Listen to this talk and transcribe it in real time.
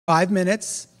5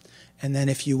 minutes, and then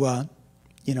if you,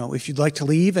 if you'd like to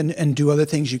leave and do other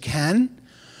things, you can.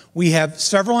 We have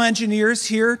several engineers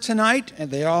here tonight, and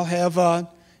they all have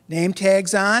name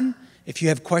tags on. If you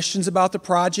have questions about the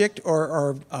project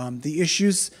or the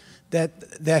issues that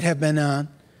have been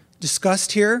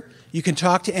discussed here, you can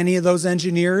talk to any of those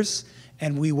engineers,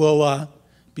 and we will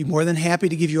be more than happy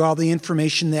to give you all the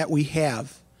information that we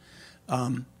have.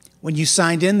 When you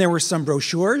signed in, there were some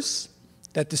brochures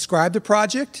that describe the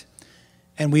project,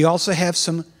 and we also have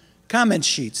some comment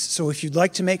sheets. So if you'd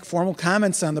like to make formal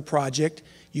comments on the project,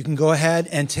 you can go ahead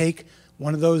and take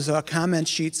one of those comment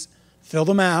sheets, fill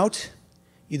them out,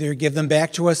 either give them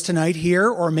back to us tonight here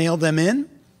or mail them in,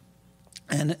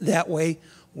 and that way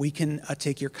we can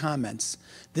take your comments.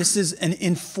 This is an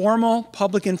informal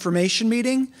public information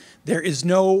meeting. There is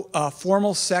no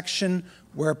formal section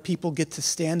where people get to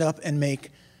stand up and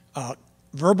make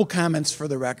verbal comments for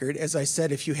the record. As I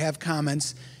said, if you have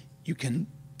comments, you can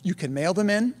mail them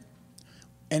in,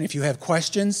 and if you have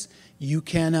questions, you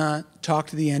can talk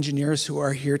to the engineers who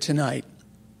are here tonight.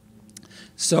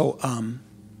 So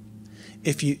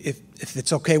if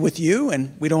it's okay with you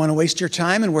and we don't want to waste your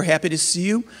time and we're happy to see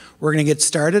you, we're going to get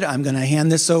started. I'm going to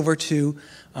hand this over to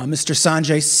Mr.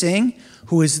 Sanjay Singh,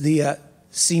 who is the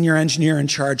senior engineer in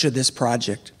charge of this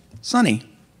project. Sonny.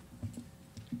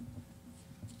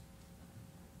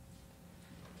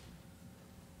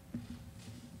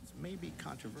 This may be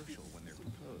controversial when they're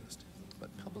proposed,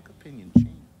 but public opinion changes.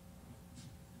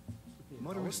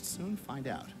 Motorists soon find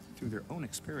out, through their own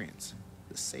experience,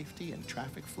 the safety and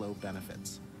traffic flow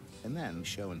benefits, and then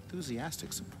show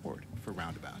enthusiastic support for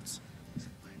roundabouts.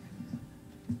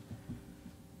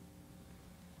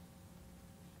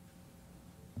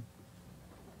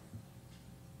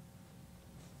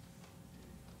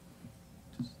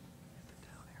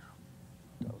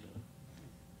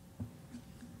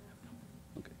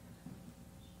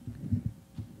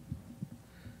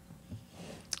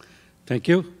 Thank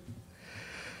you.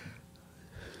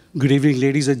 Good evening,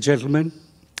 ladies and gentlemen.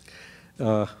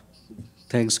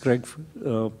 Thanks, Craig.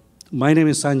 My name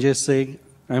is Sanjay Singh.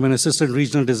 I'm an assistant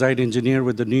regional design engineer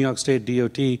with the New York State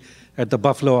DOT at the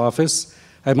Buffalo office.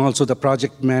 I'm also the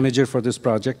project manager for this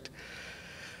project.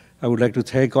 I would like to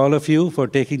thank all of you for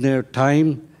taking their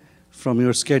time from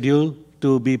your schedule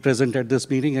to be present at this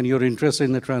meeting and your interest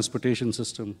in the transportation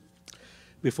system.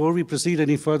 Before we proceed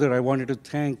any further, I wanted to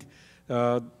thank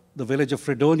the village of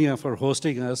Fredonia for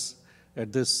hosting us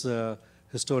at this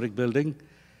historic building.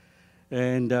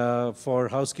 And for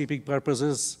housekeeping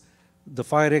purposes, the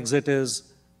fire exit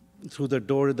is through the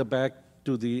door in the back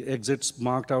to the exits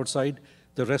marked outside.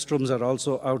 The restrooms are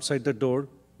also outside the door,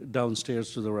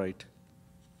 downstairs to the right.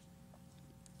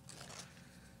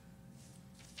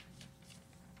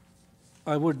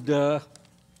 I would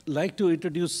like to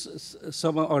introduce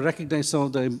some or recognize some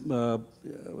of the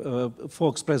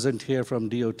folks present here from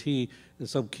DOT,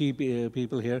 some key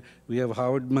people here. We have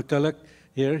Howard McCulloch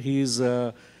here. He's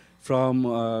from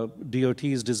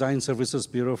DOT's Design Services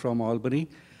Bureau from Albany.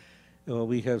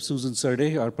 We have Susan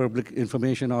Serde, our Public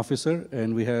Information Officer,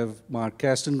 and we have Mark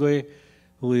Castangoy,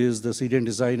 who is the senior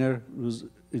designer who's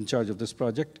in charge of this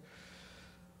project.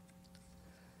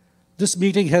 This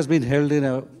meeting has been held in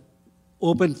an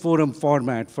open forum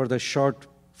format for the short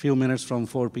few minutes from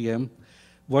 4 p.m.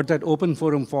 What that open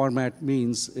forum format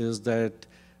means is that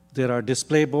there are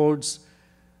display boards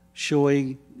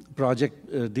showing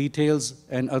project details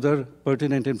and other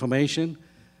pertinent information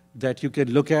that you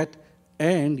can look at,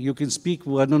 and you can speak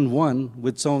one-on-one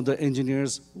with some of the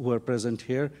engineers who are present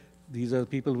here. These are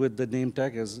people with the name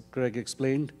tag, as Craig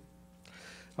explained.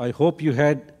 I hope you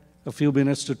had a few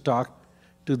minutes to talk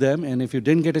to them, and if you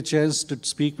didn't get a chance to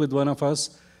speak with one of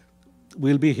us,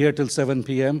 we'll be here till 7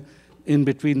 p.m. in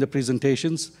between the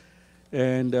presentations,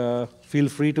 and feel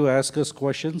free to ask us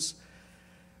questions.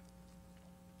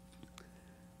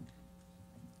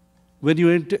 When you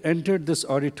entered this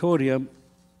auditorium,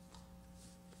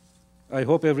 I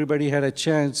hope everybody had a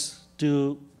chance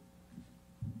to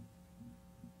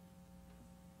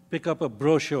pick up a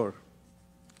brochure.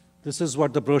 This is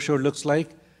what the brochure looks like.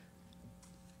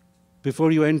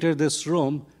 Before you enter this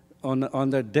room, on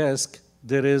the desk,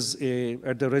 there is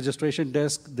at the registration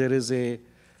desk, there's a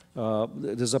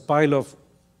pile of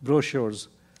brochures.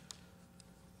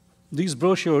 These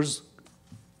brochures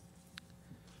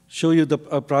show you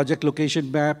a project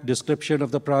location map, description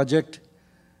of the project,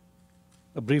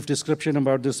 a brief description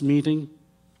about this meeting,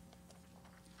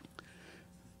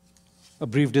 a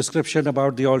brief description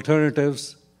about the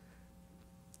alternatives,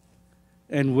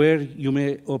 and where you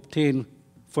may obtain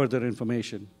further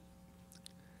information.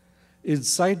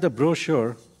 Inside the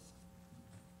brochure,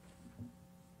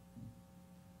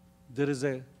 there is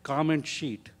a comment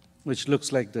sheet which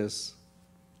looks like this.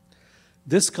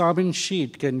 This comment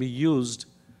sheet can be used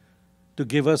to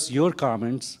give us your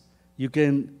comments. You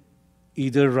can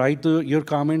either write your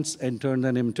comments and turn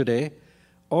them in today,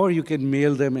 or you can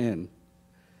mail them in.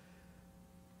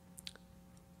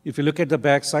 If you look at the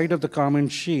back side of the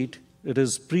comment sheet, it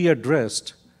is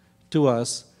pre-addressed to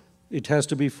us. It has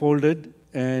to be folded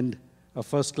and a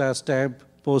first-class stamp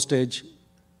postage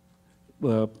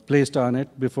placed on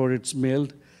it before it's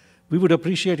mailed. We would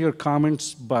appreciate your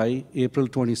comments by April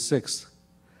 26th.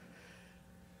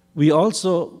 We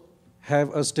also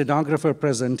have a stenographer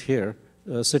present here,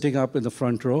 sitting up in the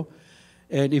front row.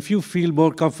 And if you feel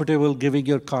more comfortable giving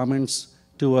your comments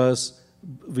to us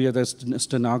via the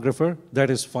stenographer, that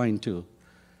is fine too.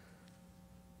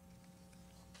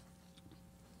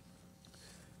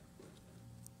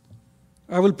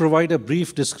 I will provide a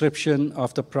brief description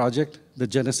of the project, the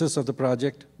genesis of the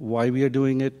project, why we are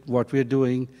doing it, what we are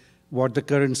doing, what the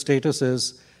current status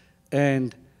is,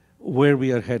 and where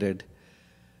we are headed.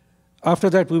 After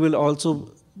that, we will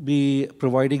also be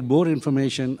providing more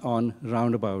information on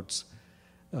roundabouts.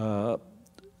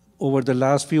 Over the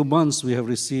last few months, we have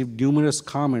received numerous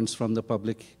comments from the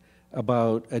public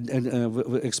about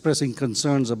expressing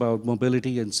concerns about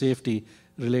mobility and safety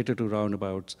related to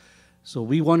roundabouts. So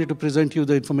we wanted to present you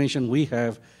the information we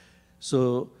have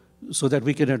so that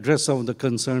we can address some of the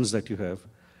concerns that you have.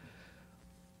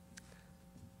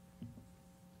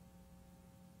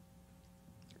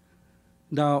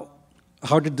 Now,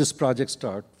 how did this project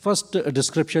start? First, a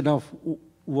description of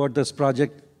what this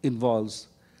project involves.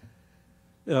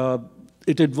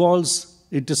 It involves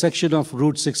intersection of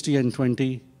Route 60 and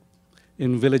 20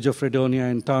 in village of Fredonia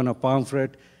and town of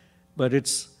Pomfret, but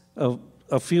it's a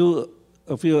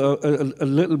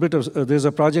little bit of, there's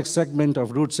a project segment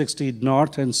of Route 60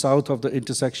 north and south of the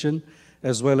intersection,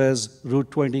 as well as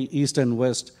Route 20 east and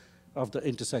west of the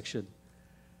intersection.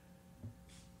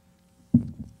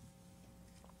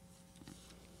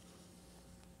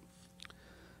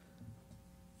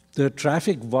 The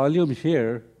traffic volume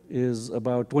here is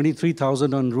about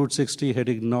 23,000 on Route 60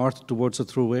 heading north towards the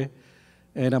thruway,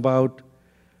 and about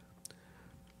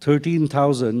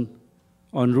 13,000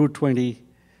 on Route 20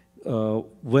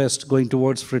 west going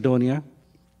towards Fredonia.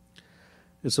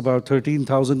 It's about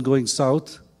 13,000 going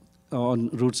south on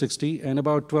Route 60, and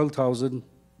about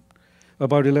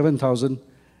 11,000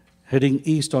 heading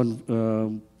east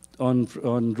on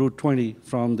Route 20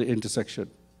 from the intersection.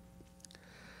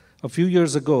 A few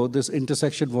years ago, this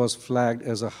intersection was flagged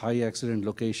as a high accident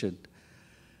location.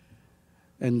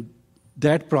 And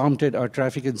that prompted our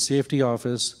Traffic and Safety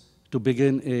Office to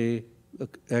begin an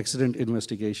accident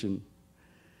investigation.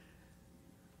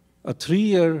 A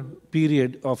 3-year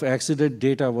period of accident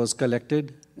data was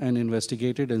collected and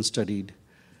investigated and studied.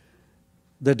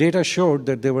 The data showed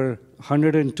that there were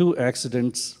 102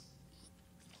 accidents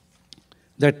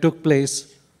that took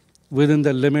place within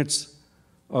the limits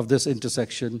of this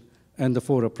intersection and the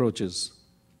 4 approaches.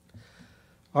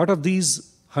 Out of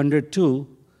these 102,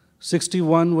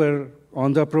 61 were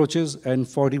on the approaches and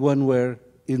 41 were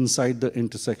inside the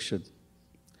intersection.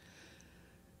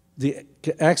 The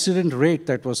accident rate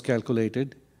that was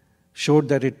calculated showed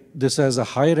that this has a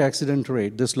higher accident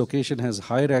rate, this location has a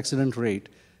higher accident rate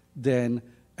than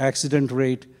a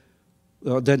statewide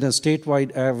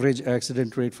average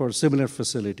accident rate for a similar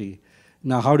facility.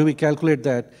 Now, how do we calculate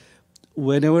that?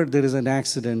 Whenever there is an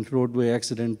accident, roadway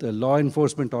accident, the law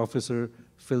enforcement officer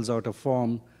fills out a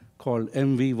form called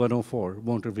MV-104,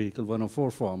 Motor Vehicle 104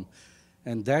 form.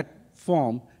 And that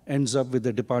form ends up with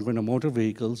the Department of Motor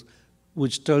Vehicles,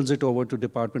 which turns it over to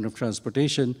Department of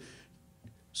Transportation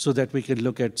so that we can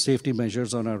look at safety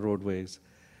measures on our roadways.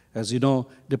 As you know,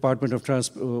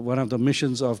 one of the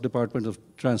missions of Department of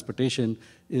Transportation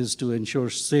is to ensure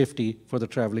safety for the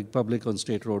traveling public on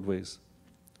state roadways.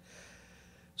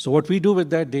 So what we do with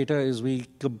that data is we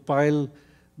compile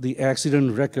the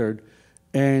accident record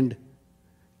and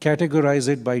categorize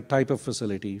it by type of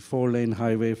facility: 4-lane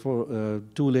highway,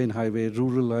 2-lane highway,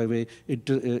 rural highway,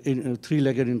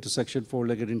 3-legged intersection,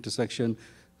 4-legged intersection,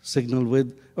 signal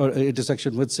with, or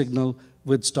intersection with signal,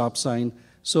 with stop sign.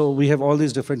 So we have all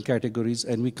these different categories,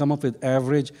 and we come up with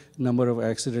average number of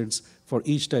accidents for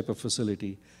each type of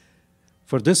facility.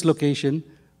 For this location,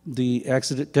 the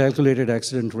calculated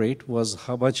accident rate was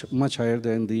much higher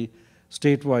than the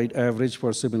statewide average for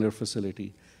a similar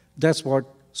facility. That's what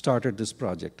started this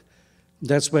project.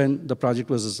 That's when the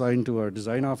project was assigned to our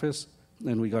design office,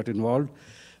 and we got involved.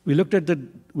 We looked at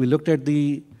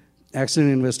the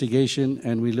accident investigation,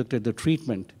 and we looked at the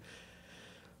treatment.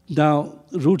 Now,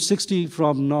 Route 60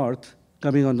 from north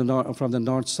coming on from the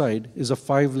north side is a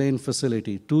 5-lane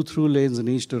facility, 2 through lanes in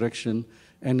each direction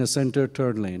and a center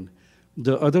turn lane.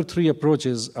 The other 3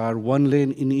 approaches are 1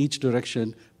 lane in each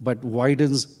direction, but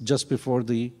widens just before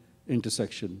the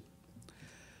intersection.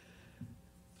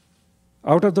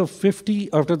 Out of the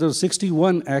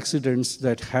 61 accidents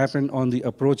that happened on the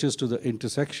approaches to the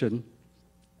intersection,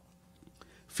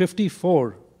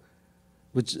 54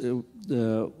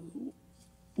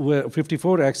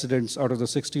 accidents out of the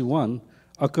 61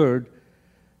 occurred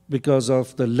because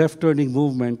of the left turning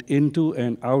movement into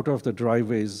and out of the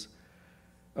driveways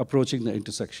approaching the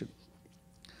intersection.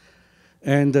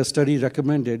 And the study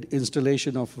recommended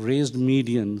installation of raised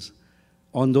medians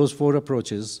on those 4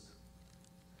 approaches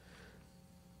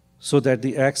so that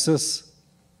the access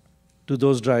to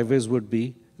those driveways would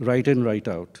be right in, right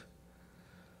out.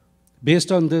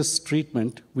 Based on this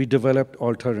treatment, we developed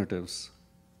alternatives.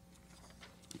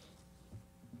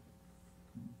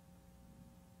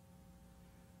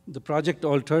 The project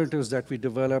alternatives that we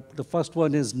developed, the first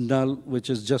one is null, which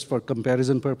is just for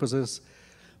comparison purposes.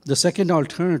 The second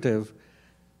alternative,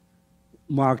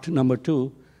 marked number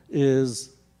 2,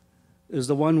 is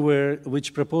the one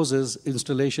which proposes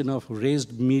installation of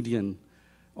raised median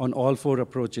on all 4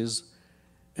 approaches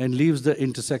and leaves the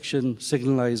intersection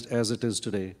signalized as it is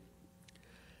today.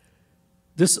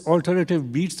 This alternative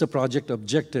meets the project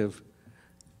objective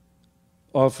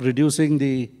of reducing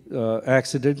the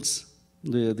accidents,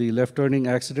 the left turning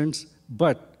accidents,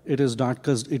 but it was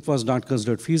not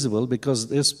considered feasible because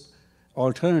this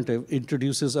alternative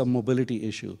introduces a mobility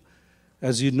issue.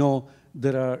 As you know,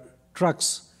 there are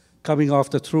trucks coming off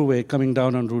the thruway, coming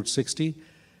down on Route 60.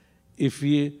 If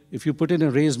you put in a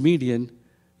raised median,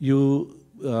 you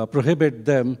prohibit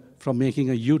them from making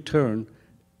a U-turn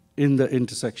in the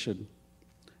intersection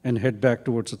and head back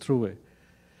towards the thruway.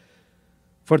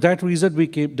 For that reason, we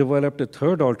developed a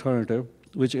third alternative,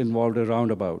 which involved a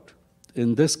roundabout.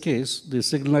 In this case, the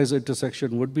signalized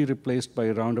intersection would be replaced by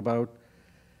a roundabout,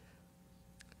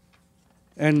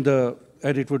 and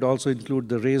it would also include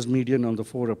the raised median on the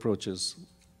 4 approaches.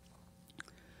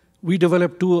 We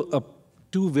developed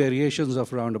two variations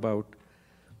of roundabout.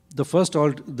 The first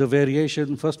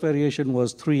variation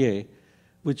was 3A,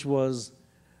 which was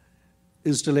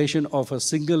installation of a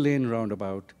single lane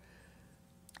roundabout.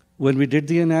 When we did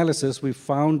the analysis, we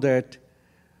found that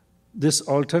this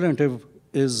alternative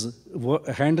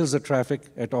handles the traffic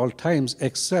at all times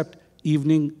except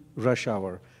evening rush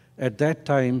hour. At that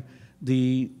time,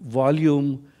 the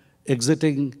volume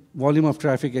of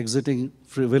traffic exiting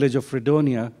village of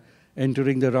Fredonia,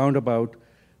 entering the roundabout,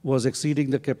 was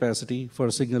exceeding the capacity for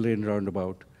a single lane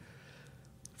roundabout.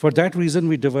 For that reason,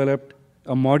 we developed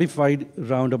a modified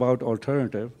roundabout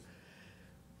alternative.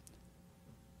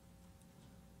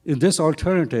 In this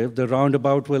alternative, the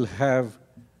roundabout will have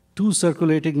 2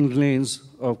 circulating lanes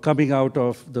coming out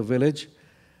of the village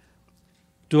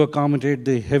to accommodate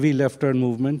the heavy left turn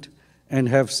movement and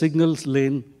have single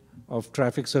lane of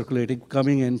traffic circulating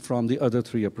coming in from the other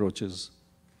 3 approaches.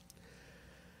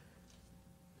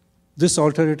 This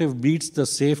alternative meets the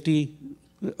safety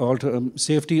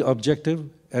objective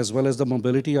as well as the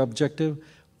mobility objective,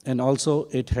 and also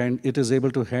it is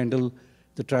able to handle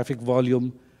the traffic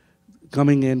volume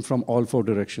coming in from all 4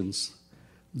 directions.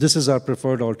 This is our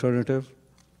preferred alternative.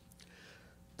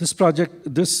 This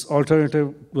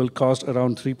alternative will cost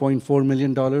around $3.4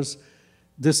 million.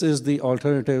 This is the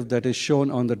alternative that is shown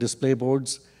on the display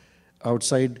boards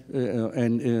outside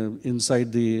and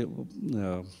inside the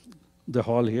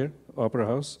hall here, Opera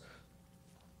House.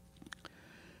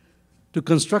 To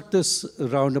construct this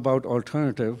roundabout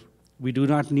alternative, we do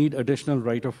not need additional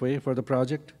right-of-way for the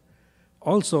project.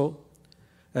 Also,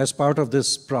 as part of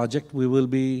this project, we will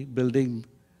be building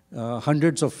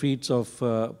hundreds of feet of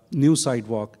new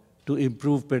sidewalk to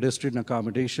improve pedestrian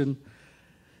accommodation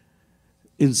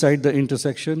inside the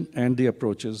intersection and the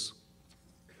approaches.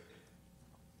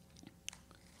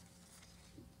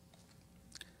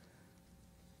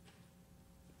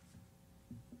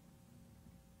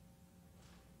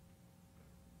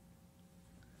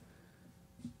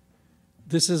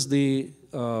 This is the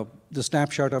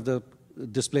snapshot of the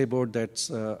display board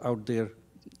that's out there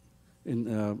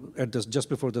just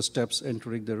before the steps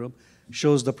entering the room.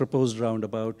 Shows the proposed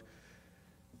roundabout.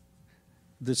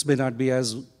 This may not be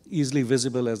as easily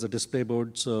visible as the display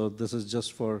board, so this is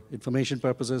just for information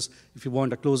purposes. If you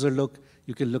want a closer look,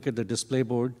 you can look at the display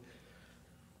board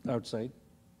outside.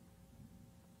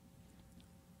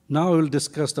 Now I will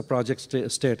discuss the project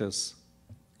status.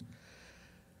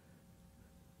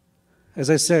 As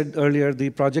I said earlier, the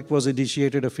project was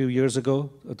initiated a few years ago,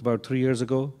 about 3 years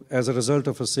ago, as a result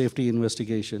of a safety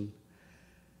investigation.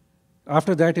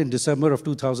 After that, in December of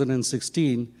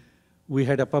 2016, we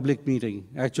had a public meeting,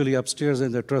 actually upstairs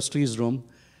in the trustees' room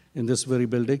in this very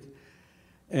building.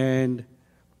 And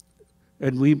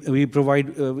we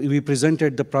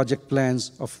presented the project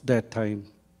plans of that time.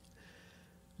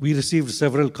 We received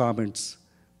several comments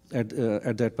at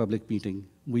that public meeting.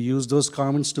 We used those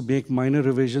comments to make minor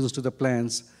revisions to the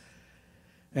plans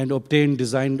and obtain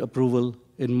design approval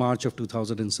in March of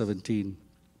 2017.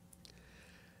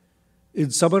 In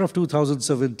summer of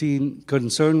 2017,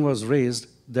 concern was raised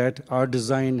that our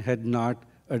design had not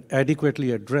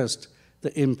adequately addressed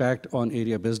the impact on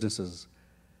area businesses.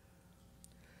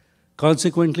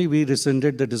 Consequently, we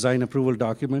rescinded the design approval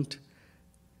document,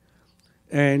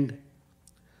 and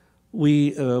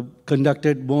we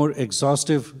conducted more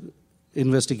exhaustive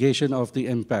investigation of the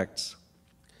impacts.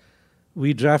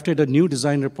 We drafted a new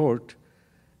design report,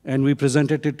 and we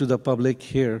presented it to the public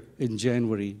here in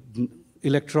January,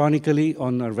 electronically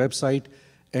on our website,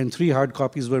 and 3 hard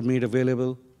copies were made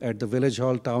available at the Village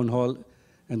Hall, Town Hall,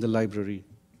 and the library.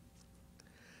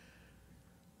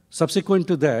 Subsequent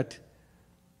to that,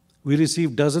 we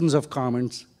received dozens of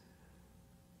comments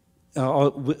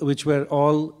which were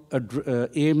all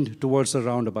aimed towards the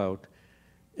roundabout.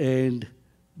 And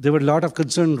there were a lot of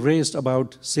concern raised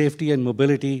about safety and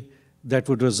mobility that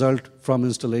would result from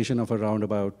installation of a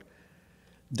roundabout.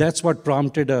 That's what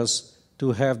prompted us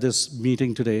to have this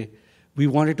meeting today. We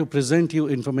wanted to present you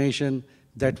information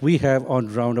that we have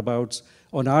on roundabouts,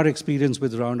 on our experience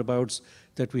with roundabouts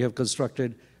that we have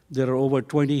constructed. There are over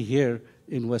 20 here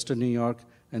in Western New York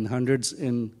and hundreds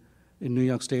in New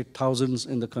York State, thousands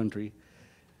in the country.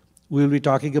 We'll be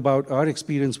talking about our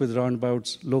experience with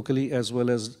roundabouts locally as well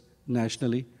as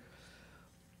nationally.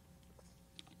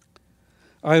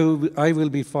 I will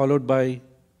be followed by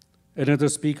another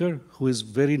speaker who is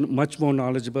very much more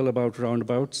knowledgeable about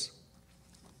roundabouts.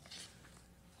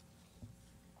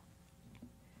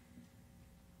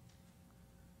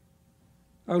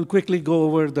 I will quickly go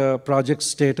over the project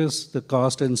status, the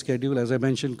cost and schedule. As I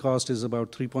mentioned, cost is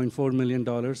about $3.4 million.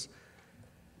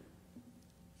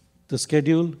 The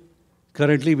schedule,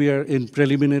 currently we are in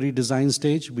preliminary design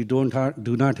stage. We do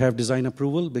not have design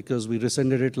approval because we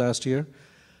rescinded it last year.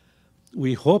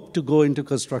 We hope to go into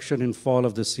construction in fall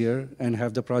of this year and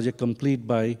have the project complete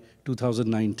by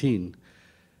 2019.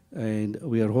 And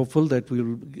we are hopeful that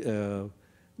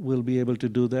we'll be able to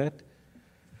do that.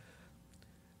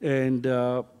 And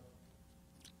I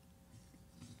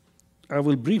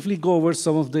will briefly go over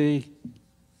some of the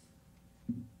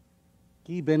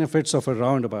key benefits of a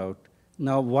roundabout.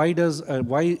 Now, why is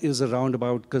a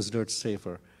roundabout considered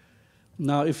safer?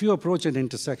 Now, if you approach an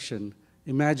intersection,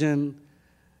 imagine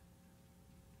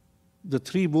the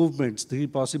 3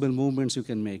 possible movements you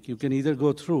can make. You can either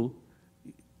go through,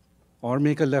 or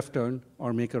make a left turn,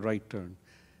 or make a right turn.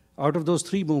 Out of those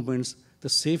 3 movements, the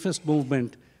safest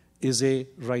movement is a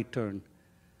right turn.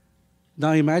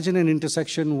 Now imagine an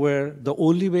intersection where the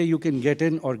only way you can get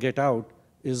in or get out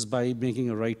is by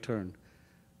making a right turn.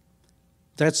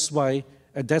 That's what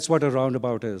a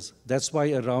roundabout is. That's why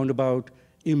a roundabout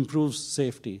improves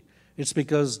safety. It's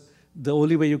because the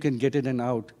only way you can get in and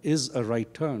out is a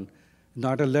right turn,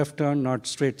 not a left turn, not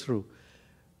straight through.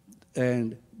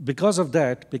 And because of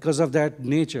that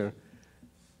nature,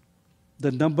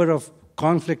 the number of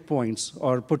conflict points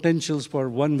or potentials for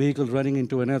one vehicle running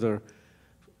into another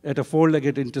at a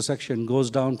 4-legged intersection goes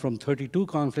down from 32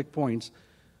 conflict points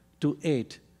to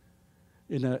 8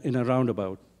 in a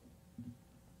roundabout.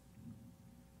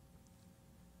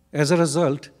 As a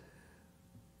result,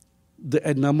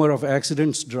 the number of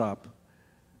accidents drop.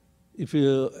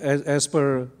 As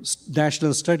per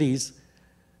national studies,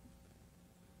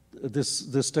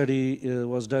 this study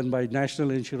was done by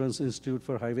National Insurance Institute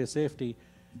for Highway Safety.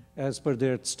 As per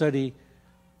their study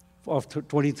of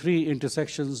 23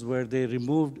 intersections where they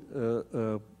removed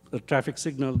a traffic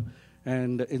signal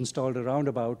and installed a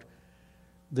roundabout,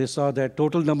 they saw that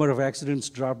total number of accidents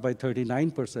dropped by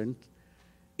 39%.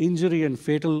 Injury and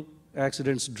fatal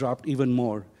accidents dropped even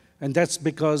more. And that's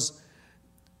because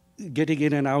getting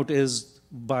in and out is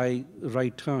by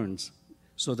right turns.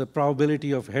 So the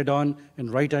probability of head-on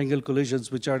and right-angle collisions,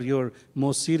 which are your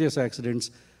most serious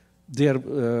accidents,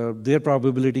 their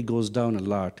probability goes down a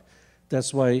lot.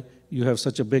 That's why you have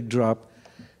such a big drop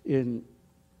in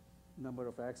number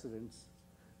of accidents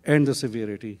and the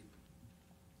severity.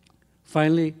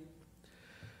 Finally,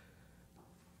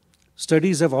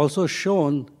 studies have also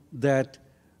shown that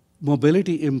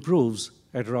mobility improves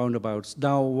at roundabouts.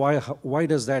 Now, why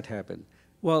does that happen?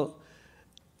 Well,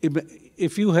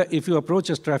 if you approach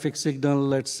a traffic signal,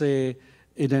 let's say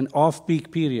in an off-peak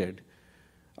period,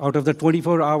 out of the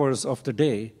 24 hours of the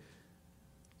day,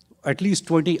 at least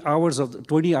 20 hours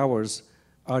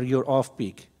are your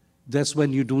off-peak. That's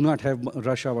when you do not have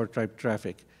rush hour type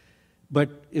traffic. But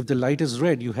if the light is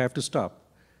red, you have to stop.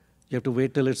 You have to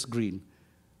wait till it's green.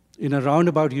 In a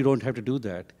roundabout, you don't have to do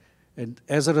that. And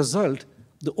as a result,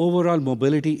 the overall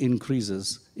mobility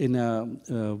increases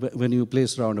when you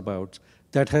place roundabouts.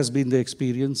 That has been the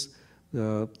experience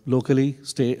locally,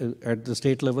 at the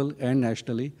state level and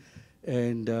nationally.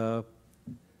 And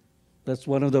that's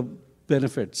one of the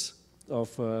benefits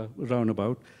of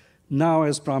roundabout. Now,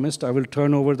 as promised, I will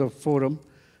turn over the forum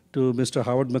to Mr.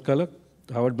 Howard McCulloch.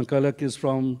 Howard McCulloch is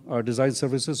from our Design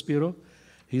Services Bureau.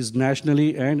 He's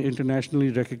nationally and internationally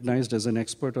recognized as an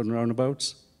expert on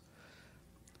roundabouts.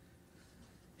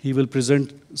 He will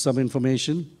present some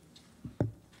information.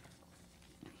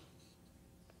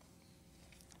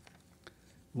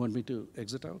 Want me to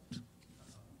exit out?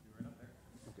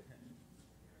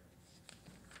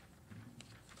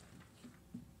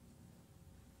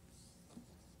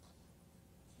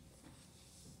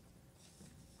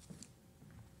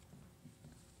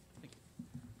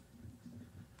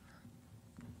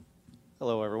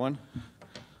 Hello, everyone.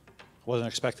 Wasn't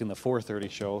expecting the 4:30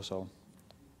 show, so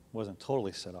wasn't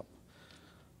totally set up.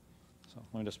 So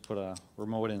let me just put a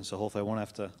remote in, so hopefully I won't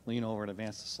have to lean over and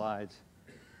advance the slides.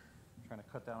 I'm trying to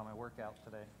cut down on my workout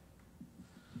today.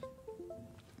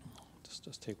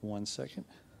 Just take 1 second.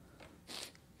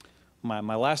 My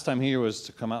last time here was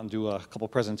to come out and do a couple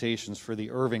presentations for the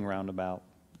Irving Roundabout.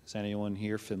 Is anyone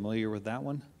here familiar with that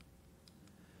one?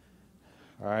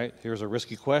 All right, here's a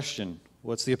risky question.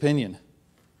 What's the opinion?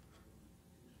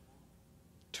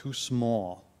 Too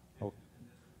small. Oh.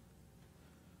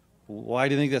 Why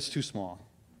do you think that's too small?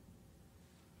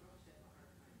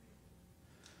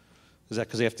 Is that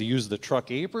because they have to use the truck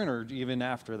apron, or even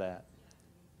after that?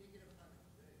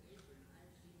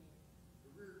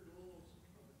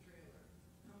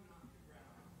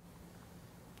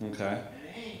 Okay. And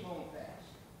it ain't going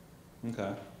fast.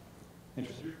 Okay.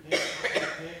 Interesting. You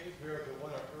can't compare the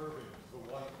one at Irving to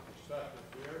the one perspective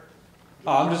here.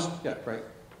 Oh, I'm just, yeah, right.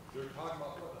 They're talking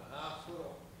about putting a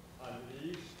hospital on the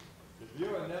east. If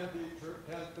you're an MD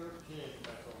 1013,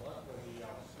 that's a lot when the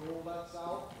school lets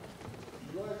out,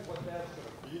 you realize what that's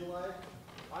going to be like?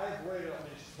 I've waited at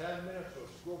least 10 minutes for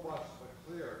a school bus to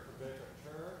clear to make a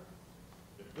turn.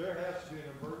 If there has to be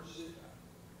an emergency,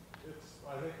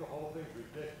 I think the whole thing's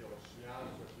ridiculous, to be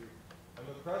honest with you. And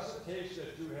the presentation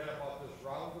that you had about this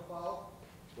roundabout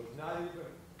was not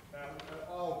even at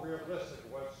all realistic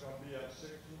what it's going to be at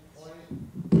 1620.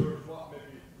 There was, what,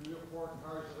 maybe 3 or 4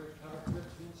 cars every 10 or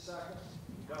 15 seconds?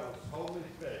 That was totally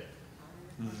fake.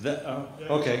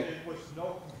 Okay. It was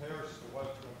no comparison to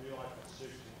what it's going to be like at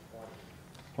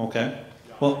 1620. Okay.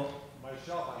 Yeah, Well,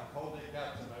 myself, I'm totally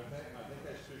guessing. I think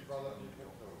I speak for other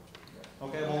people too.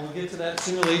 okay, well, we'll get to that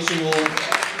simulation.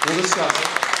 We'll discuss it.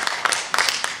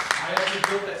 I actually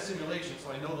built that simulation,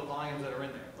 so I know the volumes that are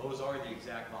in there. Those are the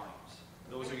exact volumes.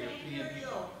 Those are your PMP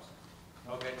volumes.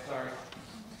 Okay, sorry.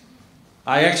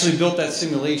 I actually built that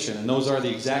simulation, and those are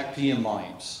the exact PM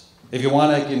volumes. If you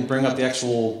want, I can bring up the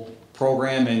actual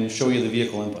program and show you the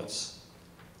vehicle inputs.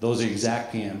 Those are the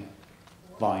exact PM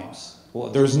volumes. Well,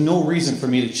 there's no reason for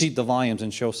me to cheat the volumes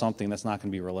and show something that's not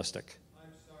going to be realistic. I'm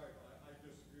sorry, but I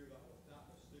disagree with that. Not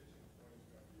the 1620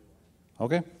 is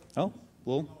going to be like. Okay. Oh,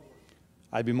 well,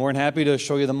 I'd be more than happy to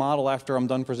show you the model after I'm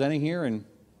done presenting here. And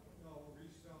No, what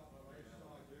I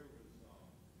saw there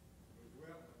was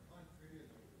way up the country, and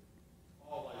it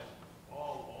was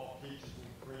all peaches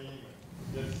and cream.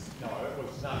 And it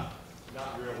was not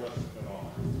realistic at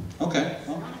all. okay.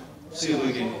 Well, see if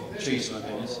we can show you some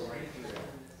opinions.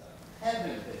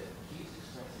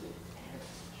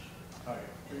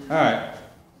 All right.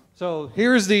 So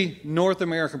here's the North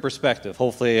American perspective.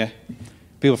 Hopefully,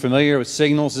 people are familiar with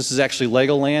signals. This is actually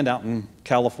Legoland out in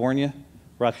California.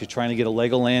 We're actually trying to get a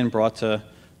Legoland brought to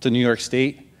New York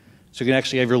State. So you can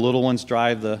actually have your little ones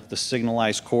drive the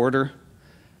signalized corridor.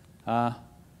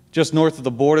 Just north of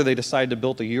the border, they decided to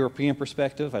build a European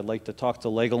perspective. I'd like to talk to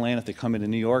Legoland if they come into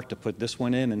New York to put this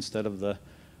one in instead of the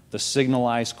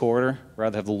signalized corridor,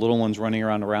 rather have the little ones running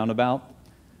around the roundabout.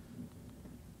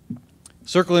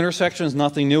 Circle intersection is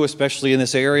nothing new, especially in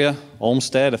this area.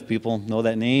 Olmsted, if people know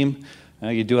that name.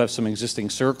 You do have some existing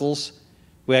circles.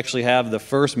 We actually have the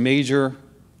first major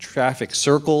traffic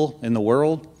circle in the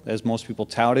world, as most people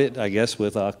tout it, I guess,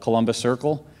 with Columbus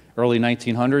Circle, early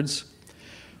 1900s.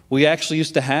 We actually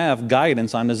used to have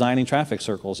guidance on designing traffic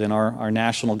circles in our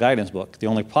national guidance book. The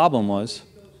only problem was...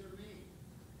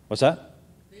 What's that?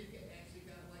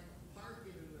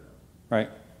 Right.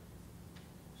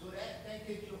 So that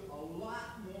gives you a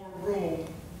lot more room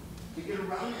to get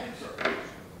around that circle.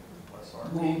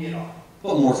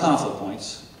 more conflict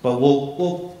points. But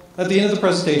we'll at the end of the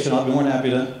presentation, I'll be more than happy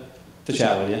to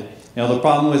chat with you. You know, the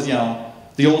problem with, you know,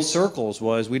 the old circles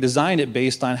was we designed it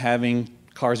based on having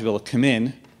cars be able to come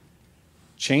in,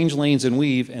 change lanes and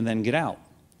weave, and then get out.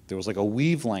 There was like a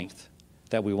weave length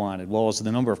that we wanted. Well, as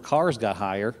the number of cars got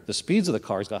higher, the speeds of the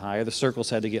cars got higher, the circles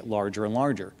had to get larger and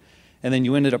larger. And then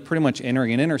you ended up pretty much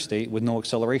entering an interstate with no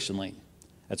acceleration lane.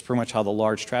 That's pretty much how the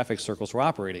large traffic circles were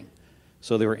operating.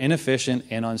 So they were inefficient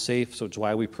and unsafe, so it's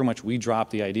why we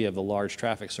dropped the idea of the large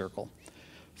traffic circle.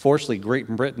 Fortunately, Great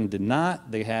Britain did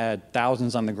not. They had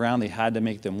thousands on the ground. They had to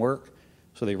make them work.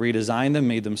 So they redesigned them,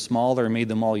 made them smaller, and made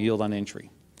them all yield on entry.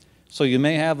 So you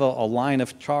may have a line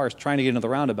of cars trying to get into the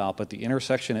roundabout, but the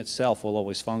intersection itself will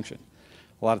always function.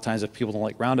 A lot of times if people don't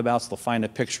like roundabouts, they'll find a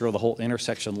picture of the whole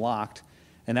intersection locked,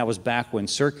 and that was back when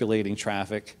circulating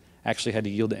traffic actually had to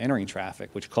yield to entering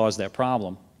traffic, which caused that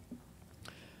problem.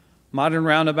 Modern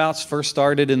roundabouts first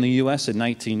started in the U.S. in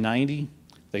 1990.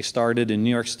 They started in New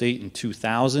York State in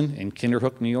 2000 in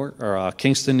Kinderhook, New York, or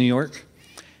Kingston, New York.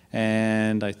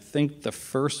 And I think the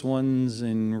first ones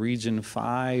in Region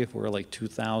 5 were like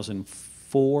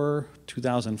 2004,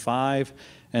 2005.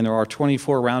 And there are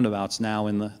 24 roundabouts now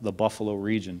in the Buffalo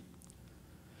region.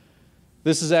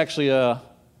 This is actually a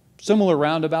similar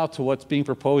roundabout to what's being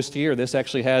proposed here. This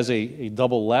actually has a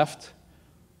double left,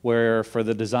 where for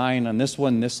the design on this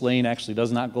one, this lane actually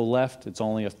does not go left. It's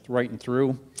only a right and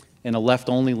through, and a left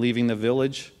only leaving the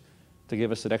village to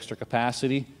give us that extra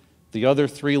capacity. The other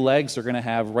three legs are going to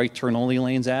have right turn only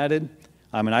lanes added.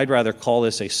 I mean, I'd rather call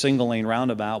this a single lane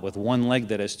roundabout with one leg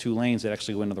that has two lanes that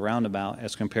actually go into the roundabout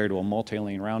as compared to a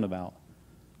multi-lane roundabout.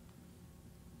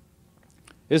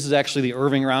 This is actually the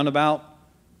Irving roundabout.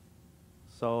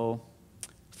 So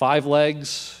 5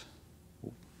 legs.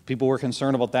 People were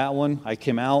concerned about that one. I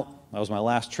came out. That was my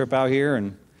last trip out here,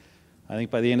 and I think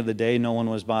by the end of the day, no one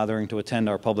was bothering to attend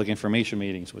our public information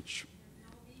meetings, which...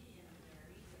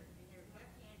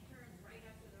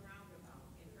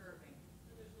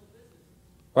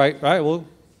 Right, well,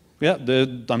 yeah,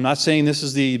 I'm not saying this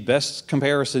is the best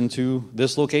comparison to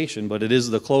this location, but it is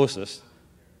the closest.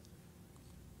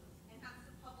 And how's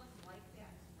the public like that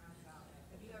roundabout?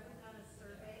 Have you ever done a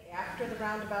survey after the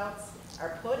roundabouts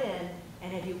are put in,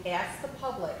 and have you asked the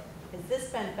public, has this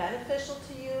been beneficial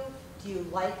to you? Do you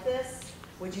like this?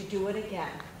 Would you do it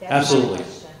again? That's Absolutely. my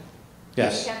question.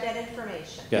 Yes. Do you have that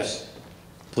information? Yes.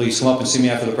 Please come up and see me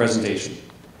after the presentation.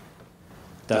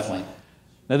 Definitely.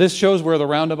 Now this shows where the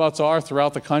roundabouts are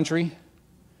throughout the country.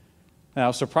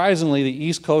 Now surprisingly, the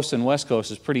East Coast and West Coast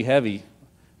is pretty heavy.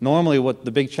 Normally what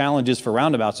the big challenge is for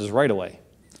roundabouts is right away.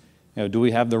 You know, do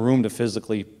we have the room to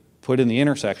physically put in the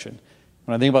intersection?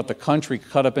 When I think about the country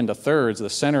cut up into thirds, the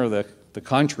center of the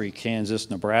country, Kansas,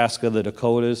 Nebraska, the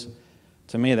Dakotas,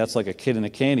 to me that's like a kid in a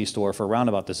candy store for a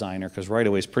roundabout designer, because right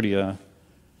away is pretty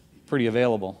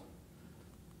available.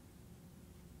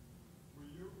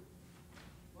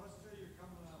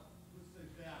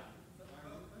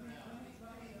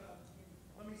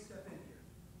 Let me step in here.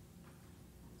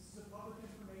 This is a public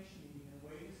information meeting, and the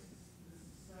way this is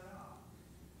set up,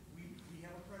 we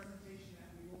have a presentation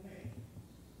that we will make,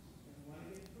 and we want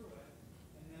to get through it,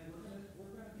 and then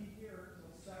we're gonna be here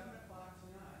till 7 o'clock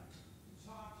tonight to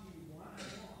talk to you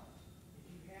one-on-one. If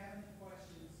you have any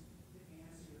questions, to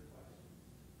answer your questions.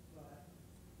 But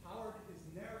Howard is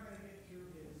never gonna get through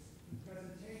his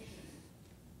presentation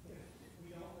if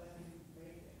we don't let him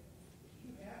make it. If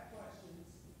you have questions,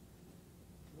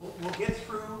 we'll get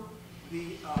through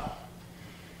the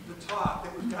talk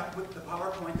that we've got with the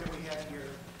PowerPoint that we have here,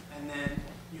 and then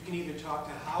you can either talk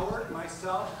to Howard,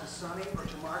 myself, to Sonny, or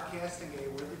to Mark Castingay.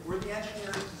 We're the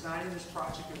engineers designing this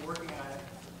project and working on it.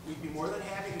 We'd be more than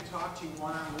happy to talk to you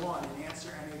one-on-one and answer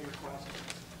any of your questions.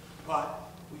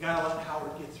 But we gotta let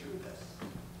Howard get through this.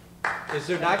 Is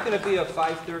there not going to be a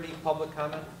 5:30 public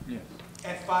comment? Yes.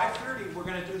 At 5:30, we're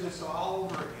gonna do this all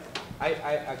over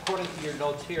again. According to your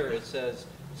notes here, it says,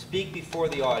 speak before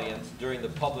the audience during the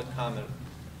public comment.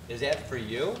 Is that for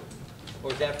you,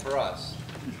 or is that for us?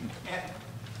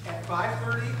 At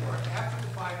 5:30 or after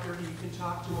 5:30, you can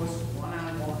talk to us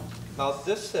one-on-one. Now,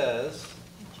 this says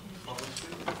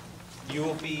you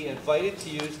will be invited to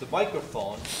use the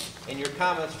microphone, and your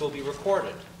comments will be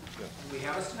recorded. We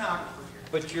have a stenographer here.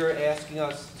 But you're asking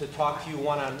us to talk to you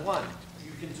one-on-one.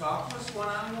 You can talk to us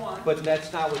one-on-one. But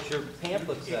that's not what your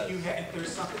pamphlet says. If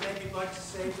there's something that you'd like to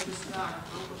say to the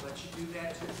stenographer, we'll let you do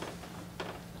that too.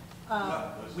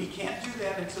 But we can't do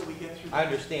that until we get through. I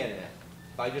understand that.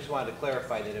 But I just wanted to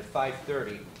clarify that at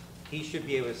 5:30, he should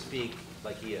be able to speak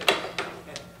like he is.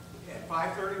 At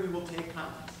 5:30, we will take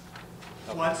comments.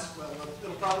 Once, well,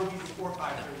 it'll probably be before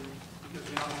 5:30. because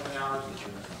we don't have an hours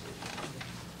insurance.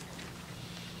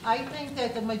 I think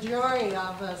that the majority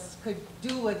of us could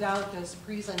do without this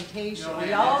presentation. No, We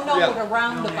ma'am, all know Yeah. what a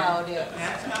roundabout is.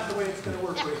 That's not the way it's gonna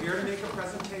work. We're here to make a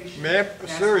presentation. Ma'am,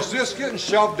 That's sir, what is this getting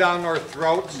shoved down our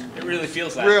throats? It really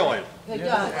feels that way. Really? It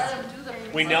does.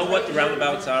 We know what the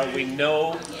roundabouts are. We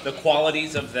know the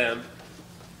qualities of them.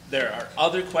 There are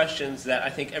other questions that I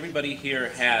think everybody here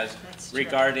has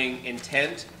regarding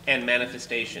intent and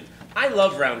manifestation. I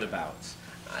love roundabouts.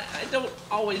 I don't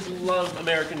always love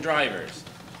American drivers,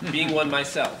 being one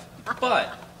myself.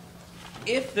 But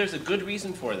if there's a good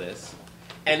reason for this,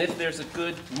 and if there's a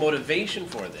good motivation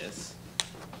for this,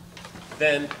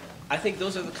 then I think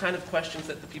those are the kind of questions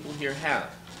that the people here have.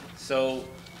 So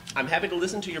I'm happy to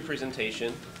listen to your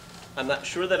presentation. I'm not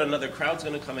sure that another crowd's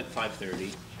going to come at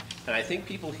 5:30. And I think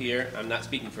people here, I'm not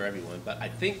speaking for everyone, but I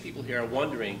think people here are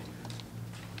wondering,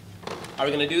 are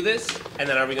we going to do this, and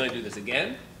then are we going to do this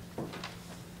again?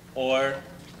 Or,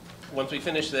 once we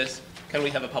finish this, can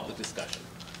we have a public discussion?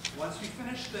 Once we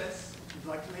finish this, if you'd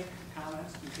like to make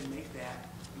comments, you can make that.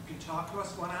 You can talk to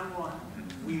us one-on-one.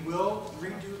 We will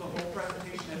redo the whole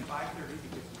presentation at 5:30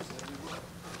 because we said we would.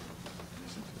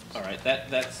 All right,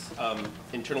 that's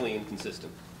internally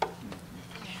inconsistent.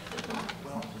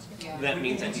 Well, That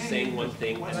means that he's saying one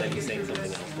thing and then he's saying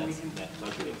something else. That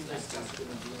contradicts.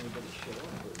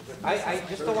 I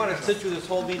just don't want to sit through this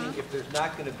whole meeting if there's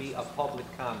not going to be a public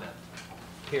comment,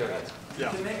 period. you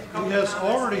can make a couple He has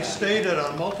comments. already stated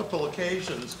on multiple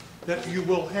occasions that you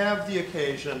will have the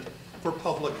occasion for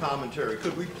public commentary.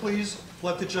 Could we please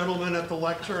let the gentleman at the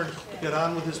lectern get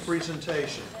on with his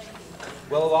presentation?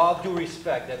 Well, with all due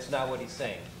respect, that's not what he's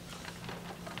saying.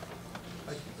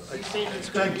 He's saying it's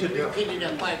going to be repeated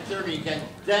at 5:30 again,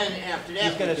 then after that.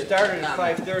 He's going we to get start it at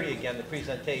comment. 5:30 again, the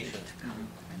presentation.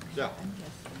 Yeah.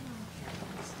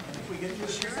 If we get through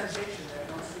the presentation, I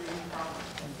don't see any problem.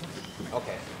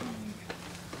 Okay.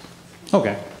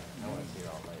 Okay.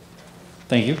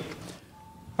 Thank you.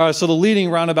 All right, so the leading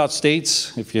roundabout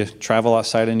states, if you travel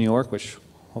outside of New York, which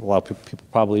a lot of people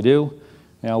probably do,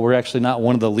 we're actually not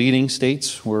one of the leading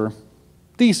states. We're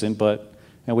decent, but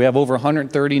we have over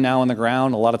 130 now on the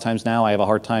ground. A lot of times now I have a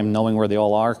hard time knowing where they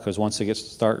all are because once they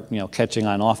start catching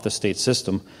on off the state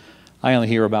system, I only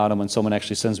hear about them when someone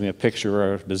actually sends me a picture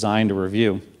or a design to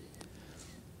review.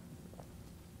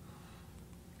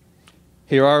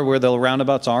 Here are where the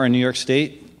roundabouts are in New York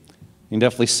State. You can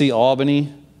definitely see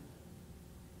Albany,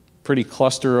 pretty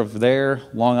cluster of there,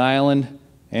 Long Island,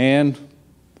 and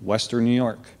Western New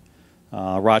York.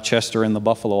 Rochester and the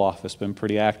Buffalo office been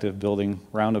pretty active building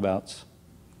roundabouts.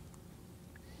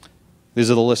 These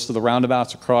are the list of the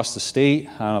roundabouts across the state.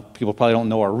 People probably don't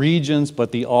know our regions,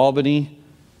 but the Albany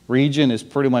region is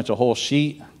pretty much a whole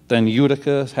sheet. Then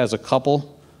Utica has a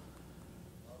couple.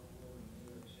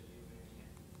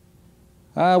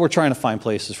 We're trying to find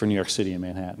places for New York City and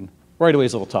Manhattan. Right away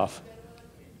is a little tough.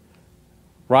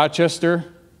 Rochester,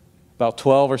 about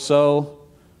 12 or so.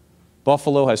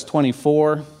 Buffalo has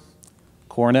 24.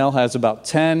 Cornell has about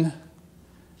 10.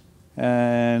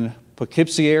 And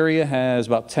Poughkeepsie area has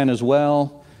about 10 as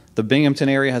well. The Binghamton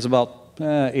area has about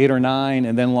 8 or 9.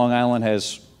 And then Long Island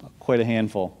has quite a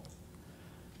handful.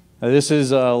 This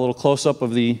is a little close-up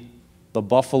of the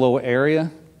Buffalo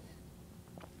area,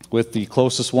 with the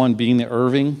closest one being the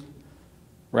Irving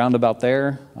roundabout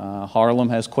there. Harlem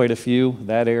has quite a few,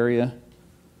 that area.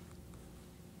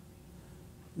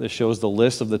 This shows the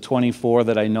list of the 24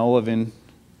 that I know of in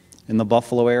the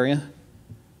Buffalo area.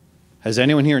 Has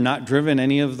anyone here not driven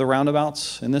any of the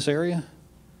roundabouts in this area?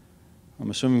 I'm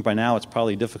assuming by now it's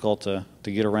probably difficult to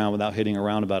get around without hitting a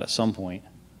roundabout at some point.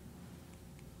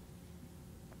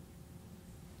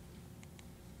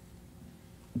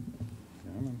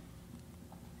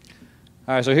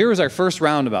 All right, so here is our first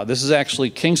roundabout. This is actually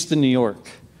Kingston, New York.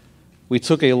 We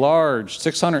took a large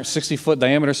 660-foot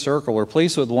diameter circle,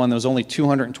 replaced with one that was only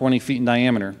 220 feet in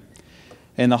diameter.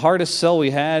 And the hardest sell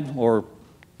we had, or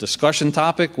discussion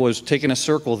topic, was taking a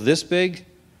circle this big,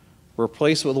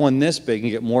 replace it with one this big,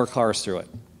 and get more cars through it.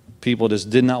 People just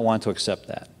did not want to accept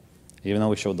that. Even though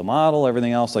we showed the model,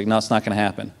 everything else, like, no, it's not going to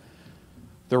happen.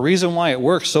 The reason why it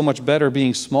works so much better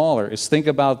being smaller is think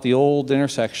about the old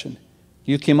intersection.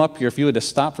 You came up here, if you had to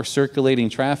stop for circulating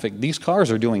traffic, these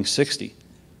cars are doing 60.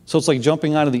 So it's like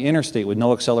jumping out of the interstate with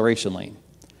no acceleration lane.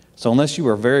 So unless you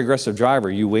were a very aggressive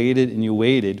driver, you waited and you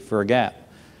waited for a gap.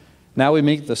 Now we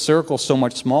make the circle so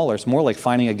much smaller, it's more like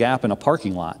finding a gap in a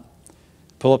parking lot.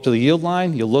 Pull up to the yield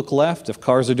line, you look left, if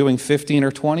cars are doing 15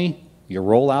 or 20, you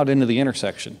roll out into the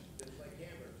intersection. It's like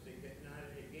hammers, they get out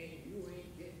of the game, you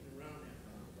ain't getting around that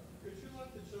roundabout. Could you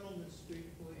let the gentleman speak,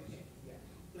 please?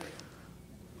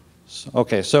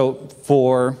 Okay, so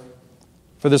for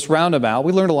this roundabout,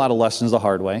 we learned a lot of lessons the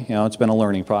hard way. You know, it's been a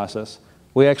learning process.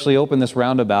 We actually opened this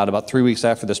roundabout about 3 weeks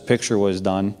after this picture was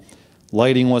done.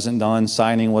 Lighting wasn't done,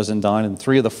 signing wasn't done, and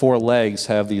 3 of the 4 legs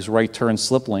have these right turn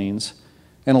slip lanes.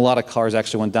 And a lot of cars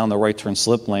actually went down the right turn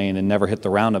slip lane and never hit the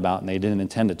roundabout, and they didn't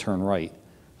intend to turn right.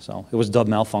 So it was dubbed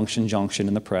malfunction junction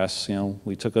in the press. You know,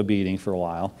 we took a beating for a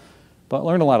while, but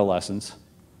learned a lot of lessons.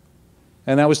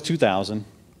 And that was 2000.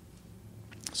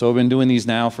 So we've been doing these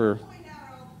now for...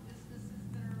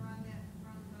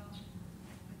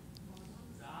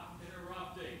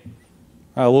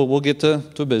 We'll get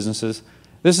to businesses.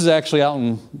 This is actually out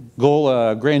in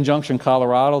Grand Junction,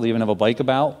 Colorado. They even have a bike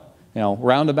about. You know,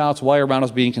 roundabouts, why are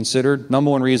roundabouts being considered?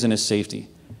 Number one reason is safety.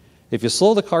 If you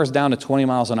slow the cars down to 20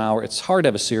 miles an hour, it's hard to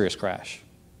have a serious crash.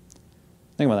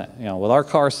 Think about that. You know, with our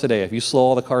cars today, if you slow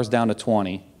all the cars down to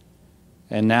 20,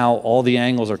 and now all the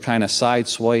angles are kind of side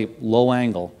swipe, low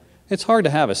angle, it's hard to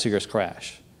have a serious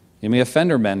crash. You may have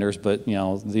fender benders, but you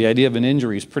know, the idea of an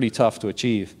injury is pretty tough to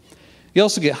achieve. You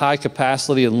also get high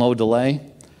capacity and low delay.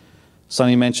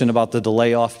 Sonny mentioned about the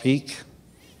delay off peak.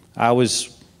 I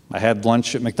had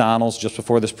lunch at McDonald's just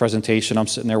before this presentation. I'm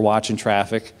sitting there watching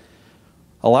traffic.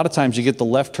 A lot of times you get the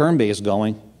left turn base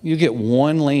going, you get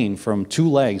 1 lane from 2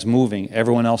 legs moving,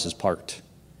 everyone else is parked.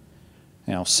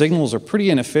 You know, signals are pretty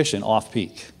inefficient off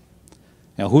peak.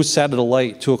 You know, who sat at a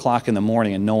light 2 o'clock in the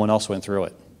morning and no one else went through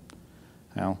it?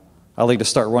 You know, I like to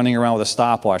start running around with a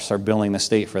stopwatch, start billing the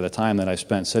state for the time that I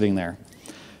spent sitting there.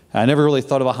 I never really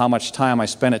thought about how much time I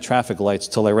spent at traffic lights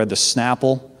until I read the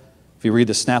Snapple. If you read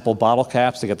the Snapple bottle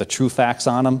caps, they got the true facts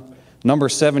on them. Number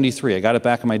 73, I got it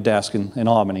back on my desk in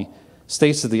Albany,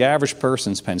 states that the average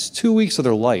person spends 2 weeks of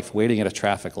their life waiting at a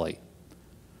traffic light.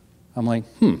 I'm like,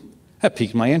 that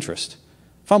piqued my interest.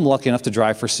 If I'm lucky enough to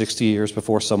drive for 60 years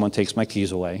before someone takes my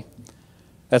keys away,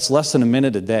 that's less than a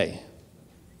minute a day.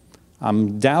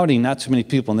 I'm doubting not too many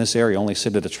people in this area only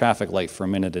sit at a traffic light for a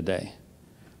minute a day.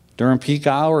 During peak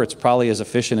hour, it's probably as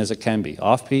efficient as it can be.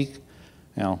 Off peak,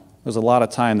 you know, there's a lot of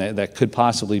time that could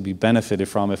possibly be benefited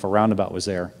from if a roundabout was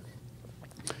there.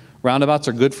 Roundabouts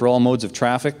are good for all modes of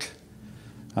traffic.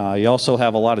 You also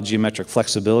have a lot of geometric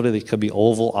flexibility. They could be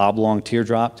oval, oblong,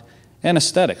 teardropped. And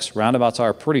aesthetics. Roundabouts are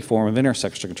a pretty form of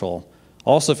intersection control.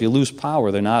 Also, if you lose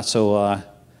power, they're not so,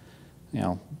 you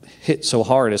know, hit so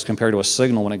hard as compared to a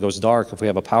signal when it goes dark if we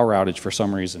have a power outage for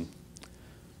some reason.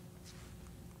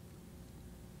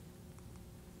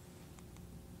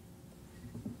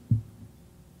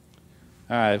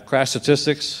 All right, crash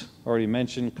statistics, already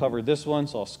mentioned, covered this one,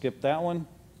 so I'll skip that one.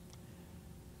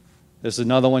 This is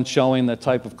another one showing the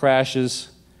type of crashes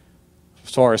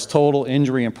as far as total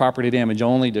injury and property damage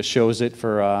only. Just shows it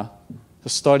for the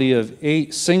study of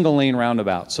 8 single-lane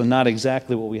roundabouts, so not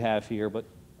exactly what we have here, but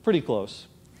pretty close.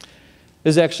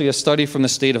 This is actually a study from the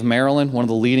state of Maryland, one of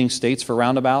the leading states for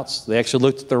roundabouts. They actually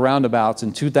looked at the roundabouts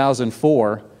in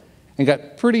 2004 and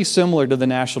got pretty similar to the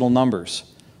national numbers.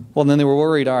 Well, then they were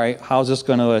worried, all right, how's this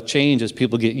going to change as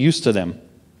people get used to them?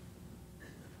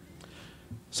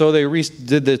 So they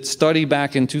did the study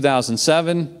back in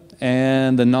 2007,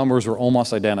 and the numbers were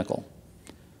almost identical.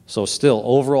 So still,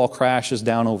 overall crashes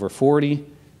down over 40,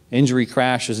 injury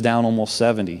crashes down almost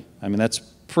 70. I mean, that's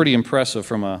pretty impressive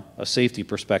from a safety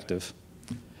perspective.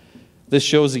 This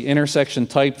shows the intersection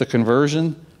type, the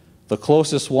conversion. The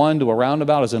closest one to a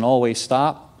roundabout is an always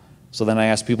stop. So then I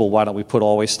asked people, why don't we put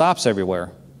always stops everywhere?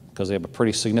 Because they have a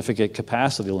pretty significant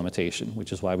capacity limitation,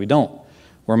 which is why we don't.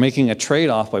 We're making a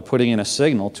trade-off by putting in a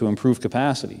signal to improve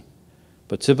capacity.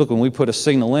 But typically when we put a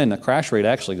signal in, the crash rate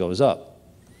actually goes up.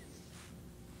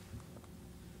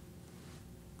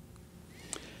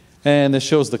 And this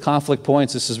shows the conflict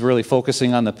points. This is really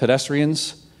focusing on the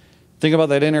pedestrians. Think about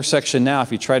that intersection now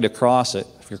if you tried to cross it.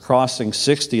 If you're crossing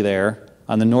 60 there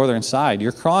on the northern side,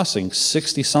 you're crossing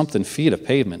 60-something feet of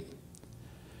pavement.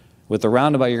 With the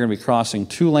roundabout, you're going to be crossing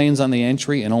 2 lanes on the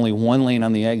entry and only 1 lane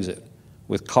on the exit,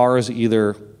 with cars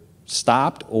either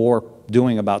stopped or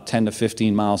doing about 10 to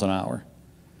 15 miles an hour.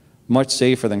 Much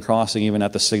safer than crossing even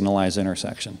at the signalized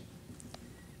intersection.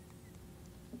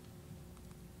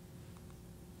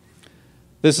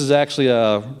 This is actually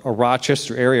a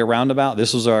Rochester area roundabout.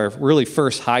 This was our really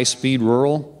first high-speed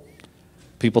rural.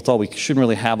 People thought we shouldn't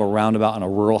really have a roundabout on a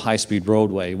rural high-speed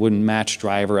roadway. It wouldn't match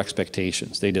driver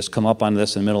expectations. They just come up on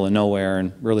this in the middle of nowhere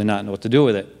and really not know what to do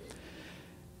with it.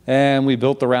 And we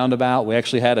built the roundabout. We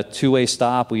actually had a 2-way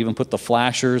stop. We even put the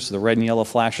flashers, the red and yellow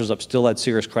flashers up, still had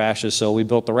serious crashes, so we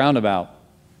built the roundabout.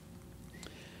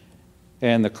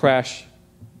 And the crash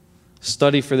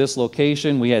study for this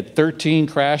location, we had 13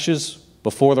 crashes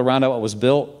before the roundabout was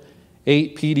built,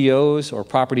 8 PDOs, or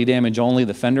property damage only,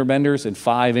 the fender benders, and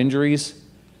 5 injuries.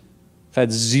 I've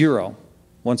had 0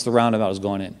 once the roundabout has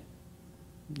gone in.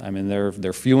 I mean,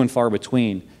 they're few and far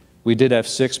between. We did have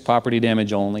 6 property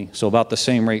damage only, so about the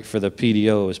same rate for the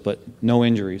PDOs, but no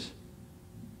injuries.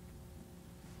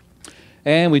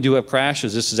 And we do have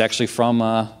crashes. This is actually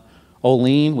from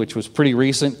Olean, which was pretty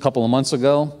recent, a couple of months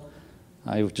ago.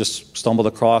 I just stumbled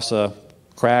across a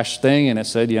crash thing, and it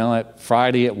said, you know, at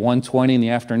Friday at 1:20 in the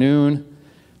afternoon,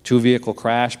 2-vehicle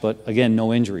crash, but again,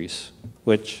 no injuries,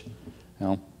 which, you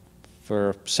know,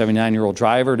 for a 79-year-old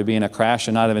driver to be in a crash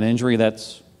and not have an injury,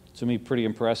 that's, to me, pretty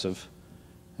impressive.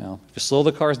 You know, if you slow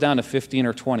the cars down to 15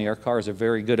 or 20, our cars are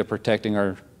very good at protecting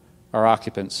our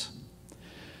occupants.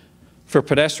 For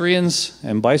pedestrians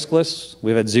and bicyclists,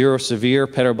 we've had 0 severe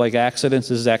ped or bike accidents.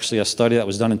 This is actually a study that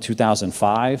was done in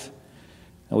 2005.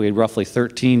 And we had roughly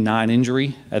 13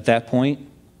 non-injury at that point.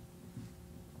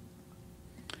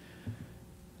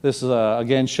 This is,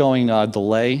 again, showing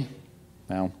delay.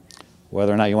 Now,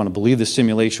 whether or not you want to believe the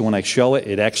simulation when I show it,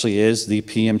 it actually is the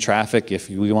PM traffic. If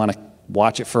we want to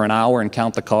watch it for an hour and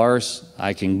count the cars,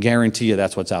 I can guarantee you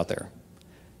that's what's out there.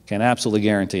 Can absolutely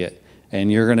guarantee it.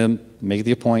 And you're going to make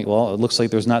the point, well, it looks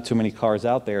like there's not too many cars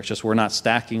out there. It's just we're not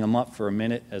stacking them up for a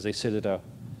minute as they sit at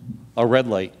a red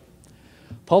light.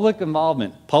 Public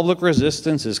involvement, public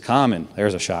resistance is common.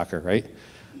 There's a shocker, right?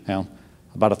 You know,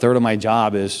 about 1/3 of my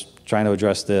job is trying to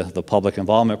address the public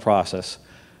involvement process.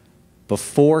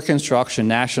 Before construction,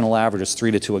 national average is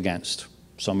 3-2 against.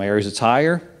 Some areas it's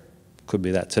higher, could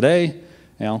be that today,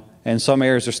 you know, and some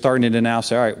areas are starting to now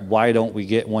say, all right, why don't we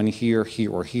get one here,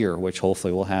 here, or here, which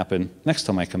hopefully will happen next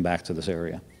time I come back to this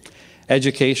area.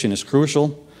 Education is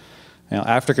crucial. You know,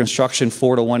 after construction,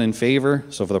 4-1 in favor.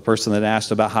 So for the person that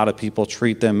asked about how do people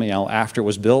treat them, you know, after it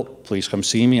was built, please come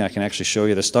see me. I can actually show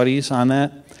you the studies on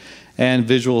that. And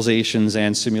visualizations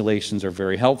and simulations are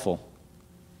very helpful.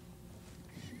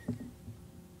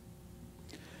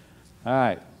 All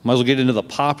right, might as well get into the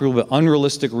popular but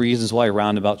unrealistic reasons why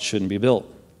roundabouts shouldn't be built.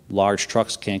 Large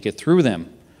trucks can't get through them.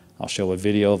 I'll show a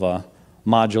video of a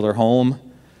modular home.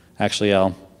 Actually,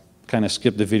 I'll kind of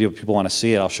skip the video if people want to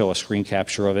see it. I'll show a screen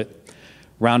capture of it.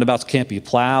 Roundabouts can't be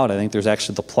plowed. I think there's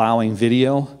actually the plowing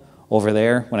video over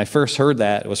there. When I first heard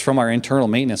that, it was from our internal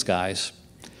maintenance guys.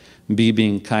 B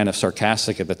being kind of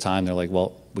sarcastic at the time. They're like,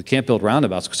 well, we can't build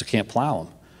roundabouts because we can't plow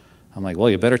them. I'm like, well,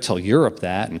 you better tell Europe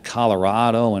that, and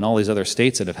Colorado and all these other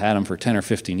states that have had them for 10 or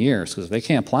 15 years, because if they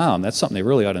can't plow them, that's something they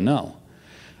really ought to know.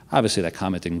 Obviously, that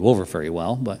comment didn't go over very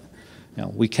well, but you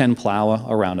know, we can plow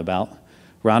a roundabout.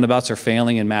 Roundabouts are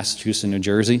failing in Massachusetts and New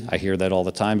Jersey. I hear that all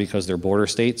the time because they're border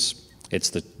states. It's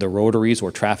the rotaries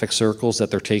or traffic circles that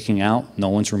they're taking out. No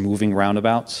one's removing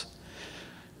roundabouts.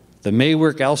 They may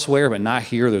work elsewhere, but not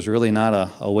here. There's really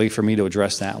not a way for me to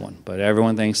address that one. But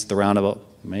everyone thinks the roundabout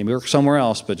may work somewhere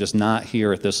else, but just not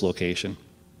here at this location.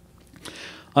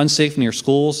 Unsafe near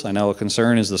schools. I know a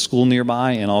concern is the school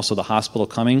nearby and also the hospital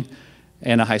coming,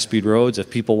 and the high-speed roads.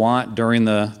 If people want, during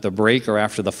the break or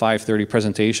after the 5:30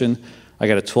 presentation, I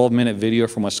got a 12-minute video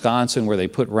from Wisconsin where they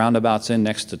put roundabouts in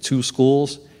next to 2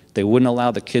 schools. They wouldn't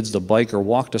allow the kids to bike or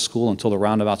walk to school until the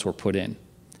roundabouts were put in.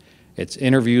 It's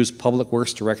interviews, public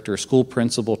works director, school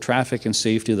principal, traffic and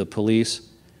safety, the police,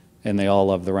 and they all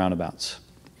love the roundabouts.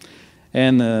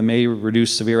 And may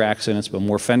reduce severe accidents, but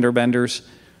more fender benders.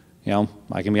 You know,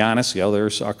 I can be honest, you know,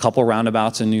 there's a couple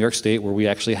roundabouts in New York State where we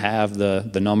actually have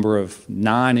the number of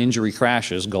non-injury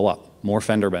crashes go up, more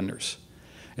fender benders.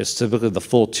 It's typically the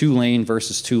full 2-lane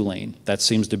versus 2-lane. That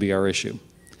seems to be our issue.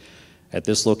 At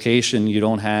this location, you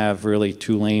don't have really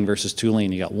 2-lane versus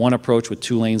 2-lane. You got one approach with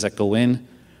 2 lanes that go in.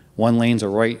 1 lane's a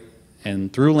right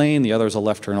and through lane, the other is a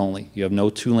left turn only. You have no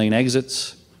 2-lane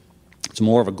exits. It's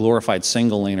more of a glorified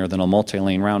single laner than a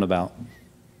multi-lane roundabout.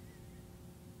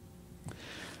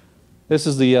 This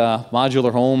is the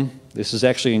modular home. This is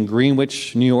actually in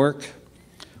Greenwich, New York.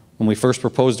 When we first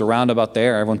proposed a roundabout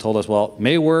there, everyone told us, well, it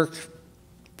may work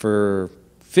for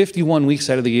 51 weeks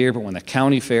out of the year, but when the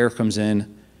county fair comes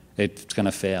in, it's going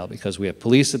to fail because we have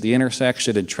police at the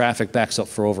intersection and traffic backs up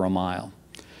for over a mile.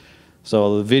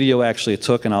 So the video actually it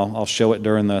took, and I'll show it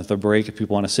during the break if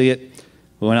people want to see it.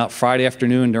 We went out Friday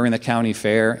afternoon during the county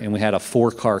fair, and we had a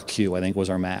 4-car queue, I think was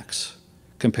our max,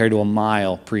 compared to a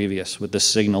mile previous with the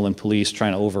signal and police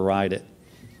trying to override it.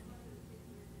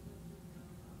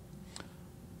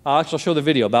 I'll actually show the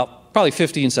video, about probably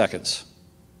 15 seconds.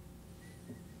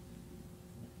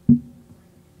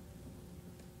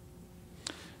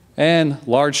 And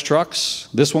large trucks.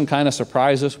 This one kind of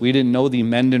surprised us. We didn't know the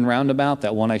Mendon roundabout,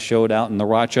 that one I showed out in the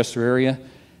Rochester area,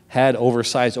 had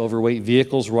oversized, overweight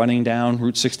vehicles running down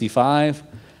Route 65.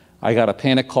 I got a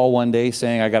panic call one day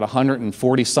saying I got a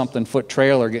 140-something foot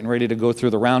trailer getting ready to go through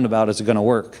the roundabout. Is it going to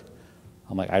work?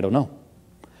 I'm like, I don't know.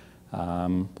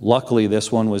 Luckily,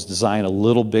 this one was designed a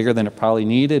little bigger than it probably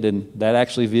needed, and that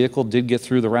actually vehicle did get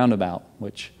through the roundabout,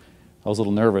 which I was a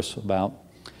little nervous about.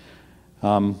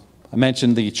 I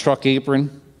mentioned the truck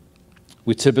apron.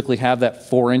 We typically have that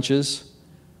 4 inches,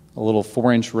 a little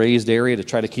 4-inch raised area to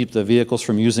try to keep the vehicles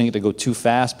from using it to go too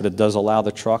fast, but it does allow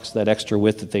the trucks that extra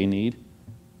width that they need.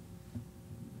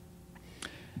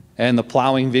 And the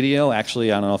plowing video,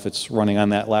 actually, I don't know if it's running on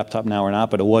that laptop now or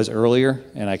not, but it was earlier,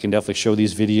 and I can definitely show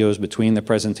these videos between the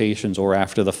presentations or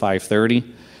after the 5:30. You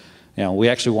know, we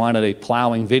actually wanted a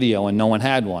plowing video, and no one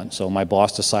had one, so my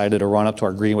boss decided to run up to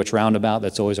our Greenwich Roundabout.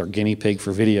 That's always our guinea pig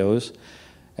for videos,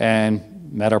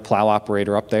 and met our plow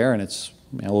operator up there, and it's,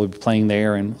 you know, we'll be playing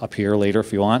there and up here later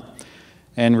if you want,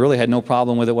 and really had no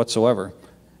problem with it whatsoever.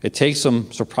 It takes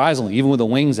them, surprisingly, even with the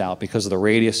wings out, because the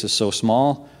radius is so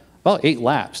small, about 8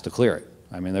 laps to clear it.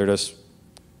 I mean,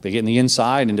 they get in the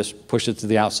inside and just push it to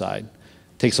the outside.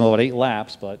 It takes them about 8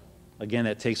 laps, but again,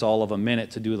 it takes all of a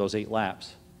minute to do those 8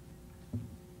 laps.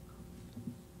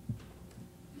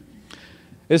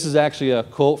 This is actually a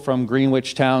quote from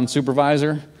Greenwich Town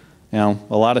Supervisor. You know,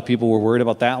 a lot of people were worried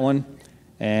about that one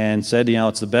and said, you know,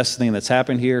 it's the best thing that's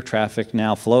happened here. Traffic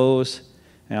now flows.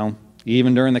 You know,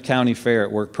 even during the county fair,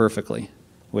 it worked perfectly,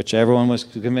 which everyone was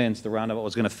convinced the roundabout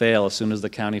was going to fail as soon as the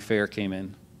county fair came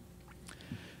in.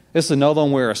 This is another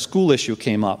one where a school issue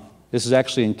came up. This is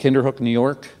actually in Kinderhook, New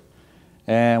York,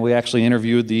 and we actually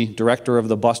interviewed the director of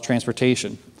the bus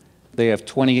transportation. They have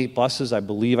 28 buses. I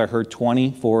believe I heard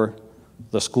 20 for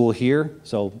the school here,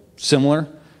 so similar,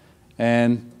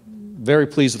 and very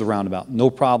pleased with the roundabout.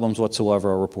 No problems whatsoever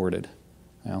are reported.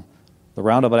 You know, the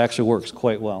roundabout actually works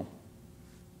quite well.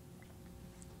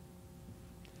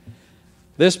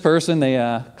 This person,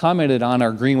 they commented on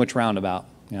our Greenwich Roundabout.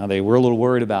 You know, they were a little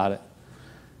worried about it.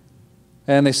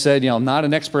 And they said, you know, not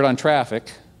an expert on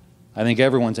traffic. I think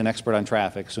everyone's an expert on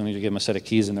traffic as soon as you give them a set of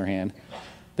keys in their hand.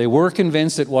 They were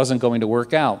convinced it wasn't going to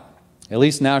work out. At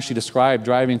least now she described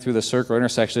driving through the circle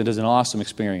intersection as an awesome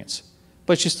experience.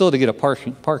 But she still had to get a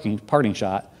parting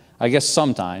shot. I guess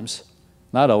sometimes,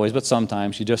 not always, but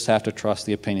sometimes you just have to trust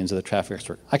the opinions of the traffic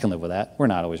expert. I can live with that. We're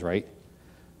not always right.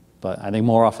 But I think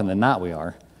more often than not we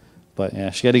are. But yeah,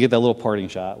 she had to get that little parting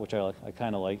shot, which I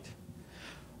kind of liked.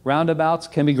 Roundabouts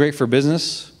can be great for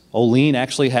business. Olean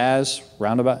actually has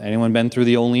roundabout. Anyone been through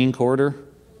the Olean corridor?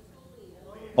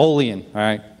 Olean. All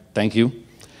right. Thank you.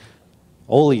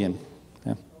 Olean.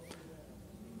 Yeah.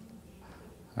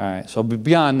 All right. So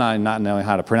beyond not knowing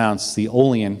how to pronounce the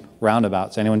Olean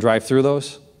roundabouts, anyone drive through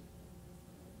those?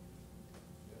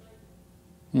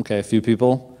 Okay, a few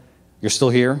people. You're still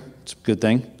here. It's a good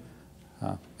thing.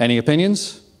 Any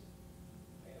opinions?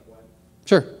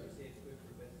 Sure.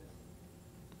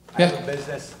 I have a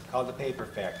business called the Paper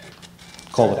Factory.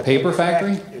 Called the Paper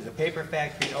Factory? There's a paper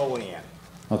factory in Olean.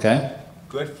 Okay.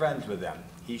 Good friends with them.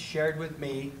 He shared with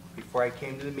me, before I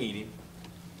came to the meeting,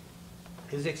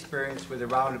 his experience with the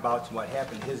roundabouts and what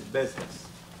happened in his business.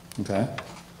 Okay.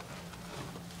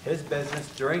 His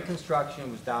business during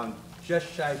construction was down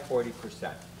just shy of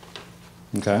 40%.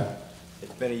 Okay.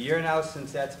 It's been a year now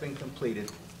since that's been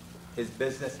completed. His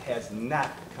business has not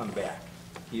come back.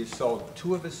 He has sold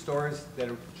 2 of his stores that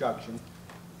are junction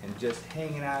and just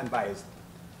hanging on by his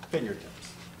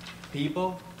fingertips.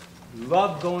 People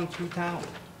love going through town.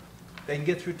 They can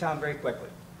get through town very quickly.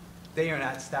 They are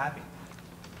not stopping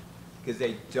because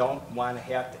they don't want to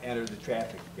have to enter the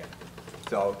traffic again.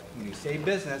 So when you say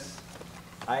business,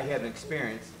 I have an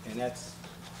experience, and that's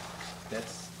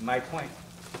my point.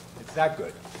 It's not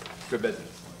good for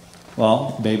business.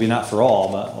 Well, maybe not for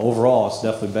all, but overall it's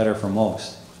definitely better for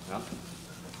most. No?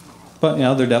 But, you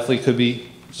know, there definitely could be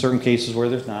certain cases where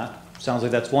there's not. Sounds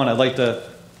like that's one. I'd like to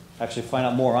actually find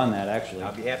out more on that, actually.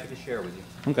 I'll be happy to share with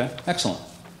you. Okay, excellent.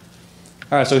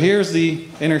 All right, so here's the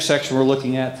intersection we're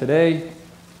looking at today.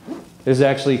 This is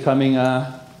actually coming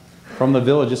from the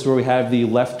village. This is where we have the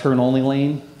left turn only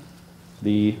lane.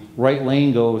 The right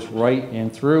lane goes right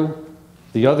and through.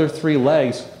 The other 3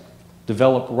 legs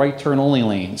develop right turn only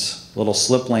lanes, little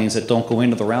slip lanes that don't go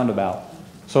into the roundabout.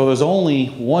 So there's only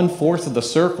 1/4 of the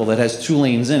circle that has 2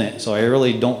 lanes in it. So I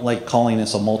really don't like calling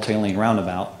this a multi-lane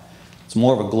roundabout. It's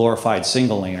more of a glorified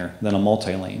single laner than a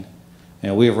multi-lane. You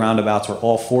know, we have roundabouts where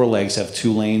all 4 legs have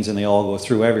 2 lanes and they all go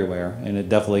through everywhere, and it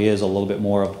definitely is a little bit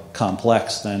more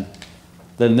complex than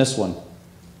this one.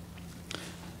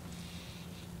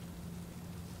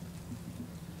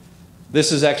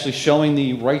 This is actually showing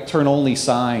the right turn only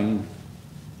sign.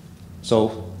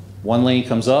 So 1 lane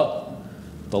comes up,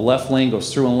 the left lane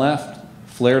goes through and left,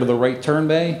 flare to the right turn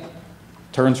bay,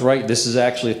 turns right. This is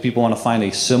actually, if people want to find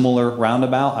a similar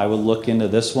roundabout, I would look into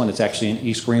this one. It's actually in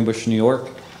East Greenbush, New York.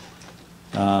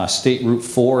 State Route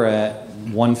 4 at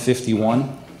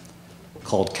 151,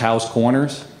 called Cow's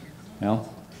Corners. You know,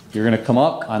 you're going to come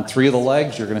up on 3 of the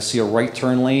legs. You're going to see a right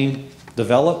turn lane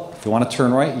develop. If you want to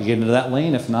turn right, you get into that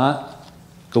lane. If not,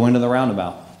 go into the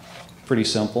roundabout. Pretty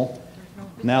simple.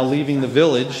 Now leaving the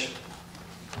village,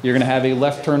 you're going to have a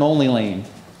left turn only lane.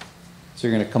 So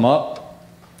you're going to come up.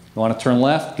 You want to turn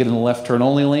left, get in the left turn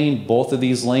only lane. Both of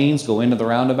these lanes go into the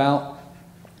roundabout.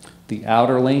 The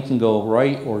outer lane can go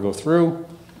right or go through.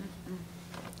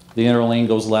 The inner lane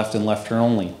goes left and left turn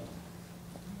only.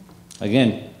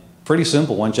 Again, pretty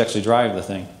simple once you actually drive the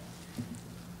thing.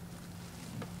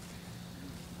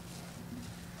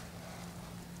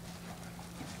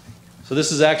 So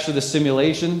this is actually the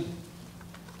simulation.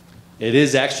 It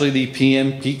is actually the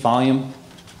PM peak volume.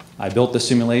 I built the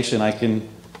simulation. I can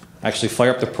actually fire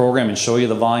up the program and show you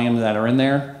the volume that are in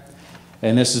there.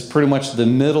 And this is pretty much the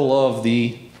middle of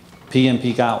the PM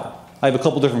peak hour. I have a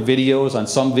couple different videos. On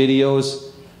some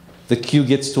videos, the queue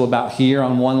gets to about here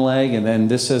on one leg, and then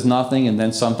this says nothing, and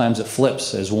then sometimes it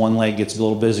flips as one leg gets a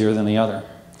little busier than the other.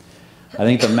 I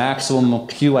think the maximum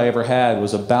queue I ever had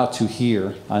was about to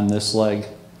here on this leg.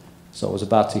 So it was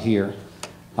about to here.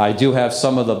 I do have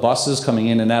some of the buses coming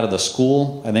in and out of the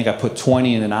school. I think I put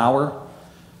 20 in an hour,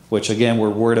 which again, we're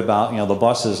worried about, you know, the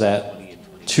buses at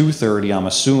 2:30, I'm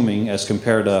assuming, as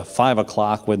compared to 5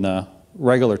 o'clock when the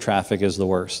regular traffic is the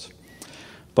worst.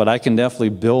 But I can definitely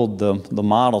build the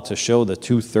model to show the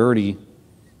 2:30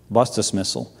 bus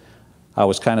dismissal. I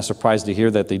was kind of surprised to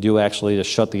hear that they do actually just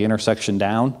shut the intersection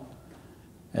down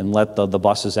and let the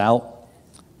buses out.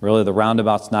 Really, the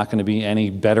roundabout's not going to be any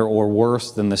better or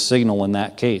worse than the signal in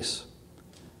that case.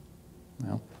 You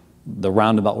know, the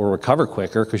roundabout will recover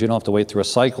quicker because you don't have to wait through a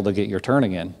cycle to get your turn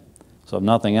again. So if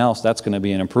nothing else, that's going to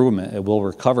be an improvement. It will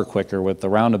recover quicker with the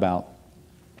roundabout.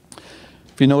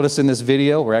 If you notice in this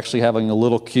video, we're actually having a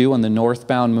little queue on the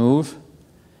northbound move.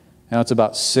 Now it's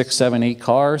about 6, 7, 8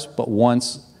 cars, but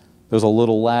once there's a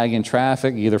little lag in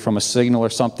traffic, either from a signal or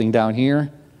something down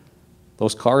here,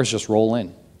 those cars just roll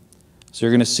in. So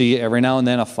you're going to see every now and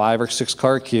then a 5 or 6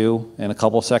 car queue, and a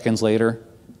couple seconds later,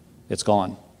 it's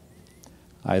gone.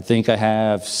 I think I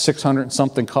have 600 and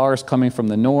something cars coming from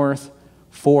the north,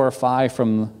 4 or 5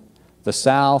 from the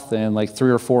south, and like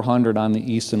 300 or 400 on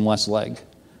the east and west leg.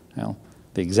 You know,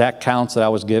 the exact counts that I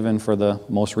was given for the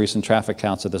most recent traffic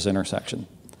counts at this intersection.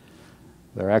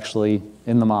 They're actually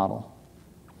in the model.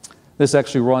 This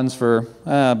actually runs for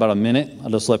about a minute. I'll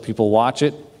just let people watch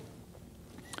it.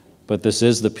 But this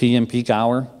is the PM peak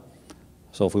hour.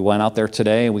 So if we went out there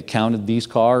today and we counted these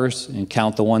cars and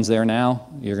count the ones there now,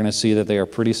 you're going to see that they are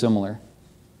pretty similar.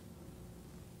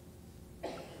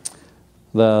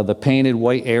 The painted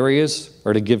white areas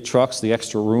are to give trucks the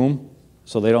extra room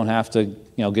so they don't have to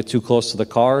get too close to the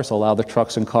cars, allow the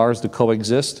trucks and cars to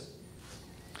coexist.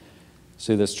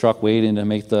 See this truck waiting to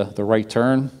make the right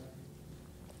turn.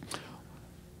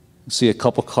 See a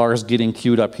couple cars getting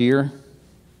queued up here.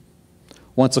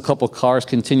 Once a couple cars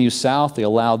continue south, they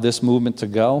allow this movement to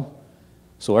go.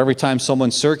 So every time someone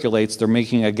circulates, they're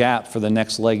making a gap for the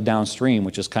next leg downstream,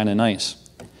 which is kind of nice.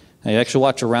 Now you actually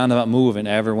watch a roundabout move and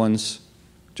everyone's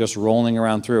just rolling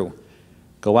around through.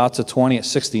 Go out to 20 at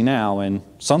 60 now, and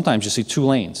sometimes you see 2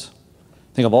 lanes.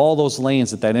 Think of all those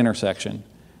lanes at that intersection.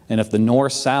 And if the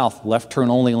north-south left turn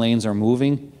only lanes are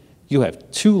moving, you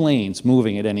have 2 lanes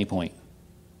moving at any point.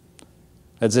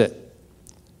 That's it.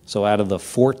 So out of the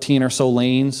 14 or so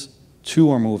lanes, 2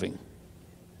 are moving.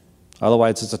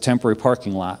 Otherwise, it's a temporary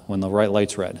parking lot when the right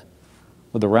light's red.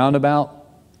 With the roundabout,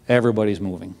 everybody's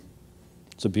moving.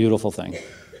 It's a beautiful thing.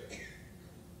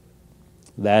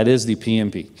 That is the PM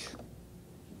peak.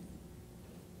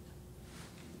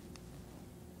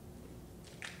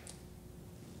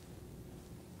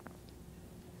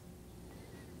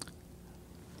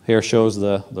 Here shows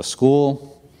the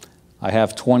school. I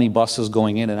have 20 buses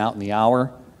going in and out in the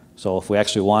hour. So if we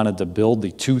actually wanted to build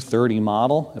the 230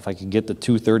 model, if I could get the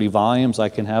 230 volumes, I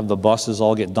can have the buses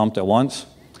all get dumped at once.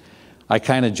 I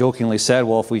kind of jokingly said,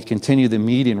 well, if we continue the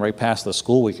median right past the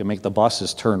school, we can make the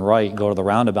buses turn right, go to the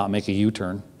roundabout, make a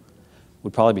U-turn.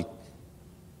 Would probably be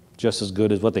just as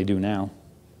good as what they do now.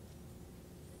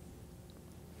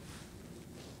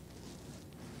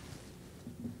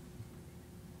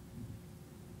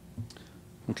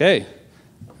 Okay,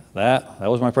 that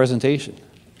was my presentation.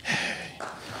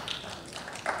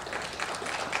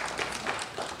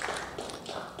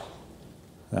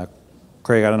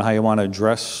 Craig, I don't know how you want to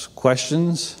address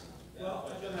questions. Well,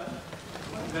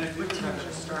 I'm going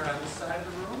to start on this side of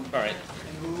the room. All right.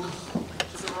 And move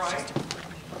to the right.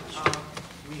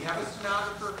 We have a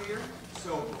stenographer here,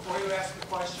 so before you ask a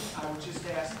question, I would just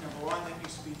ask, number one, that you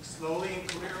speak slowly and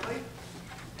clearly,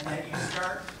 and that you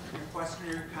start your question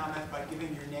or your comment by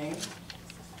giving your name.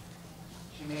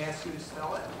 She may ask you to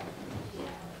spell it.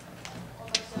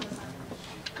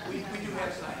 We do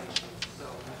have signage, so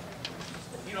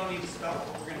you don't need to spell it,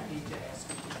 but we're going to need to ask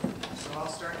you. So I'll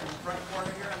start in the front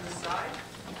corner here on this side.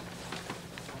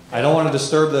 I don't want to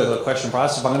disturb the question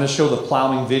process. I'm going to show the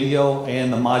plowing video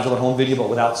and the modular home video, but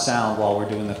without sound while we're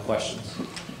doing the questions.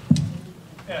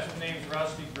 Yes, my name's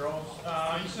Rusty Gross.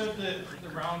 You said that the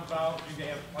roundabout you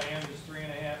have planned is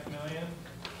 $3.5 million.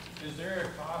 Is there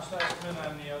a cost estimate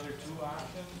on the other two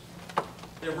options?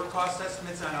 There were cost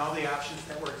estimates on all the options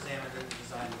that were examined in the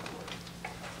design report.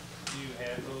 Do you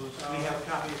have those? We have a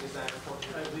copy of the design report.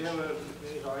 We have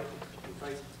if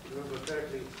I remember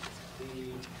correctly,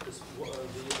 the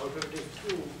alternative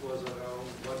 2 was around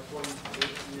 1.8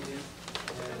 million,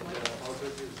 and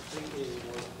alternative 3A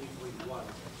was 3.1,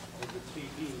 and the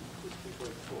 3B is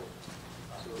 3.4.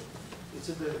 So it's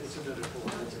in the report.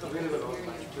 It's available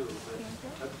online too.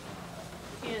 But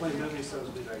my memory serves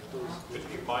me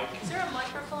right. Is there a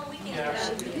microphone? We can't hear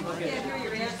that. People can't hear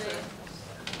your answer.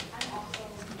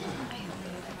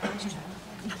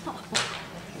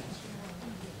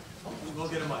 We'll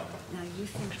get a mic. Now you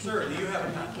think Sir, do you have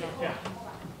a comment? Yeah.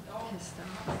 pissed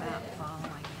off about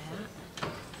following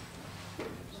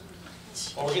that?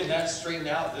 While we're getting that straightened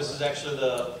out, this is actually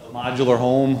the modular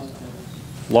home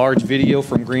large video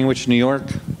from Greenwich, New York.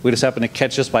 We just happened to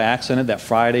catch this by accident that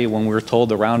Friday when we were told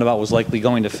the roundabout was likely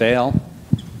going to fail.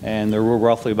 And there were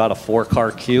roughly about a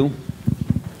 4-car queue.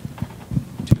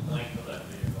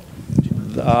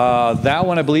 That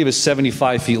one, I believe, is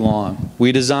 75 feet long.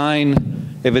 We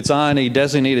design, if it's on a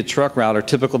designated truck route, our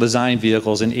typical design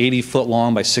vehicle is an 80-foot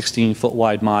long by 16-foot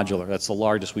wide modular. That's the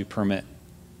largest we permit.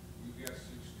 You've got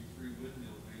 63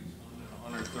 windmill bays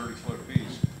on a 130-foot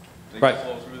piece. They Right. can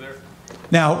flow through there?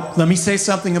 Now, let me say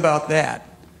something about that.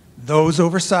 Those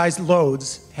oversized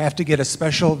loads have to get a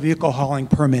special vehicle hauling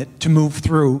permit to move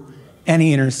through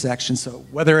any intersection. So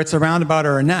whether it's a roundabout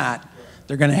or not,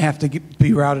 they're going to have to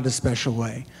be routed a special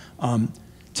way.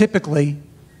 Typically,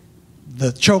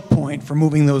 the choke point for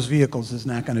moving those vehicles is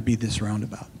not going to be this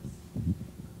roundabout.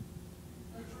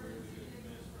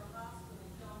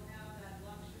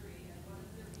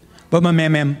 But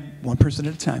ma'am, one person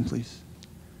at a time, please.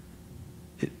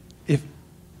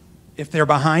 If they're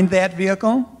behind that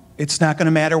vehicle, it's not going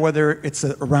to matter whether it's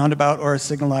a roundabout or a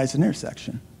signalized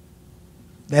intersection.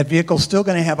 That vehicle's still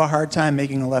going to have a hard time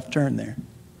making a left turn there.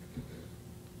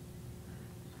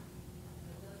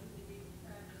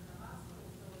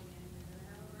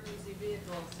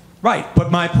 Right, but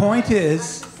my point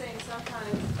is, I'm just saying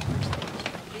sometimes,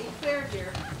 being fair here,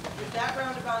 if that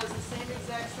roundabout is the same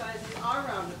exact size as our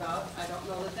roundabout, I don't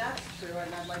know that that's true,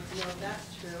 and I'd like to know if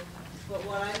that's true. But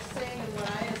what I'm saying and what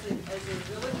I, as a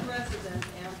village resident,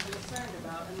 am concerned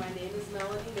about, and my name is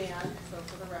Melanie Mann, so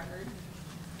for the record,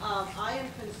 I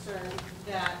am concerned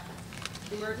that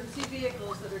emergency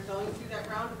vehicles that are going through that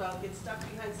roundabout get stuck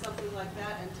behind something like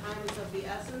that, and time is of the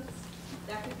essence.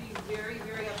 That could be very,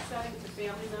 very upsetting to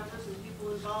family members and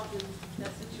people involved in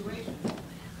that situation.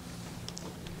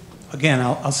 again,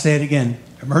 I'll say it again,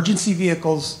 emergency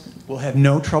vehicles will have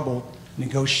no trouble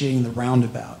negotiating the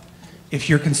roundabout. If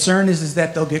your concern is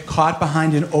that they'll get caught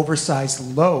behind an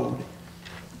oversized load,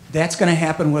 that's going to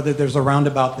happen whether there's a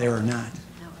roundabout there or not.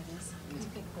 No, it is.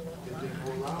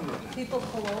 People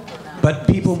pull over now. But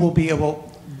people will be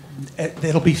able,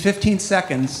 it'll be 15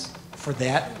 seconds for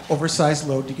that oversized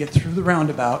load to get through the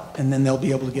roundabout, and then they'll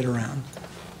be able to get around.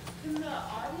 Can the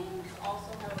audience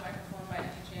also have a microphone by any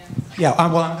chance? Yeah,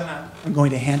 I'm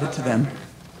going to hand it to them.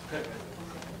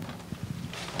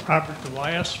 Robert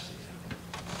Elias.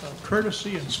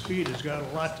 Courtesy and speed has got a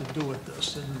lot to do with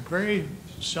this, and very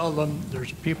seldom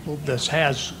there's people that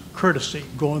has courtesy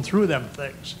going through them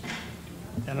things.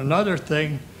 And another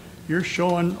thing, you're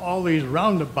showing all these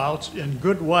roundabouts in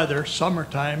good weather,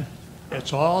 summertime.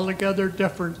 It's altogether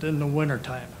different than the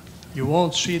wintertime. You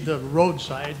won't see the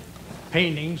roadside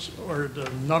paintings or the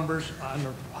numbers on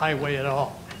the highway at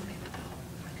all.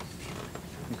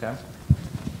 Okay.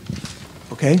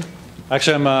 Okay.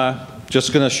 Actually, I'm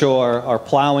just going to show our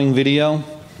plowing video.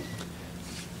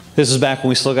 This is back when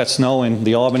we still got snow in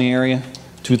the Albany area,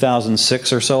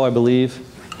 2006 or so, I believe.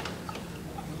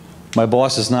 My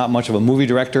boss is not much of a movie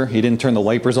director. He didn't turn the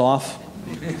wipers off.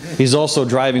 He's also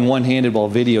driving one-handed while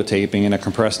videotaping in a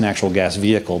compressed natural gas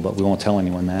vehicle, but we won't tell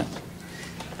anyone that.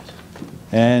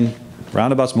 And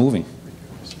roundabout's moving.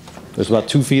 There's about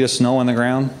 2 feet of snow on the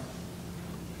ground.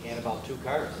 And about 2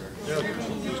 cars.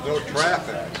 There's no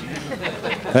traffic.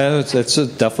 It's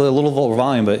definitely a little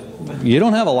volume, but you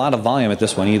don't have a lot of volume at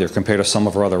this one either compared to some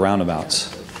of our other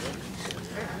roundabouts.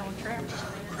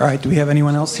 All right, do we have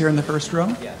anyone else here in the first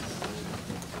row?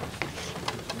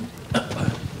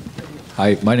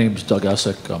 Hi, my name is Doug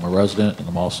Essick. I'm a resident, and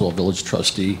I'm also a village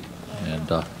trustee. And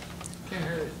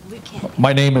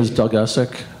my name is Doug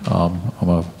Essick. I'm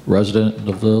a resident in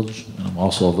the village, and I'm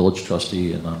also a village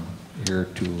trustee, and I'm here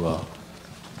to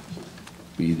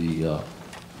be the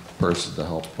person to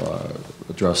help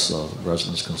address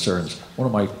residents' concerns. One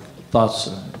of my thoughts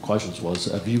and questions was,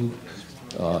 have you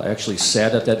actually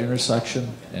sat at that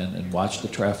intersection and watched the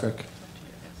traffic?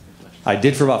 I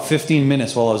did for about 15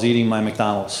 minutes while I was eating my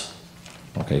McDonald's.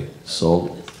 Okay,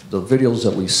 so the videos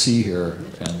that we see here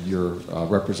and your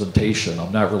representation,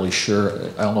 I'm not really sure.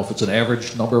 I don't know if it's an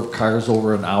average number of cars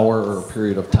over an hour or a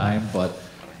period of time, but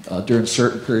during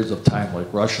certain periods of time,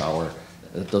 like rush hour,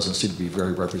 it doesn't seem to be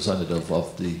very representative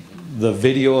of the... The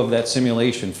video of that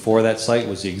simulation for that site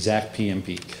was the exact PM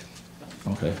peak.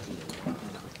 Okay. All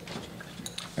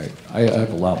right. I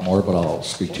have a lot more, but I'll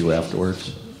speak to you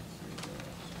afterwards.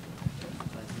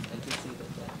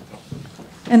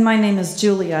 And my name is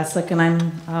Julie Essick, and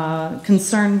I'm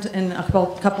concerned in a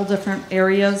couple different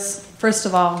areas. First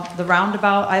of all, the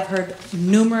roundabout, I've heard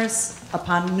numerous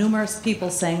upon numerous people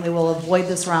saying they will avoid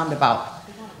this roundabout.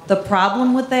 The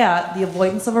problem with that, the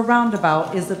avoidance of a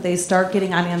roundabout, is that they start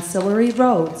getting on ancillary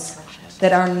roads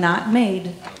that are not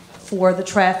made for the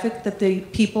traffic that the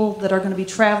people that are going to be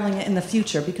traveling in the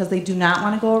future, because they do not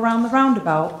want to go around the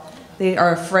roundabout. They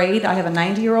are afraid. I have a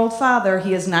 90-year-old father.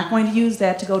 He is not going to use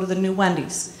that to go to the new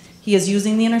Wendy's. He is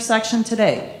using the intersection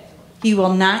today. He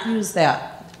will not use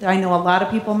that. I know a lot of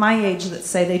people my age that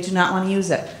say they do not want to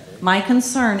use it. My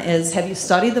concern is, have you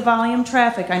studied the volume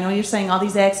traffic? I know you're saying all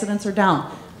these accidents are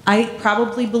down. I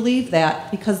probably believe that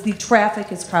because the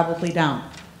traffic is probably down.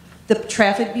 The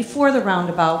traffic before the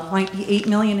roundabout might be 8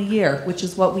 million a year, which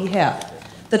is what we have.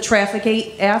 The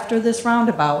traffic after this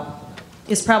roundabout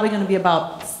is probably going to be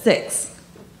about 6,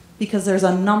 because there's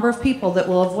a number of people that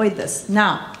will avoid this.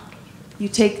 Now, you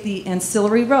take the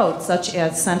ancillary roads, such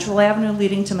as Central Avenue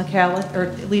leading to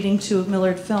leading to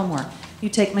Millard Fillmore. You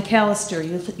take McAllister,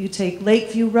 you take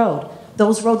Lakeview Road.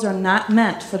 Those roads are not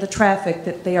meant for the traffic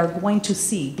that they are going to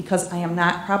see, because I am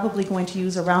not probably going to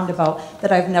use a roundabout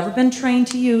that I've never been trained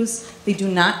to use. They do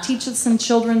not teach us in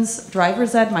children's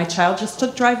driver's ed. My child just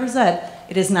took driver's ed.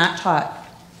 It is not taught.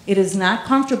 It is not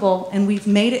comfortable, and we've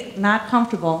made it not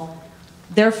comfortable.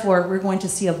 Therefore, we're going to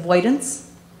see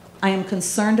avoidance. I am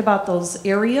concerned about those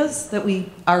areas that we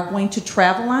are going to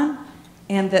travel on,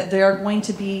 and that there are going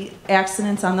to be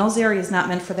accidents on those areas not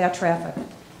meant for that traffic.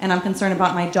 And I'm concerned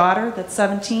about my daughter that's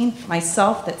 17,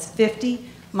 myself that's 50,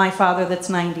 my father that's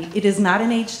 90. It is not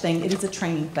an age thing, it is a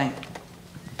training thing.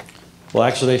 Well,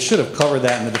 actually, they should have covered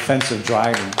that in the defensive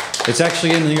driving. It's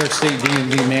actually in the New York State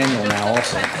DMV manual now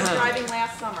also. I was driving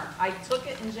last summer. I took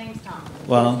it in Jamestown.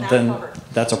 Well, then covered.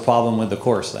 that's a problem with the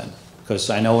course then, because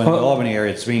I know in the Albany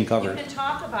area it's being covered. You can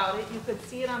talk about it, you could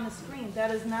see it on the screen. That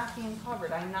is not being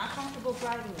covered. I'm not comfortable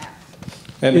driving that.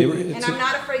 And I'm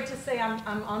not afraid to say I'm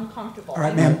uncomfortable. All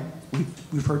right, ma'am,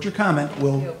 we've heard your comment.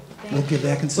 We'll give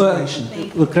that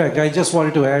consideration. Well, Craig, I just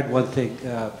wanted to add one thing.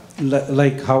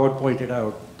 Like Howard pointed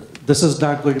out, this is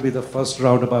not going to be the first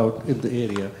roundabout in the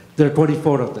area. There are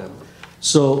 24 of them.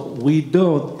 So we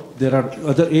know there are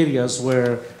other areas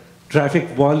where traffic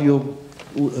volume,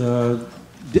 we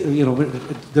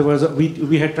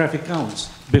had traffic counts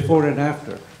before and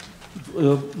after.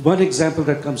 One example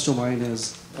that comes to mind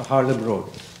is Harlem Road,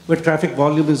 where traffic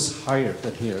volume is higher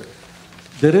than here.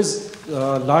 There is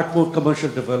a lot more commercial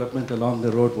development along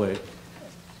the roadway,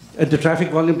 and the traffic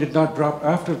volume did not drop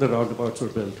after the roundabouts were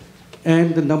built,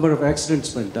 and the number of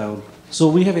accidents went down. So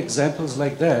we have examples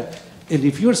like that, and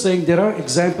if you're saying there are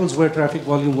examples where traffic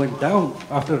volume went down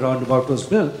after a roundabout was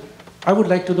built, I would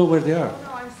like to know where they are.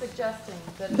 No, I'm suggesting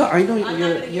that No, I know I'm not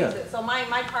you're- going to yeah. use it. So my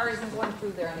car isn't going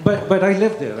through there anymore. But I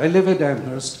live there. I live in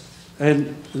Amherst,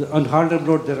 and on Harlem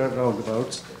Road there are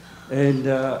roundabouts, and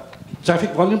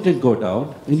traffic volume didn't go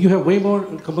down, and you have way more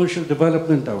commercial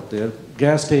development out there,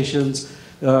 gas stations,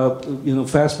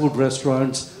 fast food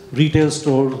restaurants, retail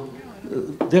store.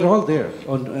 They're all there.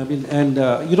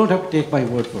 You don't have to take my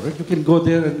word for it. You can go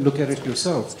there and look at it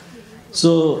yourself.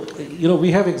 So,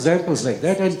 we have examples like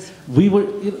that, and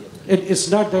it's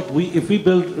not that if we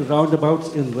build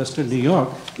roundabouts in Western New York,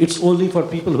 it's only for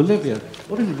people who live here.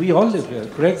 We all live here.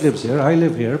 Craig lives here, I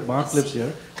live here, Mark lives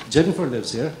here, Jennifer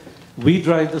lives here. We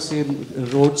drive the same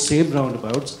roads, same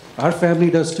roundabouts. Our family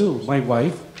does too. My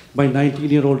wife, my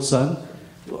 19-year-old son.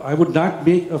 I would not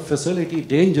make a facility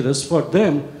dangerous for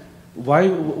them why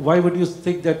would you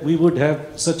think that we would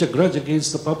have such a grudge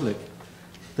against the public?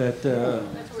 That,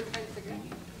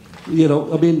 you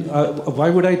know, I mean, why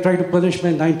would I try to punish my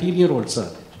 19-year-old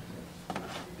son?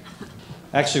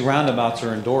 Actually, roundabouts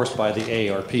are endorsed by the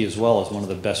AARP as well as one of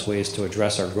the best ways to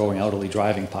address our growing elderly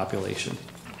driving population.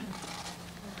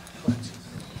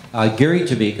 Gary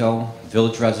Jabico,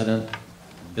 village resident,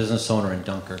 business owner in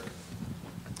Dunkirk.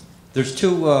 There's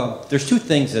two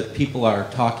things that people are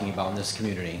talking about in this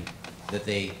community that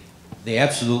they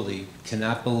absolutely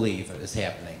cannot believe is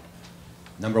happening.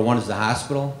 Number one is the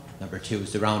hospital. Number two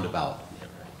is the roundabout.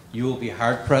 You will be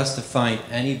hard pressed to find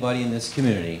anybody in this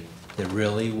community that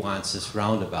really wants this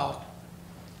roundabout.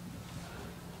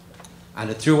 On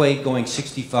the thruway going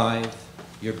 65,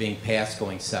 you're being passed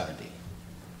going 70.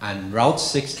 On Route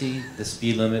 60, the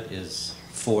speed limit is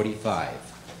 45.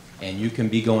 And you can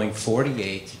be going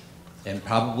 48 and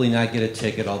probably not get a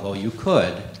ticket, although you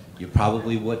could. You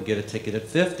probably wouldn't get a ticket at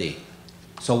 50.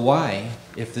 So why,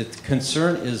 if the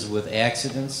concern is with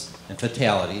accidents and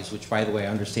fatalities, which by the way I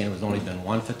understand there's only been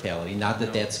one fatality, not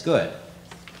that that's good.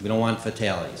 We don't want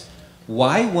fatalities.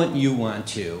 Why wouldn't you want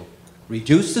to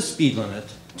reduce the speed limit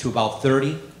to about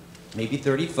 30, maybe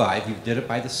 35, you did it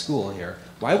by the school here.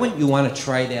 Why wouldn't you want to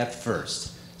try that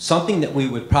first? Something that we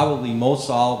would probably most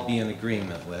all be in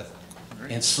agreement with,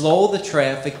 and slow the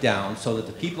traffic down so that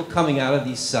the people coming out of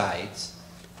these sides,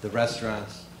 the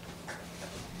restaurants,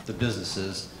 the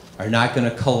businesses, are not going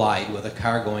to collide with a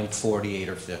car going 48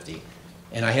 or 50.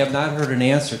 And I have not heard an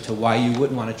answer to why you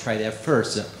wouldn't want to try that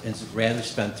first and rather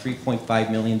spend $3.5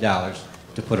 million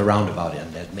to put a roundabout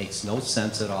in. That makes no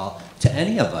sense at all to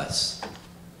any of us.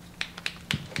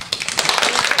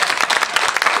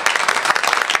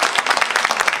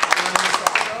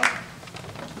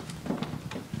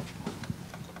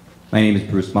 My name is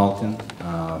Bruce Malton,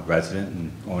 resident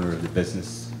and owner of the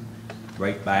business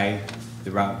right by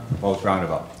the proposed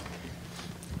roundabout.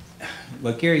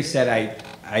 What Gary said,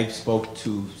 I spoke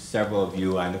to several of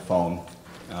you on the phone.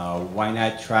 Why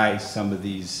not try some of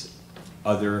these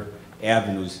other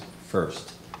avenues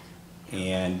first?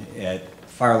 And at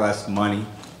far less money,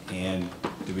 and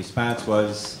the response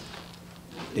was,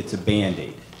 it's a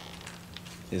Band-Aid,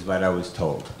 is what I was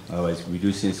told. Otherwise,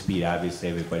 reducing the speed, obviously,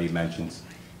 everybody mentions.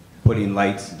 Putting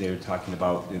lights, they're talking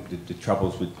about the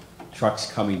troubles with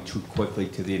trucks coming too quickly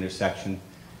to the intersection.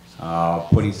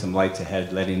 Putting some lights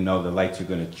ahead, letting them know the lights are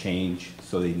going to change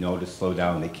so they know to slow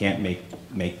down. They can't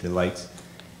make the lights.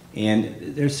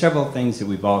 And there's several things that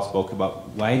we've all spoke about.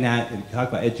 Why not, and talk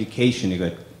about education, you're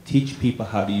going to teach people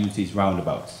how to use these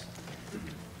roundabouts.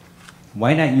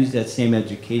 Why not use that same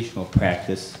educational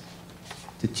practice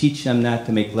to teach them not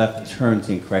to make left turns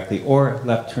incorrectly or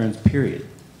left turns, period?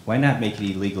 Why not make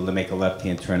it illegal to make a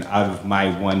left-hand turn out of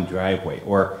my one driveway,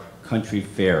 or Country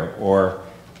Fair, or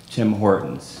Tim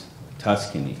Hortons,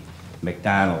 Tuscany,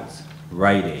 McDonald's,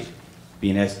 Rite Aid,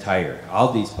 B&S Tire,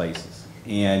 all these places.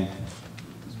 And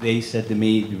they said to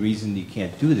me, the reason you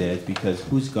can't do that is because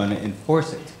who's going to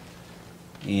enforce it?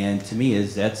 And to me,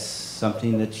 that's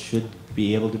something that should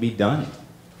be able to be done.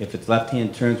 If it's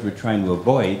left-hand turns we're trying to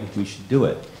avoid, we should do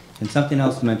it. And something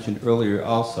else mentioned earlier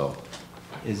also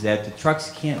is that the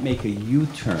trucks can't make a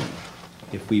U-turn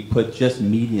if we put just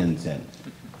medians in.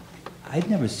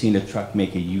 I've never seen a truck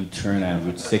make a U-turn on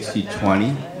Route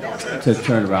 6020 to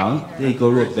turn around. They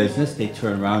go to a business, they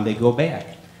turn around, they go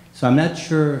back. So I'm not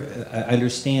sure I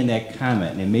understand that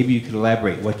comment, and maybe you could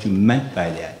elaborate what you meant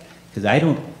by that. Because I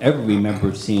don't ever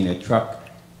remember seeing a truck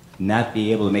not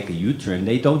be able to make a U-turn.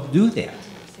 They don't do that.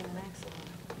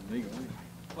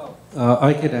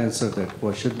 I can answer that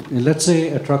question. Let's say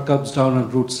a truck comes down on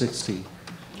Route 60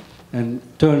 and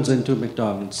turns into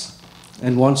McDonald's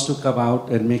and wants to come out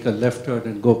and make a left turn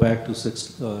and go back to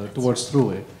towards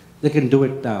Thruway. They can do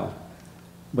it now.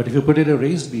 But if you put in a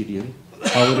raised median,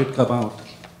 how would it come out?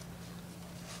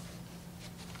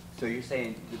 So you're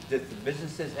saying that the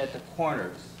businesses at the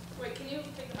corners. Wait, can you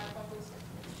take the microphone,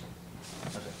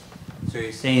 please? Okay. So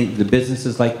you're saying the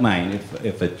businesses like mine,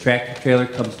 if a tractor trailer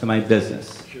comes to my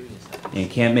business and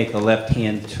can't make a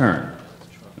left-hand turn,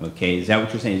 okay, is that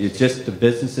what you're saying? It's just the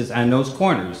businesses on those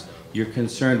corners you're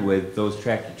concerned with those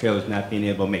tractor trailers not being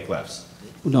able to make lefts?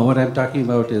 No, what I'm talking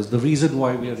about is the reason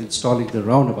why we are installing the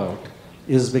roundabout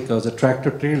is because a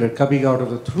tractor trailer coming out of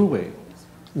the thruway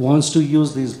wants to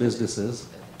use these businesses,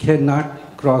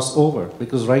 cannot cross over,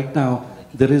 because right now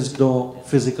there is no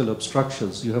physical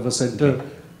obstructions. You have a center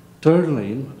turn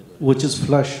lane which is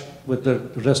flush with the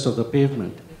rest of the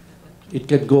pavement. It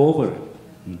can go over it.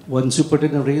 Once you put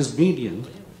in a raised median,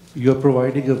 you're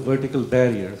providing a vertical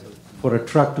barrier for a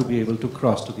truck to be able to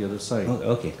cross to the other side. Oh,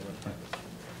 okay.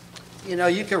 You know,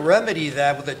 you can remedy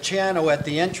that with a channel at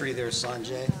the entry there,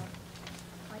 Sanjay.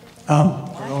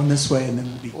 We're going this way and then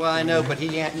we'll be. Well, I know, but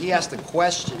he asked a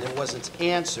question that wasn't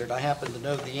answered. I happen to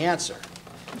know the answer.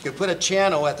 You could put a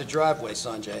channel at the driveway,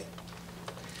 Sanjay.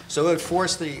 So it would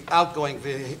force the outgoing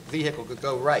vehicle to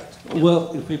go right.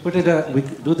 Well, if we put it, we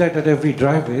do that at every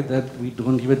driveway, that we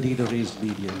don't even need a raised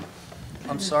median.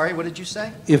 I'm sorry, what did you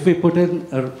say? If we put in,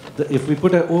 if we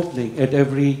put an opening at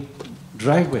every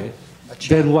driveway,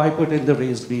 then why put in the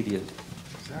raised median?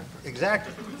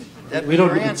 Exactly. That'd We be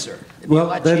your don't- answer. It'd be a Well,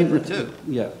 lot then, cheaper, too.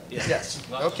 yeah. Yes,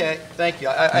 okay, thank you.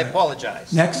 I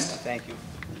apologize. Next. Thank you.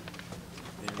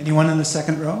 Anyone in the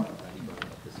second row?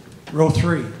 Row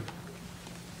 3.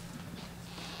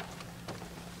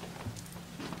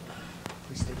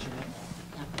 Please state your name.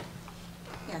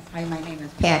 Yes, hi, my name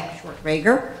is Pat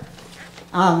Shortrager.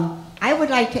 I would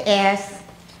like to ask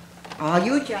all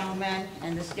you gentlemen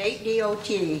and the state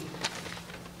DOT,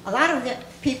 a lot of the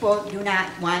people do not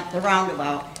want the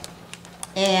roundabout.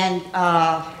 And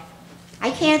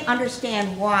I can't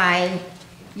understand why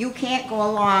you can't go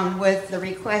along with the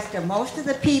request of most of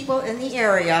the people in the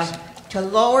area to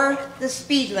lower the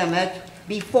speed limit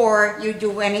before you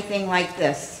do anything like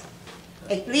this.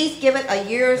 At least give it a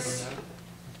year's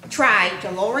try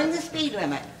to lowering the speed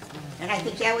limit. And I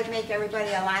think that would make everybody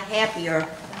a lot happier,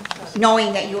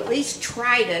 knowing that you at least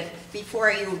tried it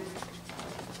before you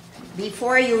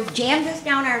jam this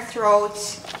down our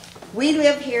throats. We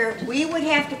live here, we would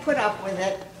have to put up with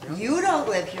it. You don't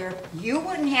live here, you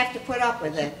wouldn't have to put up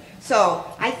with it. So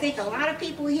I think a lot of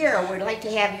people here would like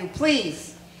to have you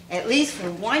please, at least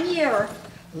for 1 year,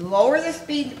 lower the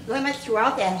speed limit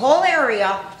throughout that whole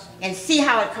area and see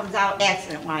how it comes out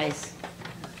accident-wise.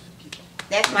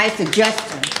 That's my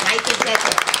suggestion. I think that's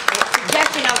a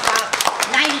suggestion of about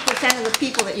 90% of the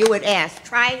people that you would ask.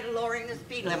 Try lowering the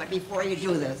speed limit before you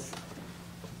do this.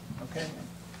 Okay.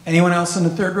 Anyone else in the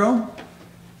third row?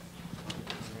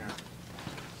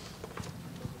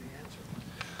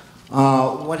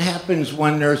 What happens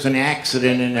when there's an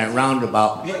accident in that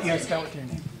roundabout? Yeah, start with your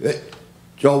name.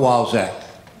 Joe Walzak.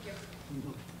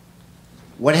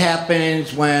 What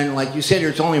happens when, like you said,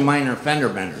 there's only minor fender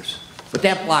benders, but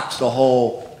that blocks the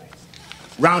whole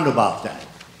roundabout then?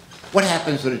 What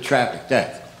happens to the traffic then?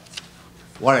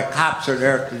 Well, the cops are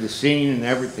there to the scene and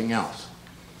everything else.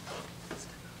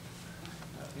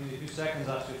 In a few seconds,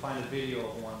 I'll actually find a video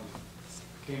of one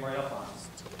that came right up on us.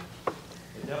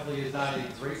 It definitely is not a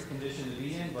great condition to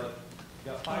be in, but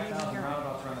you got 5,000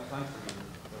 roundabouts around the country, and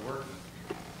they're working.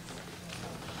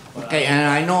 But, Okay, and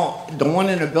I know the one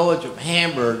in the village of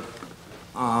Hamburg,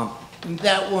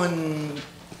 that one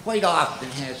quite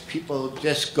often has people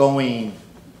just going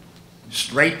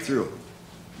straight through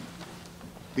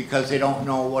because they don't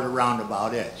know what a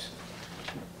roundabout is.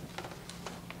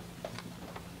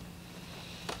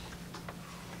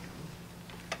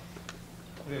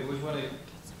 Okay, which one?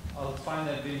 I'll find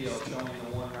that video showing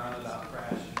the one roundabout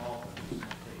crash in Malton.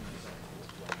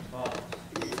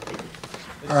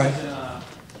 All right. Isn't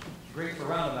great for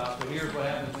roundabouts, but here's what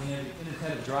happens when you have an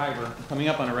inattentive driver coming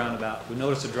up on a roundabout. We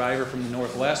notice a driver from the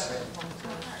northwest.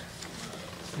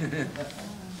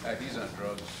 He's on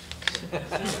drugs.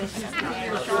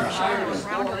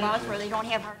 Roundabouts where they don't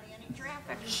have hardly any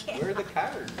traffic. Where are the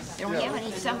cars? They don't have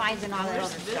any semis and all that other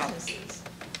stuff.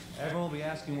 Everyone will be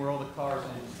asking where all the cars,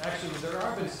 and actually there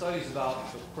have been studies about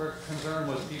where concern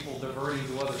was people diverting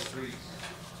to other streets.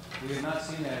 We have not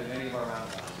seen that in any of our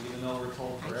roundabouts, even though we're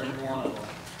told for every one of them.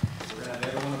 We're going to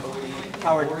have everyone avoiding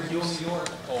Howard, Voorheesville, New York.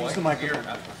 use the microphone.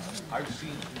 I've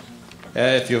seen.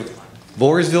 If you,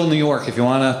 Voorheesville, New York, if you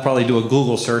want to probably do a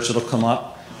Google search, it'll come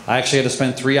up. I actually had to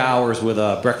spend 3 hours with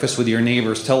a Breakfast with Your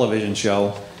Neighbors television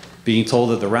show being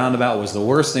told that the roundabout was the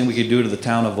worst thing we could do to the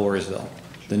town of Voorheesville.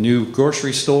 The new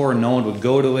grocery store, no one would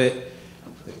go to it.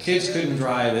 The kids couldn't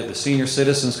drive it. The senior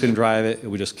citizens couldn't drive it. It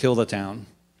would just kill the town.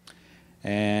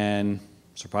 And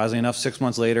surprisingly enough, 6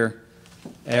 months later,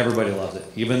 everybody loved it.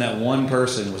 Even that one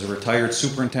person was a retired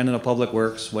superintendent of public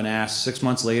works. When asked 6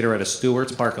 months later at a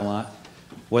Stewart's parking lot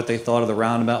what they thought of the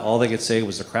roundabout, all they could say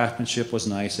was the craftsmanship was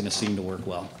nice and it seemed to work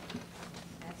well.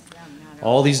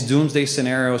 All these doomsday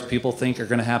scenarios people think are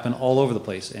going to happen all over the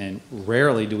place, and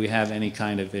rarely do we have any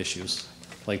kind of issues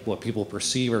like what people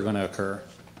perceive are going to occur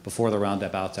before the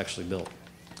roundabout's actually built.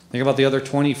 Think about the other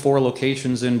 24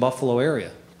 locations in Buffalo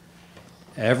area.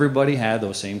 Everybody had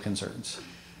those same concerns.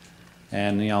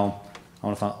 And, you know, I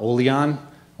want to find Olean. I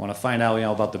want to find out, you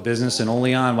know, about the business in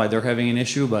Olean, why they're having an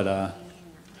issue, but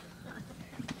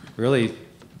really,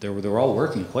 they were all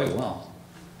working quite well.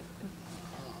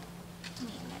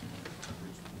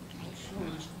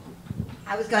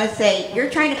 I was going to say, you're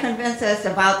trying to convince us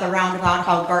about the roundabout,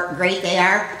 how great they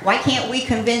are. Why can't we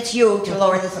convince you to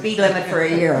lower the speed limit for a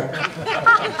year?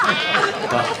 Anybody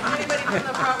from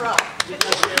the front row?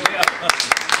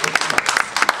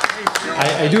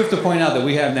 I do have to point out that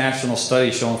we have national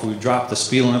studies showing if we drop the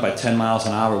speed limit by 10 miles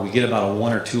an hour, we get about a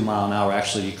 1 or 2 mile an hour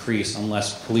actually decrease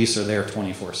unless police are there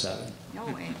 24/7. No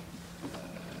way.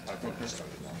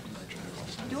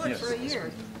 Do it for a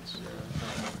year.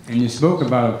 And you spoke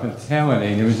about a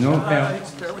fatality. There was no fatality.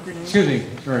 Excuse me,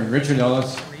 sorry, Richard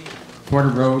Ellis, Porter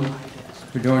Road,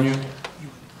 Fredonia.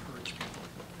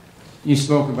 You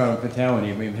spoke about a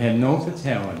fatality. We've had no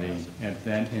fatality at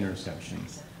that intersection.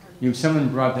 Someone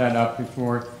brought that up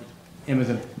before. It was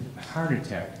a heart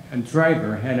attack. A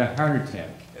driver had a heart attack.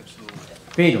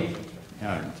 Fatal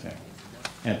heart attack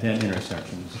at that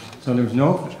intersection. So there was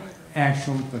no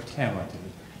actual fatality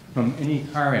from any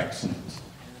car accident.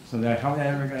 So that how that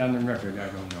ever got on the record, I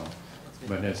don't know.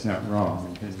 But that's not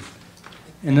wrong. Because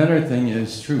another thing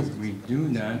is true.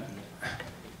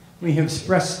 We have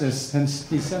expressed this since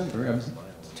December of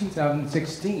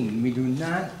 2016. We do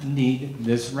not need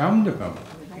this roundabout.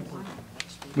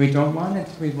 We don't want it.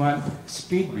 We want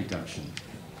speed reduction.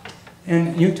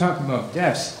 And you talk about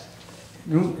deaths.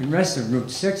 The rest of Route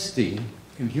 60,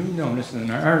 if you notice in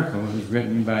an article that was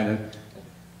written by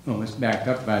it's backed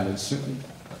up by the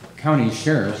county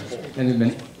sheriff, there have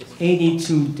been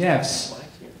 82 deaths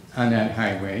on that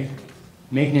highway,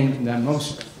 making it the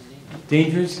most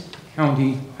dangerous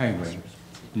county highway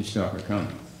in Stalker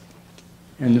County.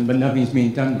 But nothing's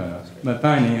being done by us. But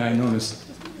finally, I noticed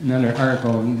another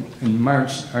article, in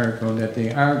March article, that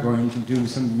they are going to do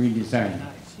some redesign.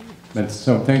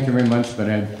 So thank you very much, but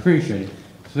I appreciate it.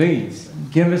 Please,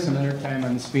 give us another time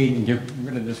on the speed and get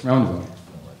rid of this roundabout.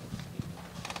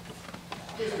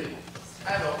 Excuse me,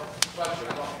 I have a question.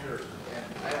 I'm up here, and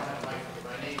I don't have my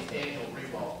name's Daniel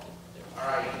Rebo,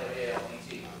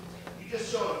 R-I-E-W-A-L-D-T. You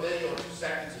just showed a video 2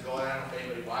 seconds ago, and I don't know if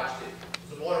anybody watched it. It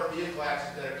was a motor vehicle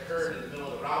accident that occurred in the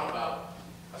middle of the roundabout.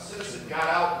 A citizen got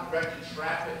out and directed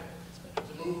traffic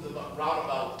to move the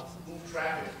roundabout, move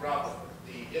traffic throughout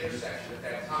the intersection at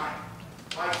that time.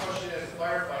 My question as a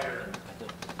firefighter,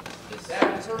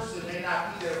 that person may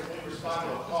not be there when we respond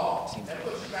to a call. That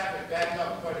puts traffic back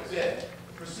up quite a bit.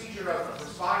 The procedure of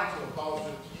responding to a call is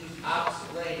to use the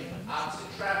opposite lane,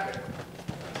 opposite traffic.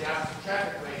 The opposite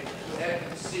traffic lane to head to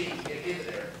the sea to get into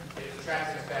there if the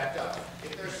traffic is backed up.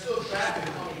 If there's still traffic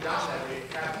coming down that way,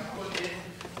 have you put in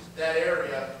that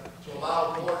area to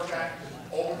allow more traffic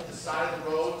to over to the side of the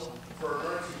road for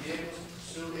emergency vehicles to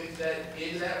pursue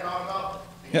into that roundabout?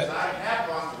 Because I have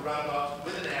gone through roundabouts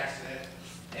with an accident,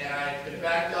 and I've been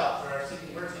backed up for our city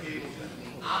emergency vehicles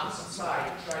using the opposite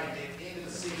side to try to get into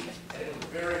the sea, and it was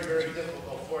very, very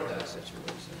difficult for them.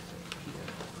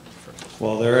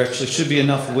 Well, there actually should be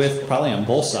enough width, probably on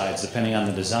both sides, depending on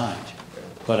the design.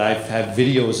 But I've had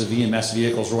videos of EMS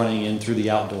vehicles running in through the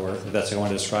outdoor, if that's what I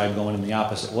want to describe, going in the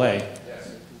opposite way.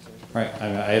 Right,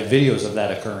 I have videos of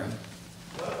that occurring.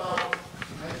 What about,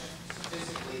 you mentioned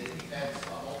statistically that you've had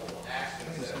multiple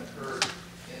accidents that occurred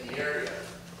in the area,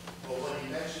 but when you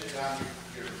mentioned it on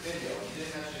your video, you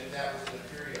didn't mention if that was in a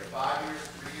period of 5 years,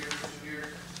 3 years, 2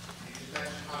 years. You just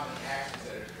mentioned how many accidents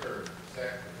that occurred.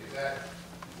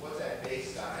 What's that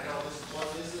based on? I know what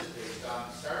this is based on.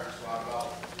 To start this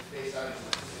roundabout is based on the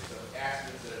statistics of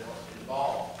accidents that are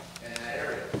involved in that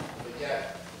area. But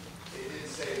yet, it didn't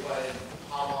say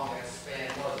how long that span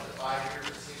was. It 5 years,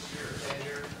 6 years,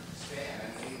 10-year span?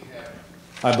 I mean,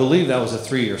 I believe that was a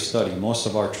 3-year study. Most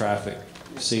of our traffic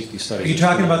safety studies. Are you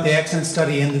talking about the accident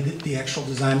study and the actual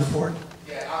design report?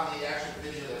 yeah, on the actual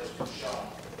video that was shown.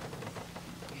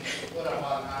 You put up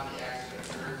on the accident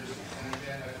occurred, just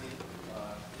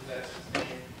that's his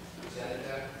name, presented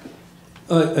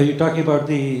that. Are you talking about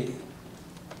the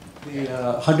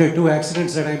 102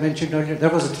 accidents that I mentioned earlier?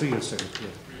 That was a 3-year study. Yeah.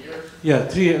 3 years? Yeah,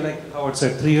 3 years, like Howard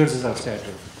said, 3 years is our standard.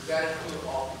 Does that include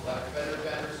all, like,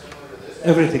 vendors similar to this?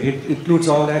 Everything. It includes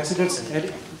all accidents.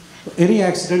 Any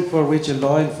accident for which a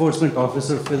law enforcement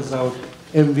officer fills out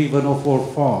MV 104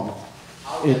 form.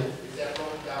 Is that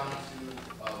broken down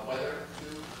into weather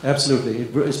too?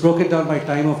 Absolutely. It's broken down by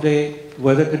time of day,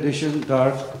 weather condition,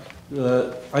 dark,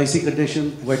 icy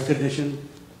condition, wet condition,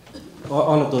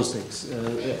 all of those things.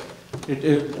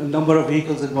 A number of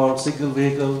vehicles involved, single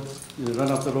vehicle,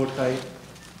 run off the road type,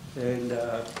 and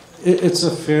it's a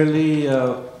fairly,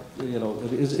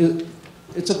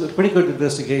 it's a pretty good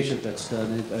investigation that's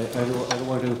done. I don't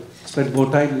want to spend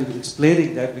more time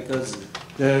explaining that because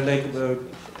they're like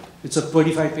it's a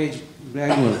 25-page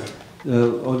manual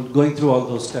on going through all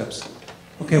those steps.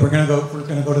 Okay, we're gonna go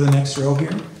to the next row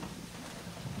here.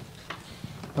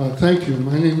 Thank you.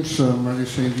 My name's Marty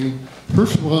St.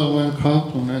 First of all, I want to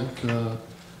compliment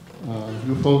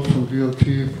you folks from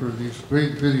DOT for these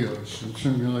great videos and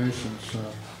simulations.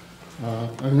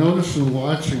 I noticed in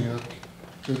watching it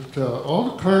that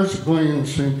all the cars are going in the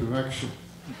same direction.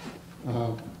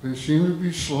 They seem to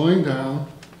be slowing down,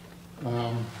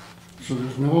 so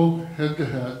there's no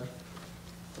head-to-head.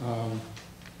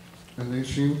 And they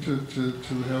seem to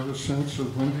have a sense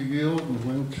of when to yield and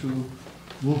when to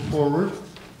move forward.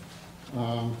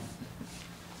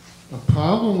 A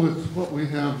problem with what we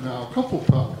have now, a couple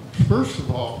problems. First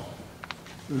of all,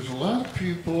 there's a lot of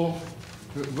people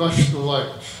that rush the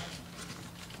lights.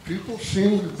 People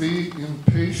seem to be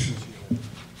impatient.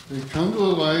 They come to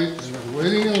a light and they're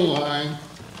waiting in a line,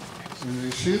 and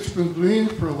they see it's been green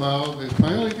for a while. They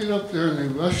finally get up there and they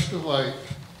rush the light,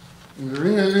 and they're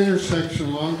in that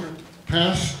intersection longer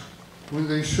past when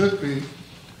they should be.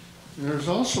 And there's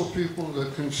also people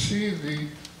that can see the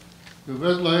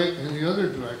red light in the other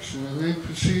direction, and they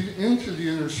proceed into the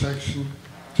intersection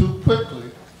too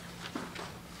quickly.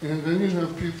 And then you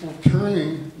have people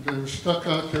turning that are stuck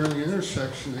out there in the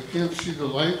intersection. They can't see the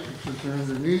light because they're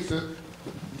underneath it.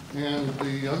 And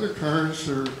the other cars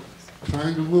are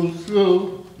trying to move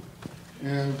through,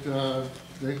 and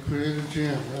they create a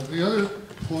jam. Now, the other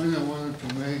point I wanted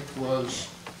to make was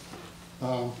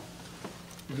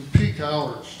the peak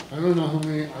hours. I don't know how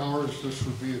many hours this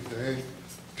would be a day,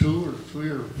 2 or 3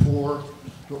 or 4,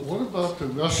 but what about the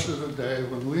rest of the day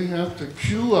when we have to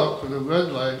queue up at a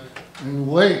red light and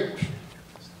wait?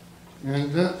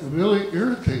 And that really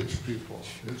irritates people.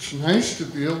 It's nice to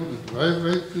be able to drive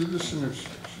right through this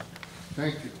intersection.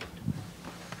 Thank you.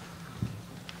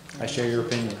 I share your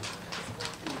opinion.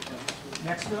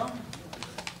 Next row.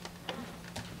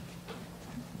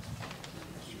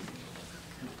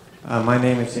 My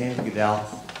name is Andy Goodell.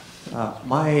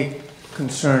 My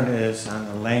concern is on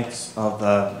the lengths of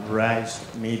the raised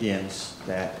medians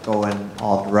that go in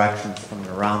all directions from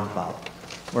the roundabout.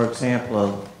 For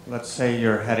example, let's say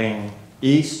you're heading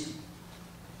east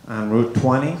on Route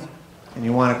 20 and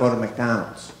you want to go to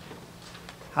McDonald's.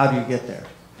 How do you get there?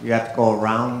 You have to go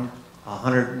around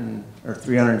 100 or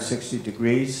 360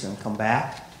 degrees and come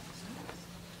back?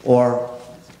 Or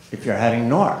if you're heading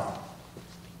north,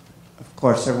 of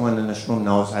course, everyone in this room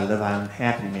knows I live on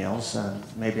Happy Meals, and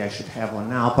maybe I should have one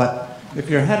now, but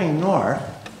if you're heading north,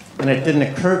 and it didn't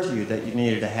occur to you that you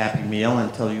needed a Happy Meal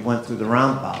until you went through the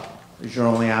roundabout, is your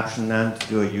only option then to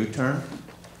do a U-turn?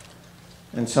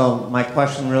 And so my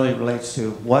question really relates to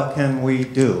what can we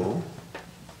do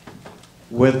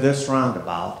with this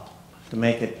roundabout to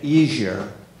make it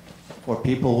easier for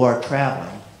people who are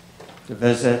traveling to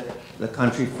visit the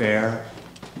country fair,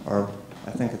 or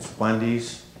I think it's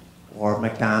Wendy's, or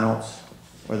McDonald's,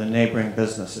 or the neighboring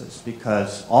businesses,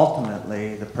 because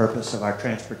ultimately the purpose of our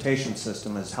transportation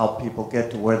system is help people get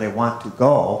to where they want to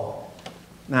go,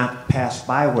 not pass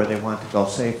by where they want to go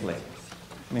safely.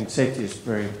 I mean, safety is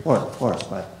very important, of course,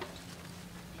 but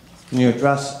can you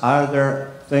address, are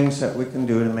there things that we can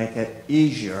do to make it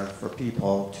easier for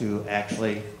people to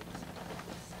actually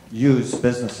use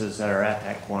businesses that are at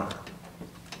that corner?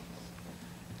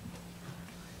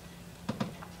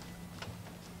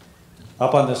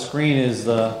 Up on the screen is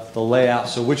the layout.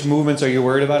 So which movements are you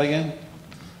worried about again?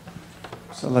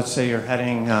 So let's say you're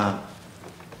heading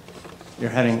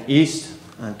east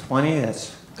on 20.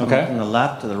 That's coming from the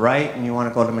left to the right, and you want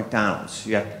to go to McDonald's.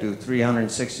 You have to do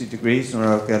 360 degrees in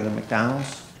order to go to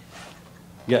McDonald's.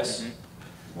 Yes.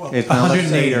 Okay, now let's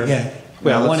say you're,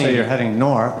 let's say you're heading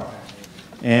north,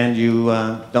 and you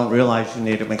don't realize you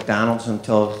need a McDonald's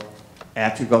until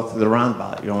after you go through the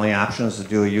roundabout. Your only option is to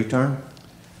do a U-turn.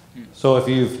 So if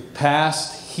you've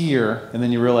passed here and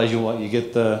then you realize you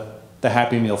get the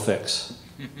Happy Meal fix.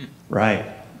 Right.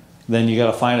 Then you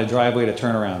got to find a driveway to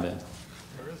turn around in.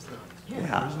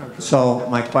 Yeah. So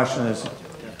my question is,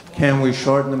 can we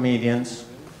shorten the medians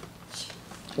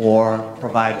or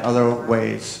provide other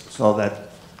ways so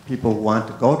that people who want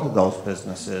to go to those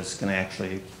businesses can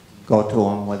actually go to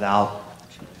them without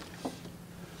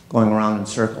going around in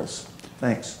circles?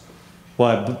 Thanks.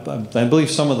 Well, I believe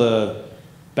some of the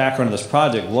background of this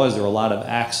project was there were a lot of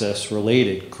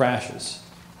access-related crashes.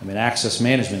 I mean, access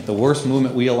management, the worst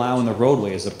movement we allow in the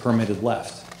roadway is a permitted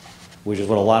left, which is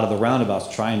what a lot of the roundabouts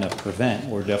are trying to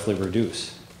prevent or definitely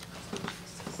reduce.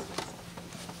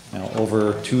 Now,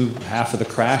 over half of the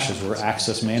crashes were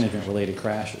access management-related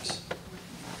crashes.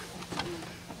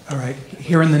 All right,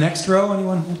 here in the next row,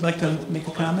 anyone who'd like to make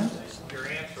a comment? Your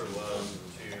answer was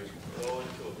to go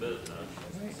into a business,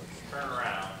 turn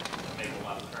around, and make a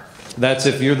left turn. That's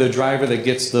if you're the driver that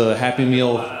gets the Happy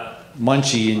Meal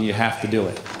munchie and you have to do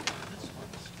it.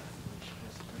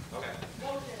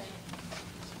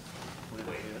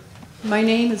 My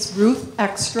name is Ruth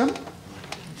Ekstrom.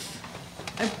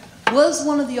 I was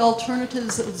one of the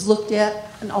alternatives that was looked at,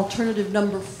 an alternative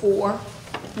number 4,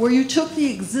 where you took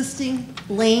the existing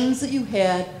lanes that you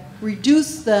had,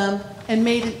 reduced them, and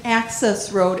made an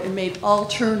access road and made all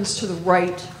turns to the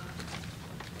right.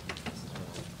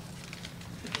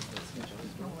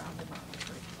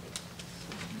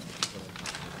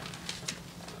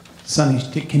 Sonny,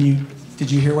 did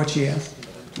you hear what she asked?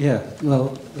 Yeah,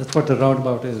 well, that's what the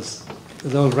roundabout is.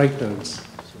 It's all right turns.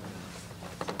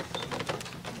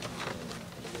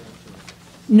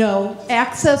 No,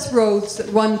 access roads that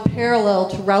run parallel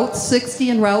to Route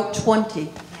 60 and Route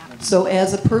 20. So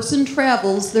as a person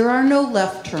travels, there are no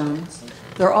left turns.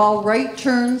 They're all right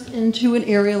turns into an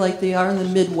area like they are in the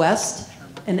Midwest,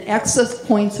 and access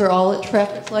points are all at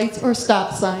traffic lights or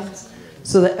stop signs,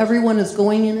 so that everyone is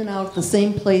going in and out at the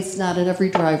same place, not at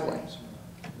every driveway.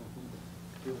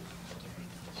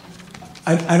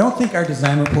 I don't think our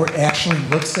design report actually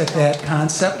looks at that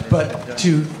concept, but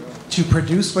to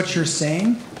produce what you're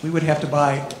saying, we would have to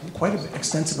buy quite an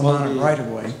extensive amount of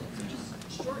right-of-way.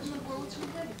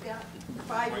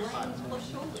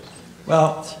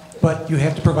 Well, but you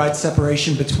have to provide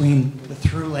separation between the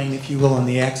through lane, if you will, and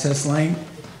the access lane.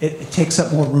 It takes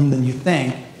up more room than you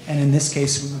think, and in this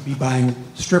case, we would be buying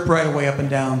strip right-of-way up and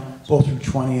down both Route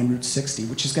 20 and Route 60,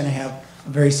 which is going to have a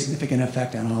very significant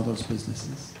effect on all those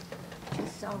businesses.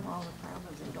 Just solve all the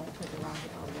problems and don't put the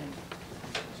roundabout in.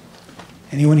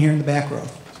 Anyone here in the back row?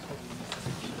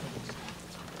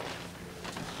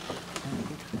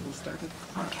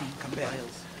 Okay, come back.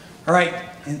 All right,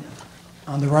 and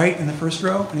on the right in the first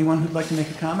row, anyone who'd like to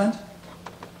make a comment?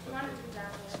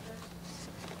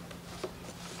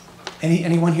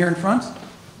 Anyone here in front?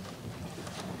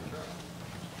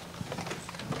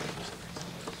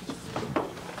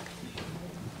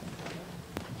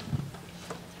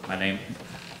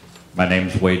 My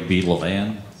name's Wade B.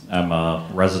 Levan. I'm a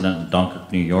resident in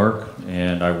Dunkirk, New York,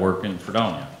 and I work in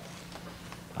Fredonia.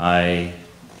 I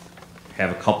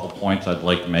have a couple points I'd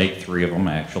like to make, 3 of them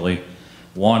actually.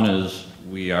 One is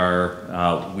we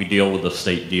deal with the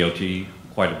state DOT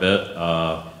quite a bit.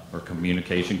 We're a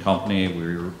communication company.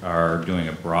 We are doing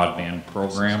a broadband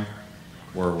program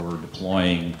where we're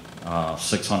deploying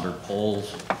 600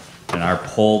 poles, and our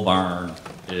pole barn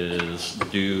is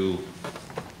due,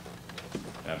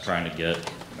 I'm trying to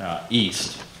get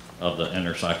east of the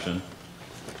intersection.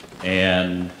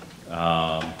 And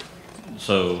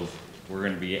so we're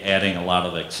going to be adding a lot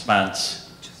of expense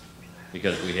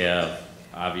because we have,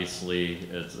 obviously,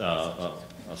 it's a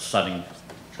setting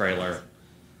trailer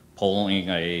pulling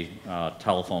a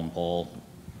telephone pole.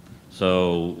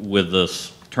 So with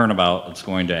this turnabout, it's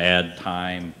going to add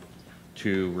time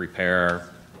to repair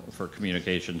for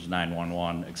communications,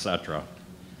 911, et cetera.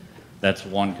 That's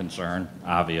one concern,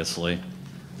 obviously.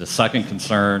 The second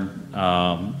concern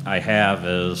I have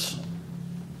is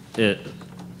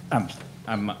I'm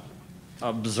an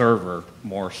observer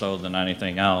more so than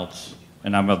anything else,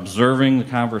 and I'm observing the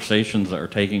conversations that are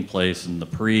taking place in the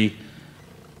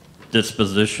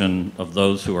predisposition of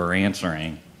those who are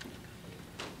answering,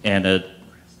 and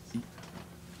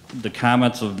the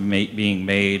comments of being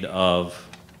made of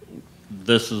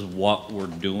this is what we're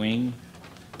doing.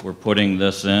 We're putting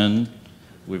this in.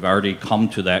 We've already come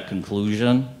to that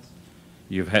conclusion.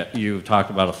 You've talked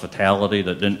about a fatality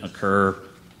that didn't occur.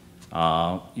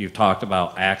 You've talked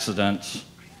about accidents.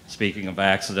 Speaking of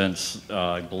accidents,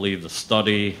 I believe the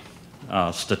study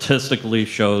statistically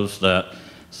shows that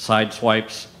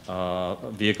sideswipes,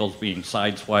 vehicles being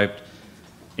sideswiped,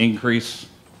 increase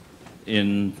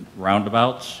in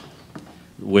roundabouts,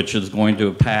 which is going to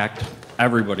impact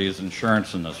everybody's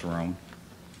insurance in this room,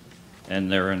 and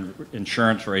their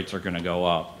insurance rates are going to go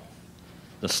up.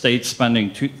 The state's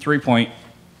spending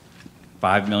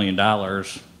 $3.5 million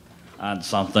on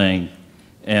something,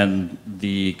 and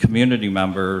the community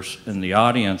members in the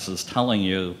audience is telling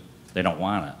you they don't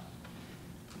want it.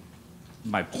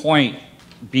 My point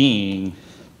being,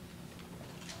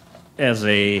 as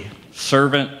a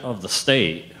servant of the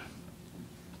state,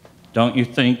 don't you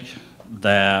think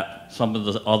that some of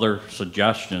the other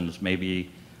suggestions may be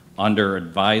under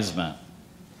advisement?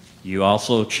 You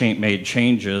also made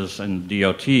changes in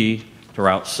DOT to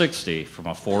Route 60 from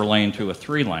a 4-lane to a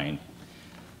 3-lane.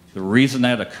 The reason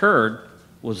that occurred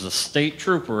was the state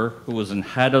trooper who was in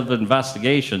head of the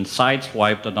investigation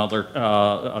sideswiped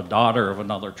a daughter of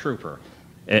another trooper.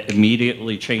 It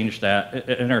immediately changed that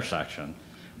intersection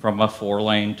from a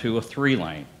 4-lane to a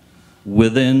 3-lane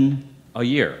within a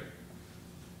year.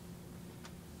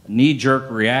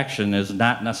 Knee-jerk reaction is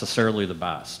not necessarily the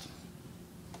best.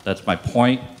 That's my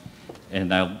point,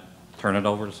 and I'll turn it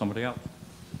over to somebody else.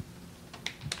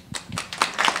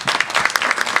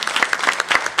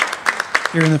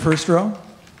 Here in the first row.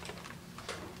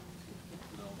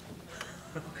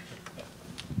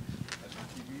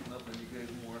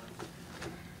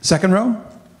 Second row.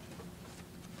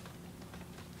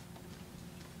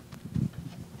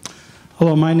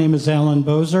 Hello, my name is Alan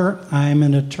Bozer. I'm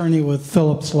an attorney with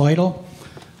Phillips Lytle.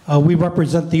 We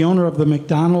represent the owner of the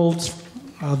McDonald's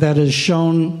that is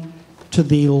shown to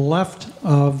the left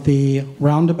of the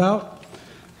roundabout.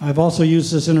 I've also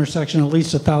used this intersection at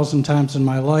least 1,000 times in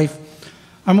my life.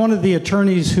 I'm one of the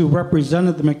attorneys who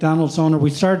represented the McDonald's owner. We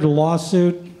started a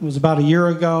lawsuit, it was about a year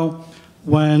ago,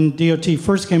 when DOT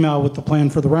first came out with the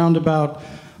plan for the roundabout.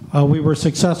 We were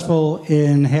successful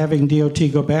in having DOT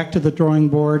go back to the drawing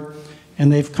board,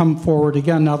 and they've come forward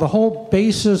again. Now, the whole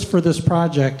basis for this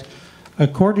project,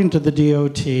 according to the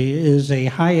DOT, is a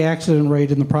high accident rate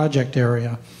in the project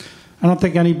area. I don't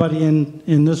think anybody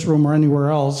in this room or anywhere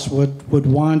else would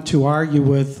want to argue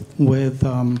with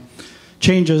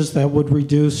changes that would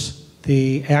reduce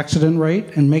the accident rate,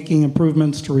 and making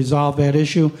improvements to resolve that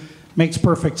issue makes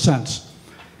perfect sense.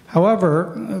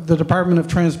 However, the Department of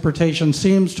Transportation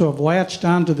seems to have latched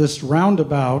onto this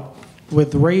roundabout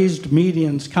with raised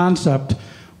medians concept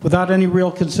without any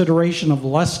real consideration of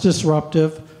less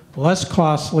disruptive, less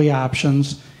costly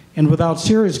options, and without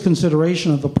serious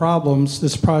consideration of the problems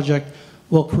this project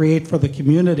will create for the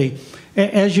community.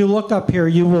 As you look up here,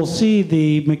 you will see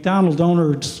the McDonald's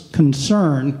owner's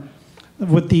concern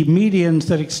with the medians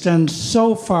that extend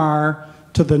so far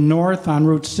to the north on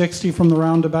Route 60 from the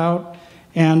roundabout,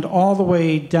 and all the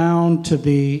way down to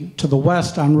the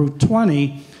west on Route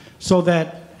 20, so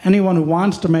that anyone who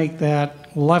wants to make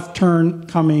that left turn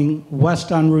coming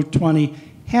west on Route 20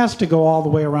 has to go all the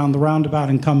way around the roundabout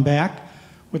and come back,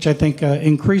 which I think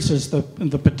increases the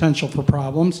potential for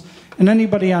problems. And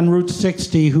anybody on Route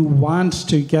 60 who wants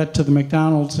to get to the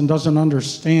McDonald's and doesn't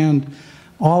understand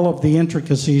all of the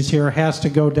intricacies here has to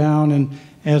go down and,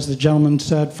 as the gentleman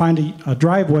said, find a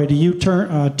driveway to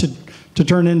U-turn to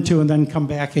turn into and then come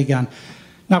back again.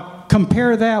 Now,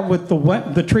 compare that with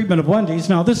the treatment of Wendy's.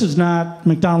 Now, this is not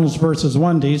McDonald's versus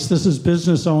Wendy's. This is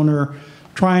business owner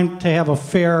trying to have a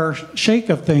fair shake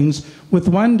of things. With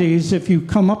Wendy's, if you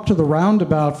come up to the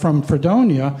roundabout from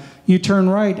Fredonia, you turn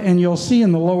right and you'll see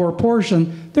in the lower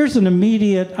portion, there's an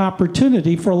immediate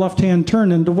opportunity for a left-hand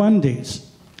turn into Wendy's.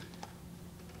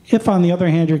 If, on the other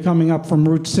hand, you're coming up from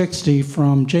Route 60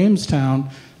 from Jamestown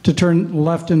to turn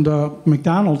left into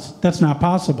McDonald's, that's not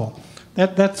possible.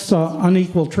 That's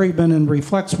unequal treatment and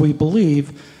reflects, we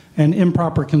believe, an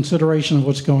improper consideration of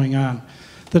what's going on.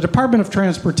 The Department of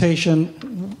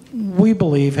Transportation, we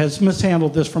believe, has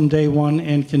mishandled this from day one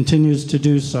and continues to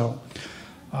do so.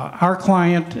 Our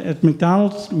client at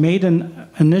McDonald's made an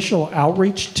initial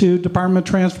outreach to Department of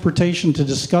Transportation to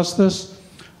discuss this.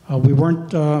 We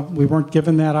weren't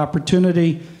given that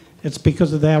opportunity. It's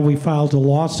because of that we filed a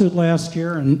lawsuit last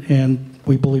year and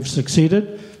we believe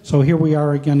succeeded. So here we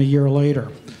are again a year later.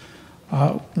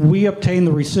 We obtained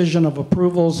the rescission of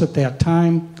approvals at that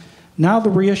time. Now the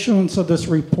reissuance of this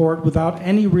report without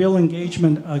any real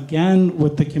engagement again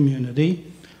with the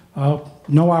community,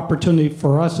 no opportunity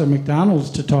for us at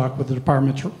McDonald's to talk with the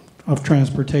Department of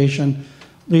Transportation,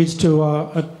 leads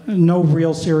to no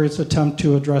real serious attempt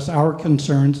to address our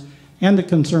concerns and the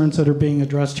concerns that are being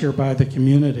addressed here by the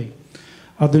community.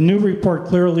 The new report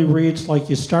clearly reads like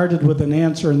you started with an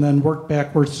answer and then worked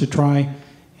backwards to try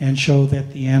and show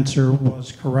that the answer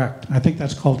was correct. I think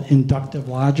that's called inductive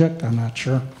logic, I'm not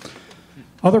sure.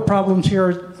 Other problems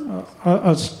here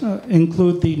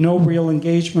include the no real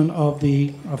engagement of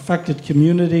the affected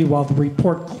community. While the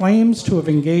report claims to have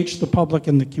engaged the public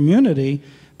and the community,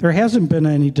 there hasn't been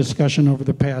any discussion over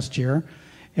the past year,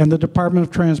 and the Department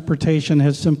of Transportation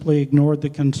has simply ignored the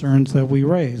concerns that we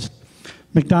raised.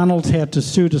 McDonald's had to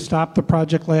sue to stop the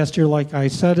project last year, like I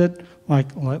said it,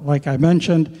 like I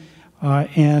mentioned,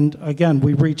 and again,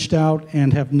 we reached out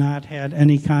and have not had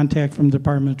any contact from the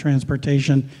Department of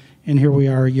Transportation, and here we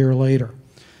are a year later.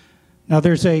 Now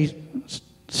there's a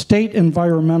State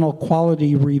Environmental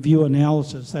Quality Review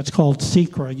Analysis, that's called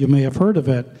SECRA, you may have heard of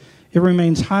it. It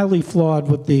remains highly flawed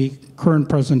with the current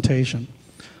presentation.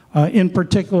 In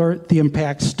particular, the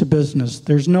impacts to business.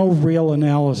 There's no real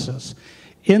analysis.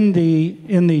 In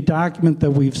the document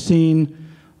that we've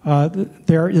seen,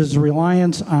 there is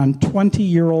reliance on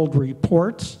 20-year-old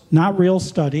reports, not real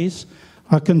studies,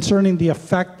 concerning the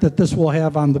effect that this will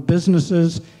have on the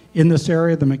businesses in this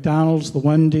area, the McDonald's, the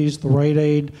Wendy's, the Rite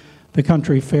Aid, the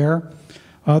Country Fair.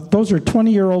 Those are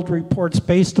 20-year-old reports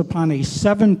based upon a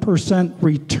 7%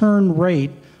 return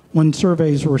rate when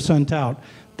surveys were sent out.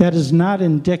 That is not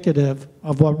indicative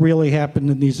of what really happened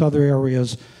in these other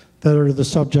areas that are the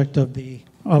subject of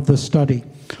the study.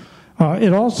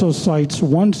 It also cites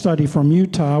one study from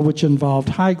Utah which involved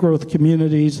high-growth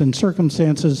communities and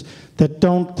circumstances that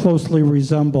don't closely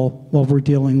resemble what we're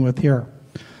dealing with here.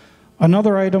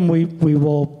 Another item we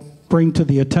will bring to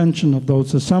the attention of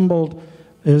those assembled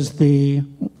is the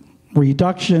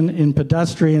reduction in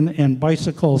pedestrian and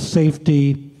bicycle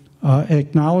safety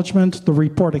acknowledgments. The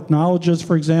report acknowledges,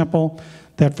 for example,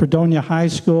 that Fredonia High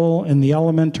School and the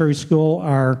elementary school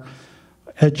are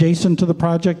adjacent to the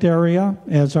project area,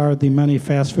 as are the many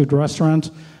fast food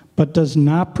restaurants, but does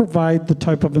not provide the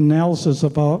type of analysis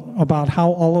about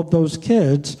how all of those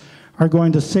kids are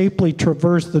going to safely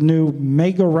traverse the new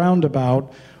mega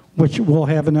roundabout, which will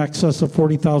have in excess of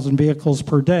 40,000 vehicles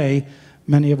per day,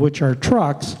 many of which are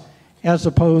trucks, as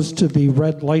opposed to the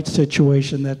red light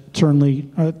situation that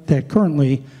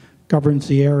currently governs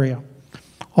the area.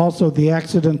 Also, the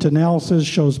accident analysis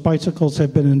shows bicycles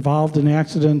have been involved in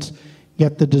accidents,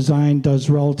 yet the design does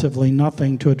relatively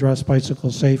nothing to address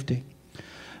bicycle safety.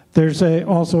 There's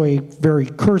also a very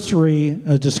cursory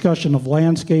discussion of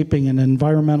landscaping and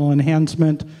environmental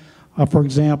enhancement. For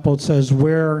example, it says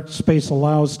where space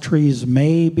allows, there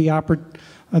may be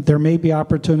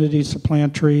opportunities to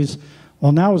plant trees.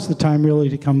 Well, now is the time really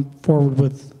to come forward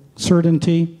with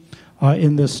certainty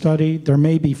in this study. There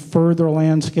may be further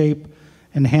landscape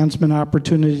enhancement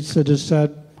opportunities that is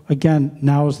said. Again,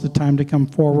 now is the time to come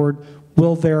forward.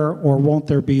 Will there or won't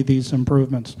there be these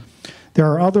improvements? There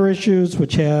are other issues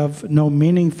which have no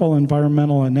meaningful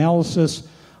environmental analysis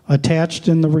attached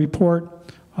in the report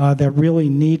that really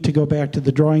need to go back to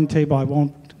the drawing table. I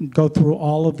won't go through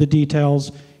all of the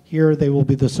details here. They will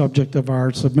be the subject of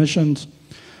our submissions.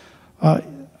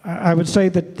 I would say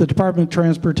that the Department of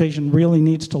Transportation really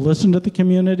needs to listen to the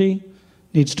community,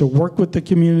 needs to work with the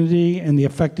community and the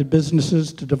affected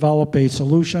businesses to develop a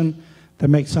solution that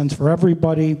makes sense for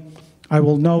everybody. I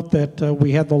will note that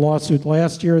we had the lawsuit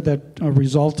last year that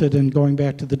resulted in going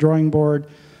back to the drawing board.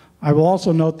 I will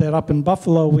also note that up in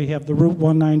Buffalo, we have the Route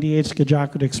 198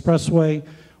 Skagit Expressway,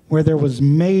 where there was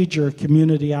major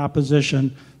community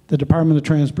opposition. The Department of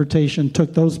Transportation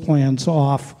took those plans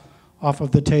off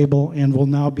of the table and will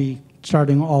now be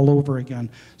starting all over again.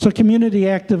 So community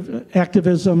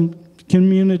activism,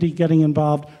 community getting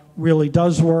involved really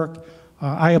does work.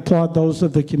 I applaud those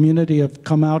of the community who have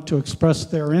come out to express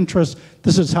their interest.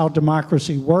 This is how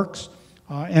democracy works,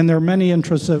 and there are many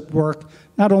interests at work,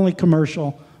 not only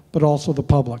commercial, but also the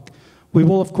public. We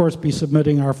will, of course, be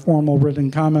submitting our formal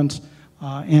written comments,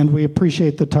 and we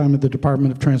appreciate the time of the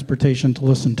Department of Transportation to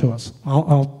listen to us.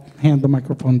 I'll hand the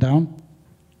microphone down.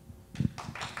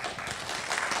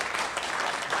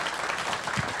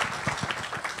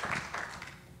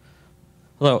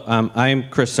 Hello, I'm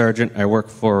Chris Sargent. I work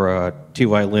for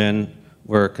T.Y. Lin.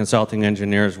 We're consulting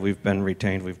engineers. We've been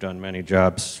retained. We've done many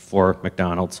jobs for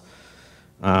McDonald's.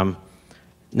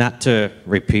 Not to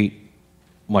repeat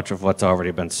much of what's already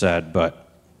been said,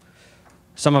 but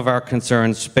some of our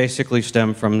concerns basically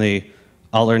stem from the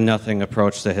all or nothing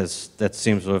approach that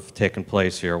seems to have taken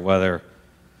place here, whether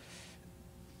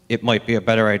it might be a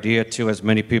better idea to, as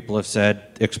many people have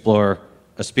said, explore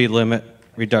a speed limit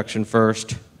reduction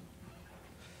first,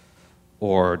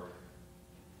 or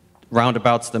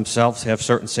roundabouts themselves have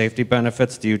certain safety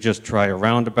benefits. Do you just try a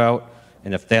roundabout,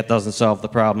 and if that doesn't solve the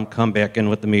problem, come back in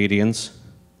with the medians?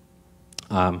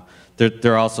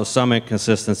 There are also some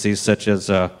inconsistencies, such as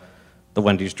the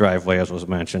Wendy's driveway, as was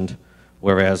mentioned,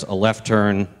 whereas a left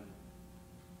turn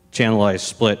channelized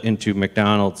split into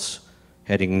McDonald's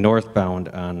heading northbound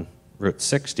on Route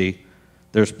 60,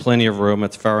 there's plenty of room.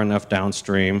 It's far enough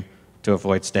downstream to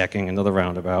avoid stacking into the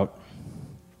roundabout.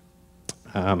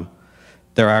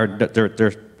 There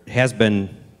has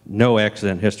been no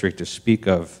accident history to speak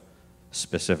of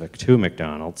specific to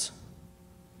McDonald's.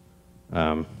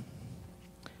 I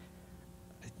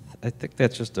think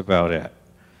that's just about it.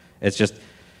 It's just,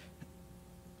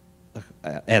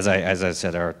 as I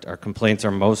said, our complaints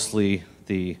are mostly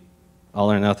the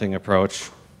all or nothing approach,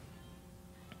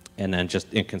 and then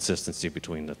just inconsistency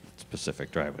between the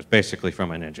specific drivers, basically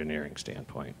from an engineering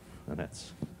standpoint. And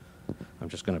that's, I'm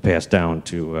just going to pass down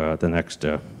to the next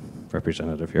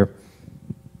representative here.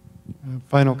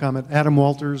 Final comment, Adam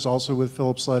Walters, also with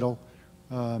Phillips Lytle.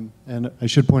 And I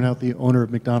should point out the owner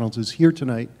of McDonald's is here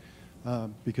tonight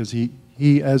because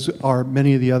he, as are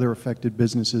many of the other affected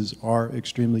businesses, are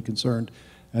extremely concerned,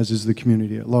 as is the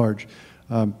community at large.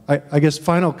 I guess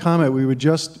final comment, we would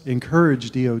just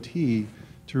encourage DOT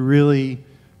to really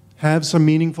have some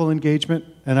meaningful engagement.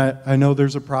 And I know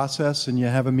there's a process and you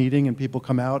have a meeting and people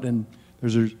come out and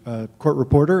there's a court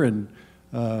reporter and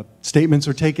statements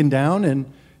are taken down and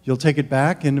you'll take it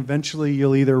back and eventually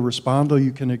you'll either respond or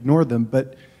you can ignore them.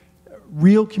 But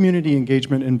real community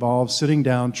engagement involves sitting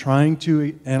down, trying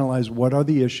to analyze what are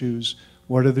the issues,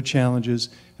 what are the challenges,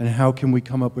 and how can we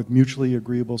come up with mutually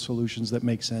agreeable solutions that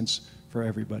make sense for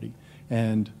everybody.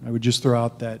 And I would just throw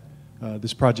out that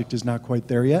this project is not quite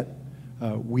there yet.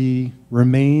 We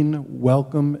remain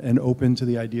welcome and open to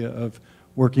the idea of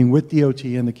working with DOT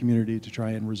and the community to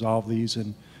try and resolve these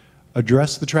and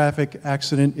address the traffic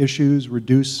accident issues,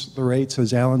 reduce the rates,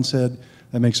 as Alan said.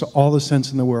 That makes all the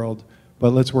sense in the world, but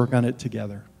let's work on it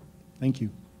together. Thank you.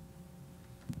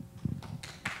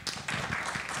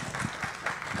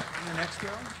 The next row.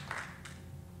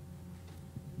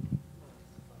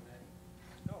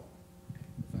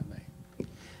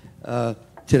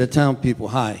 To the town people,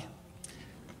 hi.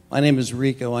 My name is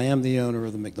Rico. I am the owner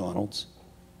of the McDonald's.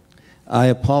 I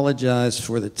apologize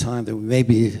for the time that we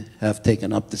maybe have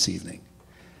taken up this evening.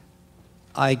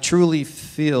 I truly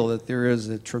feel that there is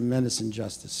a tremendous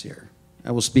injustice here.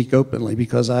 I will speak openly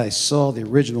because I saw the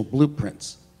original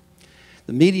blueprints.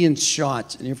 The median's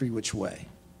shot in every which way.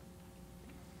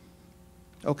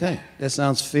 Okay, that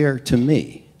sounds fair to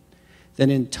me. Then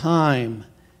in time,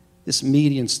 this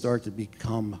median started to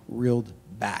become reeled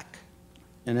back.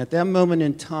 And at that moment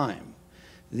in time,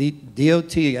 the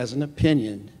DOT, as an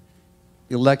opinion,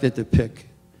 elected to pick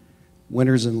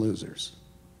winners and losers.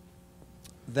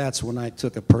 That's when I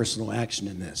took a personal action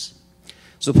in this.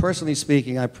 So personally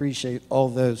speaking, I appreciate all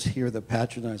those here that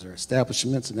patronize our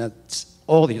establishments, and that's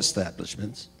all the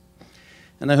establishments.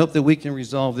 And I hope that we can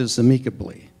resolve this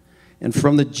amicably. And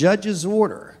from the judge's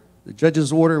order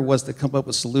was to come up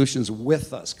with solutions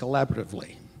with us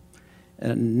collaboratively.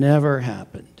 And it never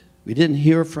happened. We didn't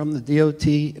hear from the DOT,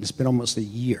 and it's been almost a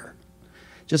year.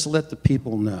 Just to let the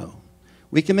people know.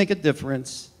 We can make a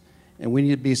difference, and we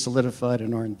need to be solidified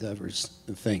in our endeavors.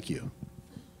 And thank you.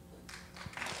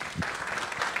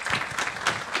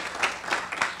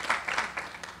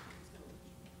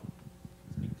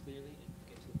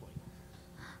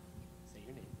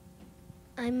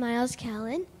 I'm Miles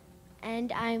Callan,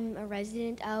 and I'm a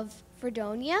resident of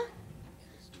Fredonia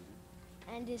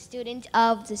and a student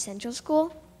of the Central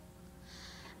School.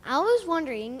 I was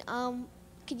wondering,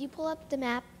 could you pull up the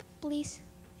map, please?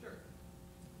 Sure.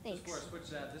 Thanks. Just before I switch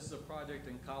that, this is a project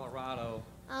in Colorado,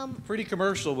 pretty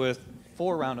commercial with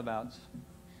 4 roundabouts.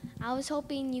 I was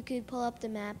hoping you could pull up the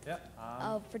map Yep,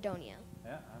 of Fredonia.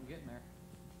 Yeah, I'm getting there.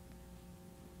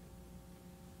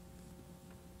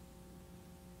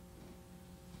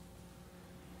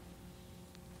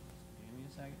 Give me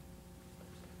a second.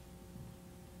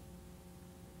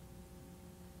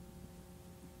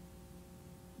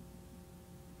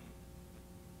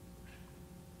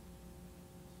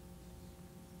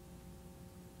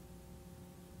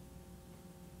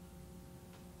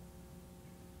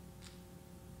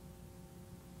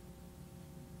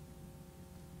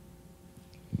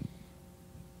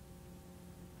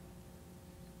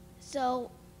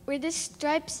 So where the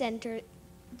stripe center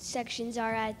sections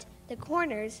are at the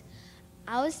corners,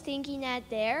 I was thinking that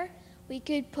there we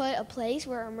could put a place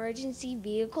where emergency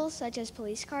vehicles such as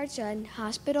police cars and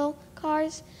hospital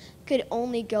cars could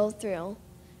only go through.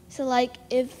 So like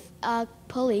if a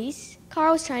police car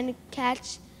was trying to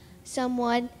catch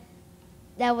someone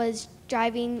that was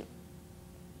driving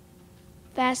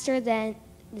faster than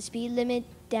the speed limit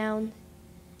down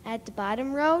at the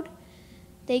bottom road,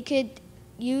 they could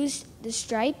use the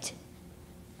striped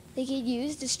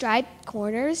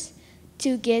corners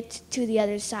to get to the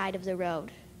other side of the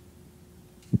road.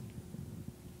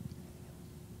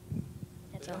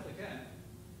 That's all. They can.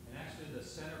 And actually the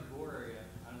center door area,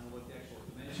 I don't know what the actual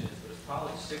dimension is, but it's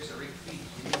probably 6 or 8 feet.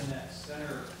 Even that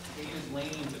center gated lane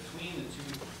between the 2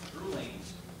 through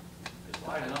lanes is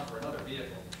wide enough for another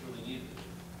vehicle if really needed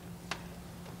it.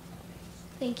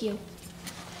 Thank you.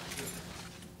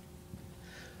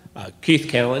 Keith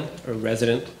Callan, a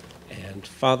resident and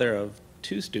father of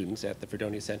 2 students at the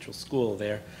Fredonia Central School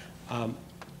there.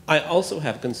 I also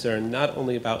have concern not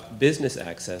only about business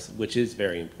access, which is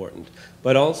very important,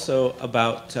 but also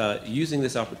about using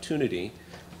this opportunity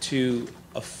to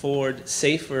afford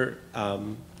safer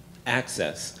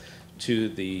access to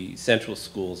the Central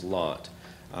School's lot.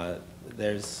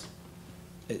 There's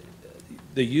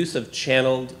the use of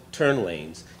channeled turn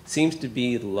lanes seems to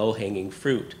be the low-hanging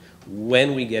fruit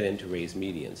when we get into raised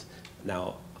medians.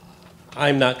 Now,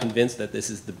 I'm not convinced that this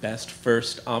is the best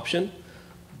first option,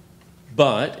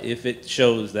 but if it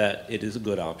shows that it is a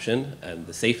good option and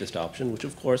the safest option, which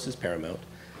of course is paramount,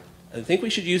 I think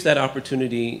we should use that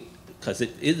opportunity, because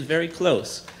it is very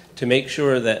close, to make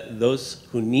sure that those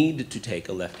who need to take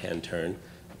a left-hand turn,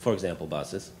 for example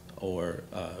buses, or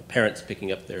parents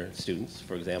picking up their students,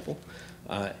 for example,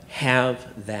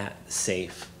 have that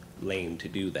safe lane to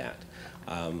do that.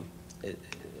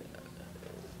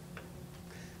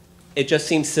 It just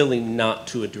seems silly not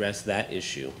to address that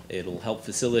issue. It'll help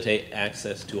facilitate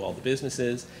access to all the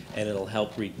businesses, and it'll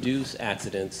help reduce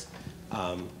accidents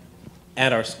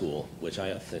at our school, which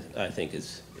I think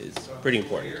is pretty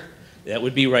important. That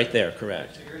would be right there,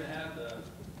 correct. So you're going to have the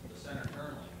center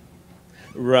turn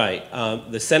lane. Right.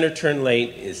 The center turn lane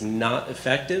is not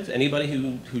effective. Anybody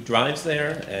who drives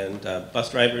there, and bus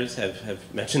drivers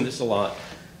have mentioned this a lot,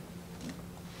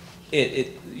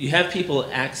 you have people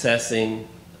accessing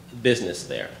business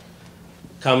there,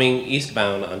 coming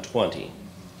eastbound on 20.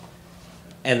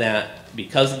 And that,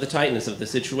 because of the tightness of the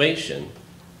situation,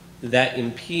 that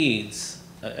impedes,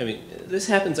 I mean, this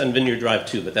happens on Vineyard Drive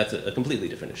too, but that's a completely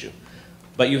different issue.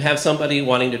 But you have somebody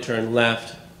wanting to turn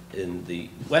left in the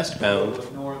westbound.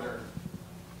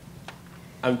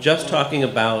 I'm just talking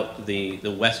about the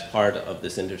west part of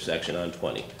this intersection on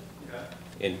 20.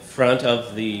 In front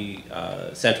of the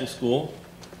central school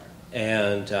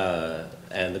and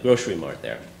the grocery mart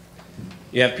there.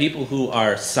 You have people who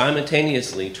are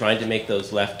simultaneously trying to make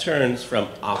those left turns from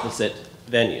opposite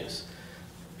venues.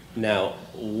 Now,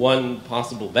 one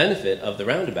possible benefit of the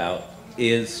roundabout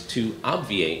is to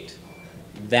obviate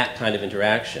that kind of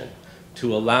interaction,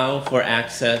 to allow for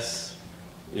access,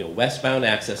 westbound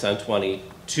access on 20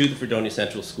 to the Fredonia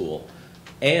Central School,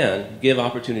 and give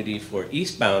opportunity for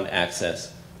eastbound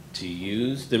access to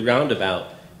use the roundabout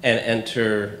and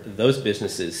enter those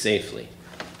businesses safely.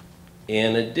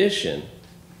 In addition,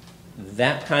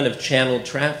 that kind of channeled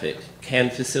traffic can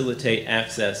facilitate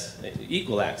access,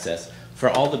 equal access, for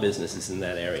all the businesses in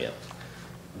that area.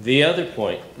 The other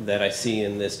point that I see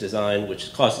in this design,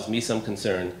 which causes me some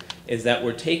concern, is that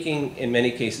we're taking, in many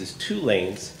cases, 2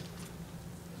 lanes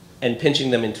and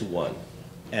pinching them into one.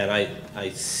 And I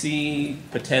see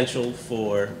potential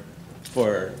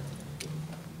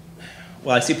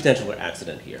I see potential for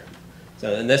accident here.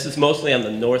 So, and this is mostly on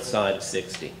the north side of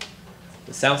 60.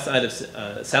 The south side of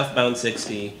southbound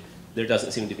 60, there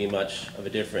doesn't seem to be much of a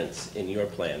difference in your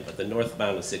plan, but the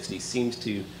northbound of 60 seems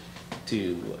to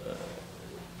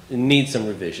need some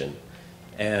revision.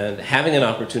 And having an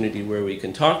opportunity where we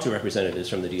can talk to representatives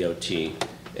from the DOT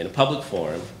in a public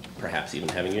forum, perhaps even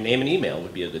having your name and email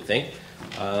would be a good thing,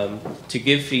 to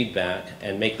give feedback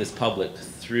and make this public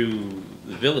through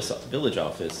the village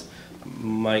office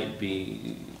might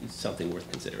be something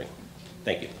worth considering.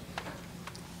 Thank you.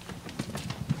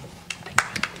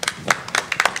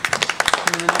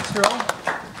 In the next row.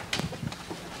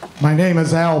 My name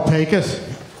is Al Pecos.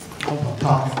 I hope I'm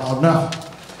talking loud enough.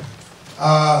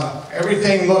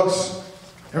 Everything looks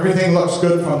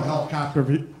good from the helicopter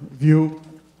view.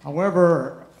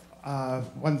 However,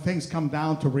 when things come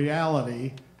down to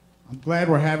reality, I'm glad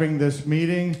we're having this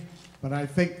meeting, but I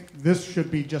think this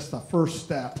should be just the first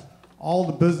step. All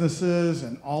the businesses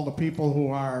and all the people who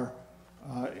are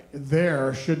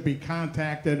there should be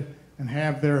contacted and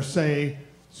have their say,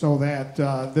 so that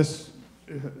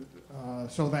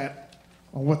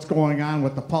what's going on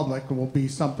with the public will be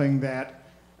something that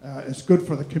is good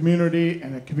for the community,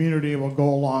 and the community will go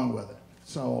along with it.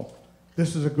 So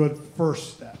this is a good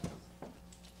first step.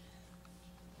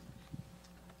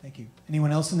 Thank you.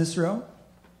 Anyone else in this row?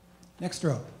 Next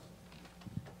row.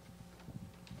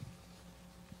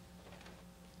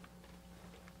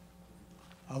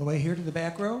 All the way here to the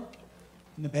back row?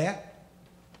 In the back?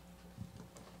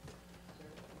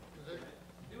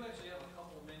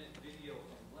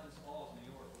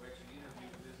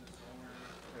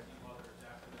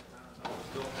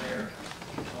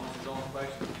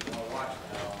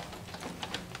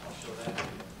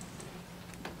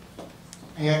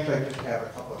 I actually just have a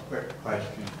couple of quick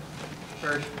questions.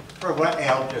 First, for what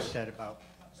Al just said about...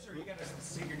 Sir, you got to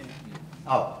say your name.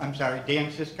 Oh, I'm sorry,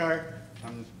 Dan Siskar.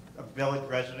 I'm a village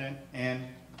resident and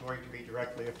going to be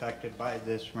directly affected by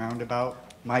this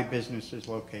roundabout. My business is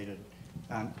located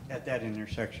at that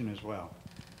intersection as well.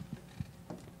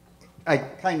 I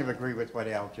kind of agree with what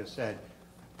Al just said.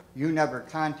 You never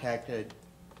contacted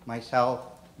myself,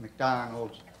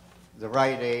 McDonald's, the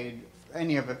Rite Aid,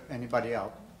 anybody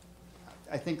else.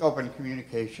 I think open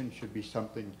communication should be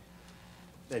something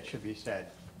that should be said.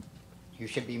 You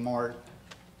should be more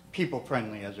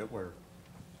people-friendly, as it were.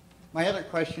 My other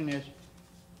question is,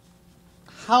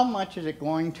 how much is it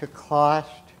going to cost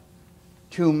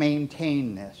to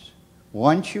maintain this?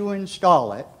 Once you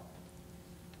install it,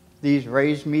 these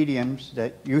raised medians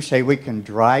that you say we can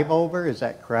drive over, is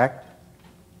that correct?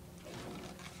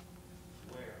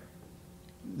 Where?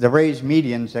 The raised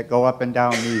medians that go up and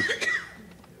down these.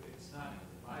 It's not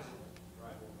advisable to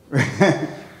drive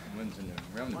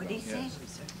over. What did he say?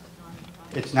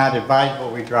 it's not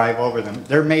advisable we drive over them.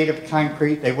 They're made of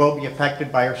concrete. They will be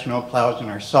affected by our snow plows and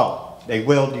our salt. They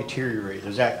will deteriorate.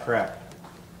 Is that correct?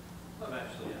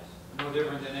 Eventually, yes. No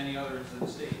different than any others in the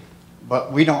state.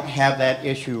 But we don't have that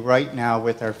issue right now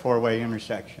with our four-way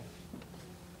intersection.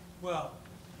 Well,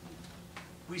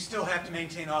 we still have to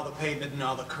maintain all the pavement and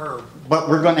all the curb. But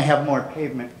we're going to have more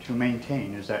pavement to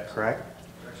maintain. Is that correct?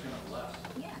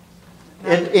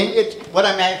 It's what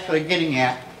I'm actually getting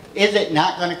at. Is it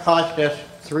not going to cost us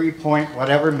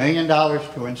 $3 million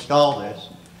to install this?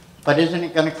 But isn't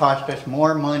it going to cost us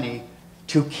more money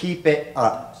to keep it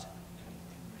up?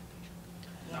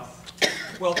 No.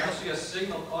 Well, actually, a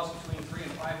signal costs between $3,000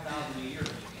 and $5,000 a year.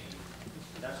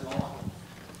 That's long.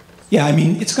 Yeah, I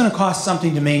mean, it's going to cost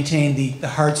something to maintain the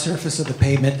hard surface of the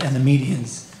pavement and the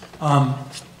medians.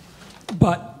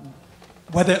 But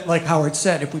whether, like Howard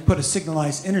said, if we put a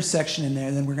signalized intersection in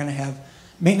there, then we're going to have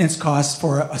maintenance costs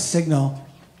for a signal.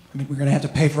 I mean, we're going to have to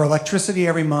pay for electricity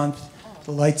every month.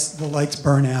 The lights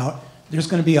burn out. There's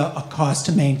going to be a cost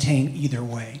to maintain either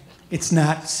way. It's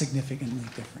not significantly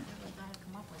different.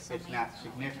 It's not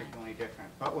significantly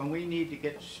different. But when we need to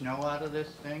get snow out of this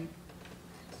thing,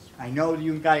 I know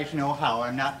you guys know how.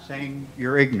 I'm not saying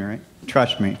you're ignorant.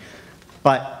 Trust me.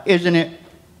 But isn't it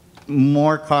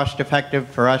more cost effective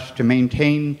for us to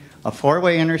maintain a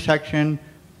four-way intersection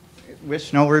with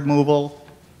snow removal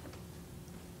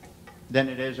than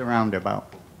it is a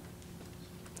roundabout?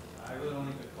 I really don't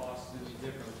think the cost is any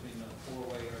different between the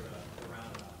four-way or the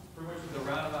roundabout. Pretty much with the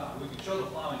roundabout, we can show the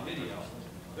plowing video.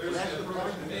 They're just going to pretty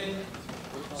much come in,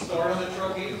 start on the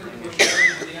truck apron, and push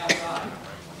it to the outside.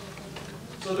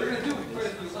 So they're going to do quite a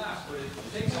few laps, but it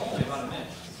takes only about a minute.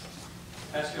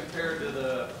 As compared to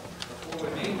the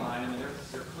four-way main line, I mean,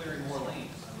 they're clearing more lanes. I mean,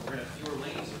 we're going to have fewer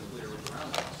lanes to clear with the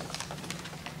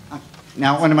roundabouts.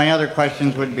 Now, one of my other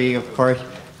questions would be, of course,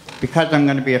 because I'm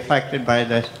going to be affected by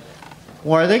this,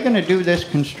 well, are they going to do this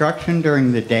construction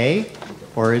during the day,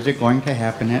 or is it going to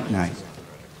happen at night?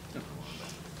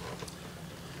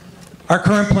 Our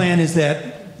current plan is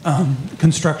that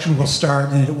construction will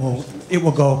start and it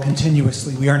will go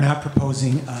continuously. We are not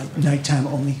proposing nighttime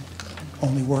only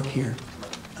work here.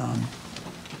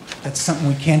 That's something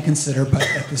we can consider, but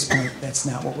at this point, that's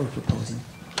not what we're proposing.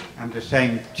 I'm just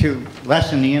saying to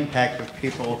lessen the impact of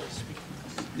people,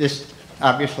 this,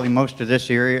 obviously most of this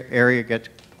area gets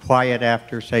quiet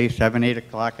after, say, 7, 8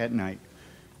 o'clock at night.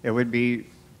 It would be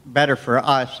better for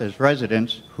us as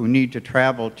residents who need to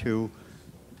travel to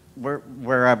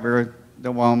wherever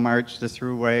the Walmarts, the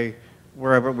Thruway,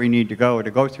 wherever we need to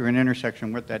go through an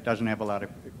intersection that doesn't have a lot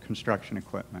of construction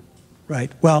equipment.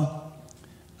 Right. Well,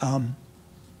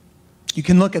 you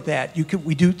can look at that.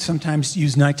 We do sometimes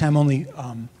use nighttime only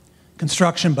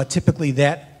construction, but typically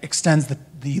that extends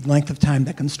the length of time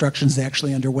that construction is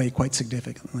actually underway quite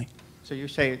significantly. So you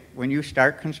say when you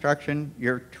start construction,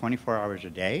 you're 24 hours a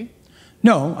day?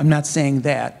 No, I'm not saying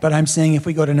that, but I'm saying if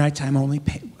we go to nighttime only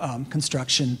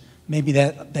construction, maybe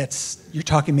that's you're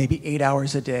talking maybe 8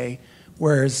 hours a day,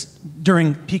 whereas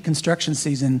during peak construction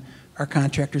season, our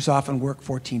contractors often work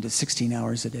 14 to 16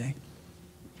 hours a day.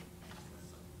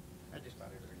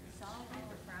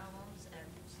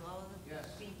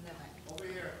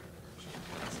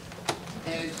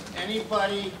 Has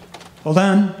anybody... Hold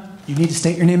on. You need to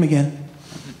state your name again.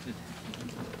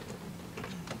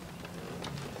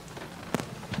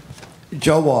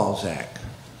 Joe Walzak.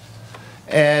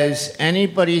 Has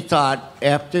anybody thought,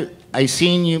 after I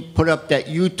seen you put up that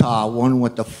Utah one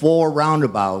with the 4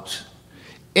 roundabouts,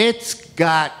 it's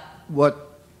got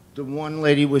what the one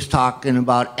lady was talking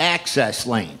about, access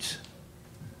lanes.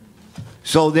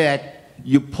 So that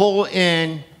you pull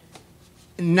in,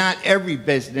 not every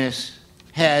business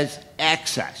has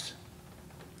access.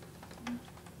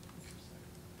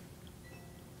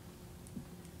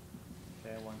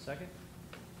 Okay, 1 second.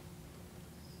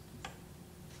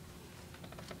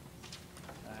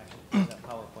 Actually, that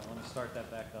PowerPoint. Let me start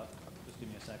that back up. Just give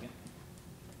me a second.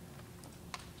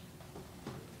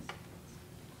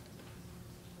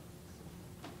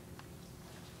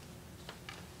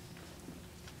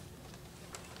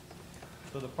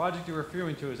 So the project you're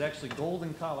referring to is actually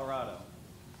Golden, Colorado.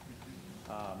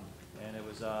 And it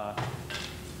was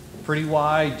pretty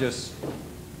wide, just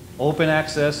open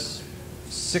access,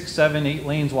 6, 7, 8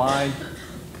 lanes wide.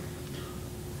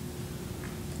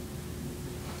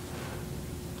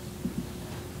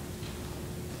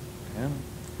 Yeah.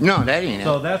 No, that ain't it.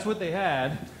 So that's what they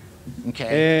had.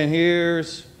 Okay. And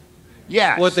here's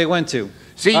Yes. what they went to.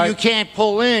 See, you can't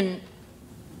pull in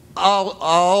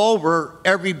all over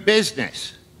every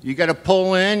business. You got to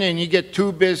pull in and you get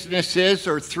 2 businesses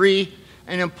or 3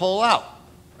 and then pull out.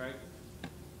 Right.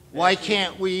 Why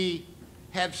can't we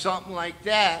have something like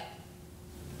that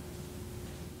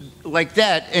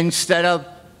instead of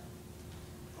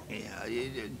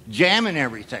jamming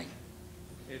everything.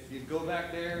 If you go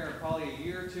back there in probably a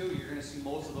year or two, you're going to see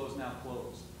most of those now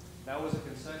closed. That was a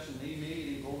concession they made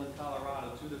in Golden,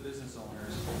 Colorado to the business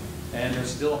owners, and they're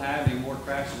still having more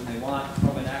crashes than they want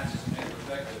from an access man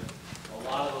perspective. A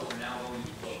lot of those are now going to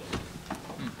be closed.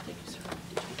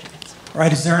 All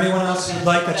right, is there anyone else who'd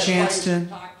like a chance to?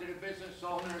 Talk to the business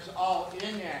owners all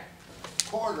in that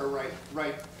corridor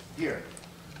right here.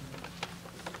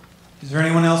 Is there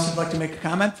anyone else who'd like to make a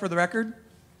comment for the record?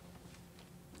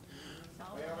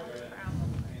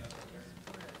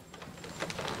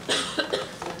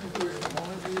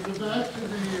 Go back to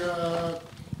the,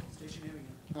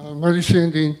 Marty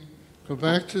Sandine, go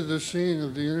back to the scene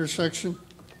of the intersection.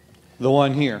 The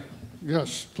one here.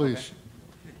 Yes, please.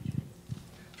 Okay.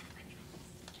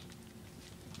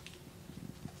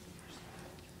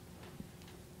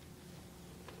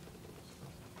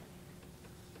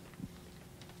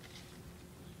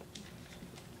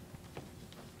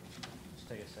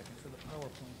 Stay a second for the PowerPoint.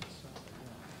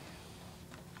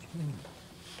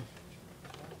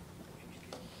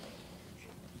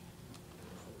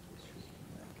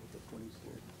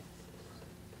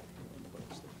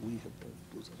 We have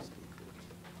those are state roads.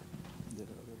 There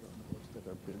are other roundabouts that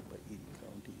are built by Erie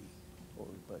County or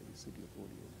by City of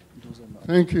Rodeo. Those are not.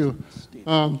 Thank you.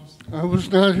 I was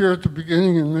not here at the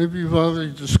beginning, and maybe you've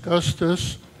already discussed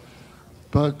this,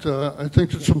 but I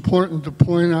think it's important to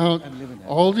point out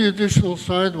all the additional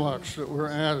sidewalks that were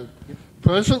added.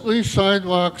 Presently,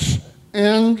 sidewalks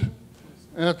end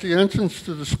at the entrance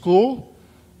to the school.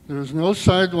 There's no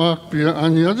sidewalk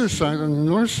on the other side, on the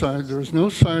north side. There's no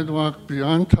sidewalk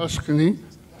beyond Tuscany.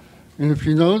 And if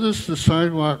you notice, the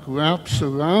sidewalk wraps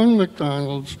around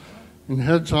McDonald's and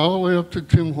heads all the way up to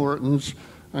Tim Hortons.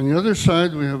 On the other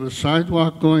side, we have a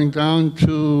sidewalk going down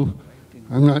to,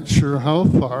 I'm not sure how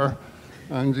far,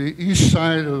 on the east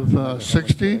side of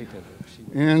 60.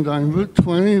 And on Route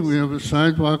 20, we have a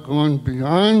sidewalk going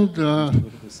beyond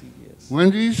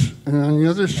Wendy's, and on the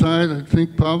other side, I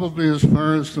think probably as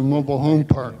far as the mobile home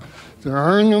park. There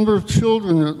are a number of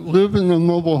children that live in the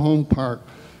mobile home park.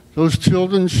 Those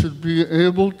children should be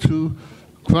able to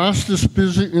cross this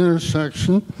busy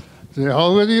intersection. They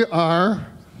already are,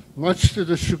 much to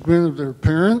the chagrin of their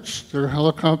parents, their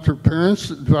helicopter parents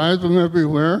that drive them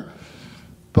everywhere.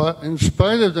 But in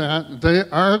spite of that, they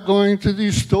are going to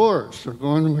these stores. They're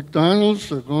going to McDonald's,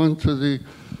 they're going to the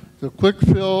Quick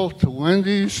Fill, to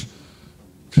Wendy's,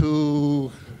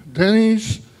 to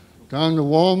Denny's, down to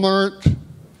Walmart,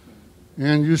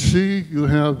 and you see you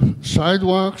have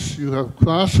sidewalks, you have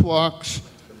crosswalks.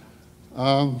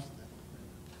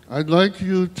 I'd like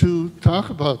you to talk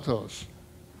about those.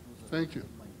 Thank you.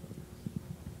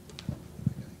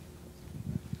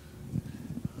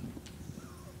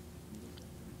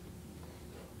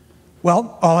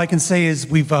 Well, all I can say is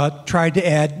we've tried to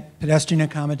add pedestrian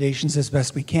accommodations as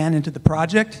best we can into the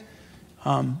project.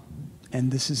 And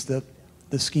this is the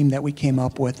scheme that we came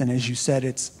up with. And as you said,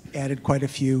 it's added quite a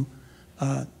few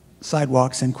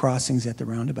sidewalks and crossings at the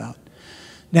roundabout.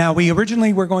 Now, we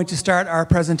originally were going to start our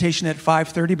presentation at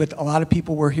 5:30, but a lot of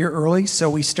people were here early, so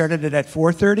we started it at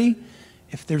 4:30.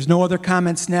 If there's no other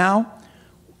comments now,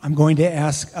 I'm going to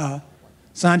ask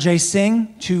Sanjay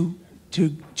Singh to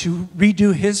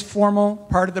redo his formal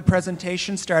part of the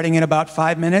presentation, starting in about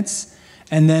 5 minutes,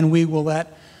 and then we will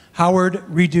let Howard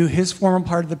redo his formal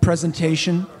part of the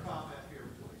presentation.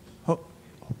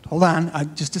 Hold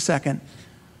on, just a second.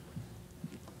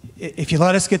 If you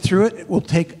let us get through it, it will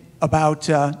take about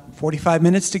 45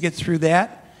 minutes to get through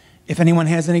that. If anyone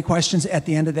has any questions at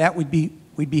the end of that, we'd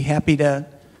be happy to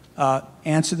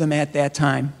answer them at that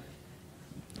time.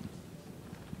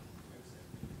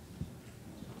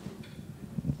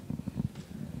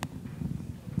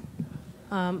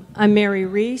 I'm Mary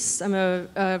Reese. I'm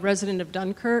a resident of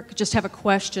Dunkirk. Just have a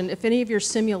question. If any of your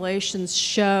simulations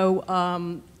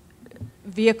show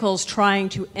vehicles trying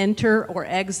to enter or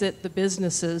exit the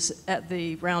businesses at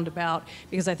the roundabout,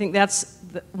 because I think that's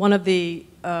one of the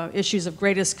issues of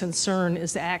greatest concern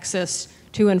is the access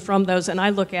to and from those. And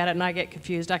I look at it and I get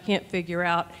confused. I can't figure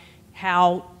out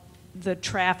how the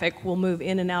traffic will move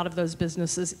in and out of those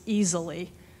businesses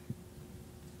easily.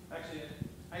 Actually,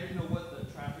 I didn't know what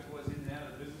the traffic was in and out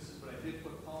of the businesses, but I did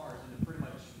put cars into pretty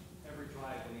much every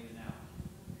driveway in and out.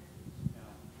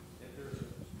 Now, if there's a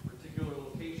particular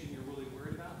location you're really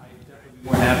worried about, I definitely be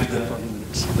more happy to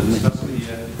discuss with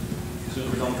you as soon as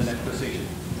we're done with the next presentation.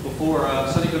 Before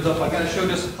Sonny goes up, I got to show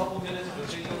just a couple minutes of a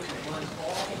video from Lawrence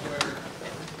Hall where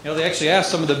You know, they actually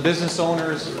asked some of the business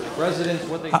owners, residents,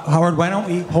 what they... Howard, why don't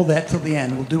we hold that till the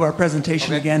end? We'll do our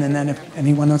presentation again, and then if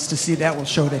anyone wants to see that, we'll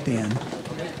show it at the end.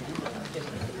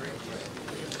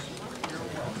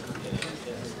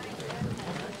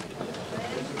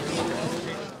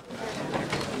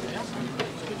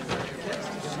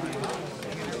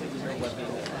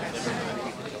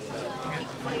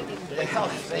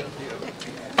 Thank you.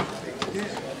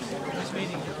 This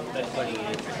meeting, that's funny.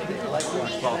 Like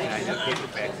Paul and I know paper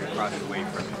factory across the way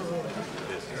from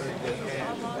this.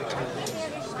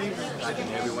 I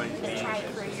think everyone's meeting.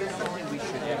 We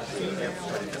should actually have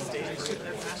put in the state.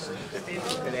 It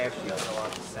could actually have a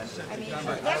lot of sense. I mean,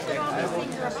 that's what all these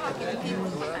things are about.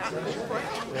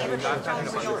 We're not talking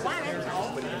about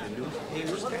putting in the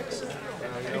newspapers.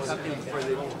 Something for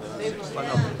the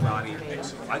Ronnie.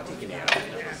 I'm taking it out.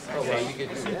 Oh, well, you take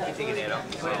it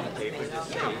out, put it in the paper, just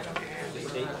say, the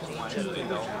state wants us to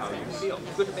know how you feel.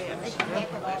 Good or bad.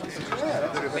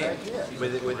 Good or bad.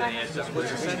 With an answer,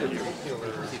 what's the senator?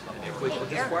 With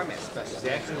this format.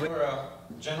 Exactly. For a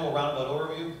general roundabout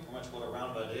overview, how much what a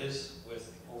roundabout is,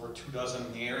 with over 24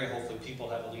 in the area. Hopefully people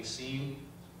have at least seen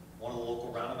one of the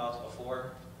local roundabouts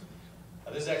before.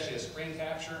 This is actually a screen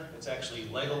capture. It's actually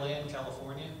Legoland,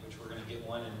 California, which we're going to get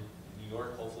one in New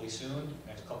York hopefully soon,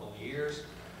 next couple of years.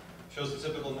 Shows the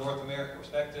typical North American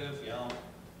perspective, you know,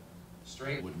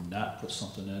 straight. Would not put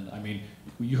something in. I mean,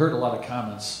 you heard a lot of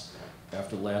comments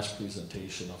after the last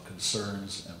presentation of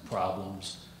concerns and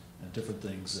problems and different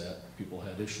things that people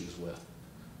had issues with.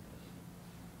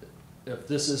 If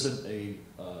this isn't a,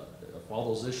 if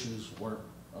all those issues weren't,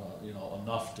 you know,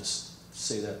 enough to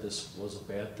say that this was a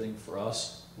bad thing for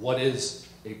us, what is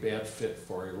a bad fit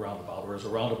for a roundabout? Or is a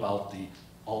roundabout the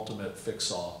ultimate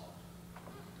fix-all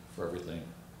for everything?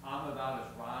 I'm about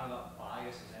as roundabout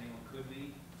biased as anyone could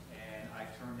be, and I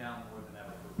turn down more than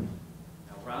ever.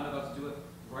 Now, roundabouts do it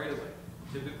right away.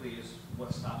 Typically is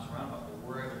what stops a roundabout, but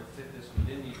we're able to fit this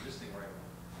within the existing right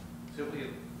away.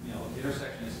 Typically, you know, the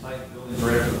intersection is tight, buildings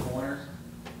right over the corners,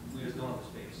 we just don't have the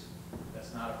space.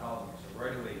 That's not a problem here, so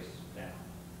right away is down.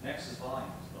 Next is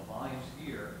volumes. The volumes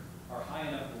here are high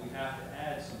enough that we have to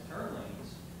add some turn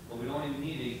lanes, but we don't even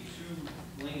need a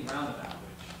two-lane roundabout,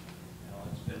 which, you know,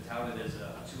 it's been touted as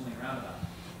a two-lane roundabout.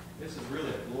 This is really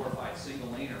a glorified single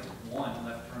laner with one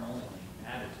left turn only lane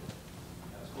added to it.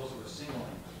 Now, it's closer to a single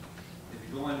lane. If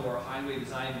you go into our highway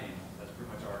design manual, that's pretty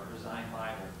much our design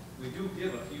Bible, we do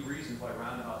give a few reasons why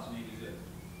roundabouts may be good.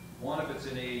 One, if it's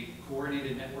in a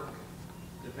coordinated network,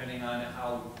 depending on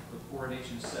how the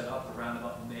coordination is set up, the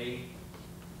roundabout may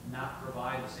not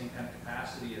provide the same kind of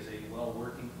capacity as a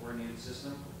well-working coordinated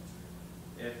system.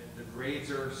 If the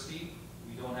grades are steep,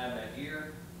 we don't have that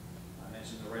here. I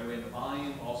mentioned the right way and the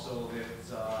volume. Also, if it's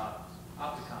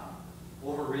Opticom,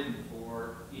 overridden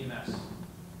for EMS,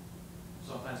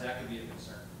 sometimes that could be a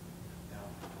concern.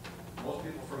 Now, most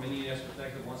people from an EMS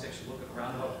perspective, once they actually look at the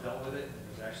roundabout, dealt with it, and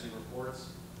there's actually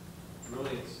reports,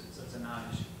 really it's a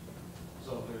non-issue.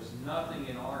 So there's nothing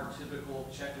in our typical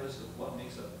checklist of what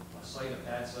makes a site a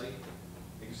bad site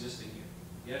existing here.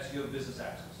 Yes, you have business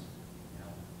access. You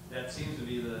know, that seems to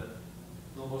be the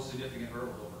most significant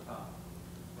hurdle to overcome.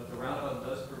 But the roundabout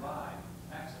does provide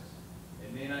access.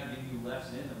 It may not give you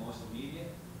lefts in the most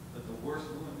immediate, but the worst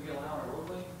movement we allow on a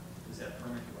roadway is that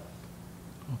permanent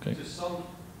left. Okay. Because some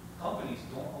companies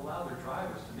don't allow their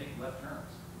drivers to make left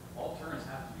turns. All turns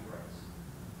have to be rights.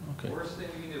 Okay. The worst thing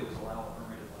we can do is allow a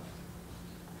permitted left.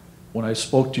 When I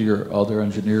spoke to your other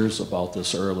engineers about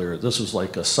this earlier, this was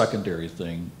like a secondary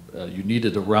thing. You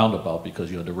needed a roundabout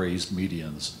because you had to raise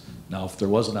medians. Now, if there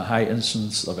wasn't a high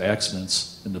incidence of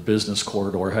accidents in the business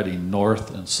corridor heading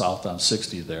north and south on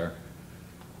 60 there,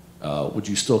 would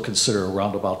you still consider a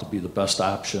roundabout to be the best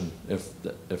option if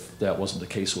that wasn't the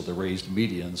case with the raised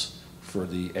medians for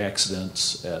the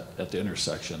accidents at the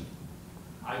intersection?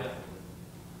 I definitely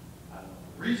would. I don't know.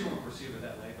 The region would perceive it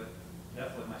that way, but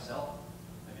definitely myself.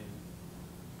 I mean,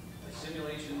 the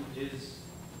simulation is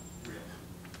real.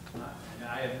 And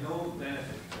I have no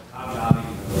benefit of Abu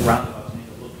Dhabi roundabouts make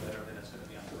it look better than it's going to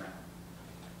be on the ground.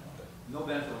 No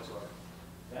benefit whatsoever.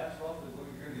 That's roughly what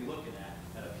you're going to be looking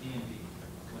at a P&D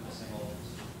when this thing opens.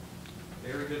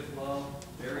 Very good flow,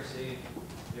 very safe,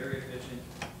 very efficient,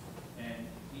 and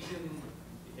even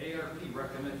the ARP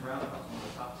recommends roundabouts, one of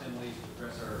the top 10 ways to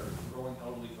address our growing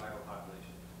elderly driver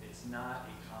population. It's not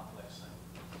a complex thing.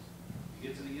 You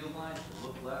get to the yield line, you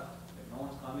look left, if no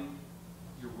one's coming,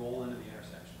 you roll into the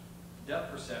intersection.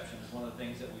 Depth perception is one of the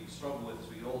things that we struggle with as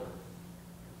we get older.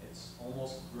 It's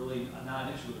almost really a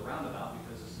non-issue with the roundabout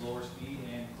because it's lower speed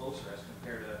and closer as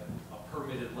compared to a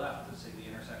permitted left to say the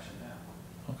intersection now.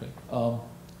 Okay.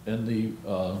 And the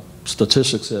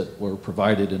statistics that were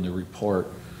provided in the report,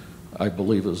 I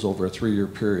believe it was over a 3-year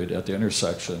period. At the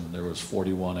intersection, there was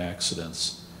 41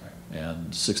 accidents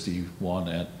and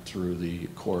 61 through the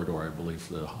corridor, I believe,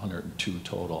 the 102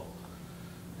 total.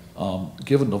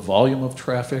 Given the volume of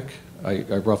traffic, I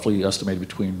roughly estimated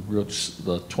between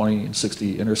the 20 and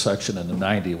 60 intersection and the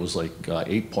 90, it was like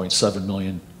 8.7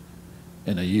 million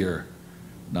in a year.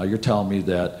 Now you're telling me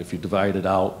that if you divide it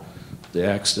out, the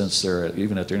accidents there,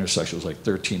 even at the intersection, was like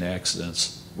 13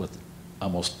 accidents with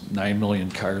almost 9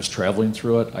 million cars traveling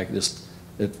through it.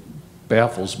 It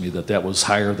baffles me that that was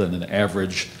higher than an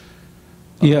average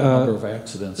number of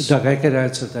accidents. Doug, I can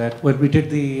answer that. When we did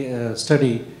the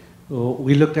study,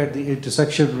 we looked at the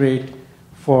intersection rate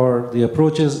for the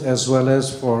approaches as well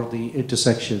as for the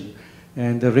intersection.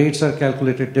 And the rates are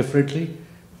calculated differently.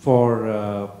 For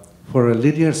a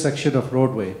linear section of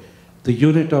roadway, the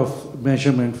unit of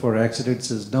measurement for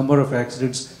accidents is number of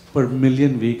accidents per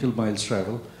million vehicle miles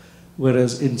traveled,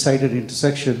 whereas inside an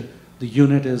intersection, the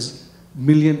unit is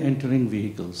million entering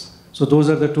vehicles. So those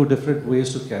are the two different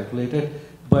ways to calculate it,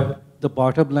 but the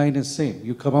bottom line is same.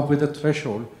 You come up with a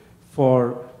threshold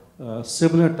for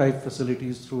similar type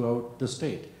facilities throughout the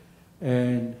state.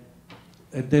 And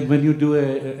then when you do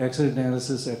an accident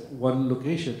analysis at one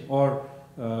location, or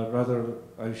rather,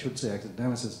 I should say accident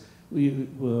analysis,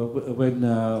 when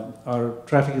our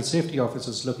traffic and safety office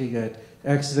is looking at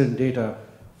accident data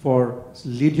for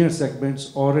linear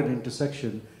segments or an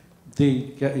intersection,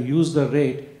 they use the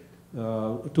rate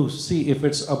to see if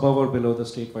it's above or below the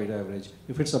statewide average.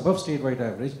 If it's above statewide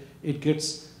average, it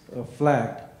gets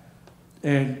flagged,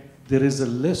 and there is a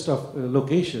list of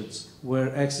locations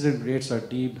where accident rates are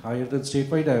deemed higher than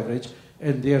statewide average,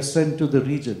 and they are sent to the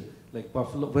region. Like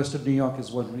Buffalo, Western New York is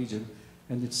one region,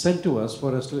 and it's sent to us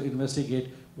for us to investigate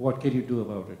what can you do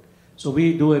about it. So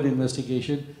we do an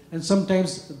investigation, and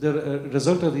sometimes the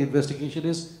result of the investigation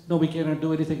is, no, we cannot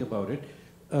do anything about it.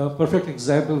 A perfect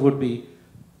example would be,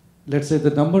 let's say the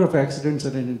number of accidents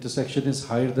at an intersection is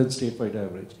higher than statewide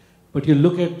average, but you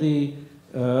look at the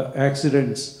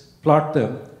accidents, plot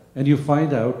them, and you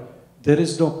find out there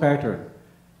is no pattern.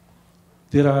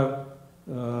 There are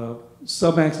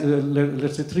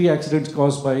let's say 3 accidents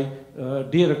caused by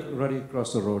deer running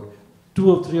across the road. 2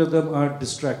 or 3 of them are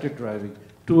distracted driving.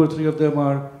 2 or 3 of them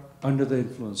are under the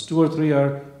influence. 2 or 3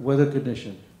 are weather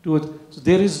condition. So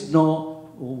there is no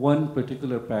one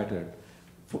particular pattern.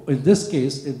 In this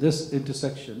case, in this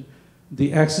intersection,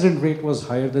 the accident rate was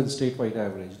higher than statewide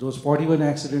average. Those 41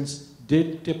 accidents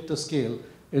did tip the scale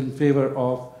in favor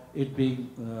of it being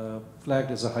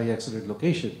flagged as a high accident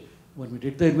location. When we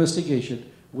did the investigation,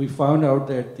 we found out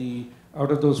that out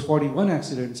of those 41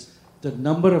 accidents, the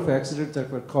number of accidents that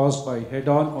were caused by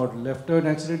head-on or left-turn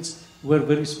accidents were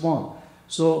very small.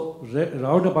 So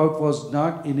Roundabout was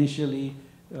not initially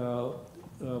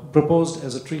proposed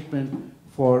as a treatment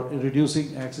for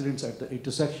reducing accidents at the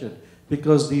intersection,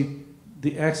 because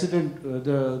the accident,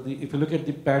 if you look at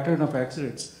the pattern of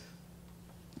accidents,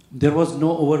 there was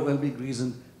no overwhelming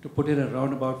reason to put in a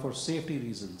roundabout for safety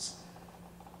reasons.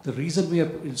 The reason we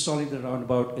are installing the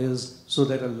roundabout is so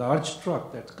that a large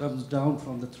truck that comes down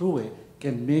from the thruway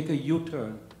can make a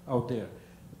U-turn out there.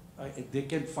 They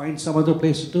can find some other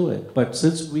place to do it. But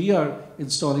since we are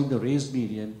installing the raised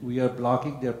median, we are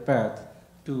blocking their path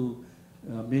to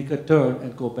make a turn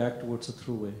and go back towards the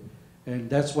thruway. And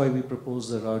that's why we propose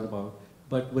the roundabout.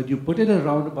 But when you put in a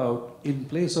roundabout in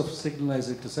place of signalized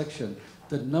intersection,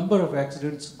 the number of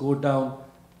accidents go down.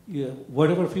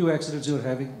 Whatever few accidents you're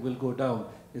having will go down,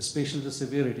 especially the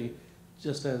severity,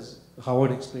 just as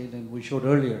Howard explained and we showed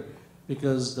earlier,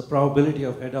 because the probability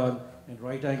of head-on and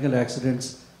right-angle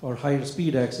accidents or higher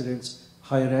speed accidents,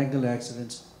 higher angle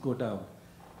accidents go down.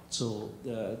 So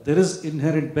there is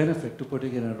inherent benefit to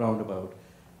putting in a roundabout,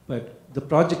 but the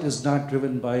project is not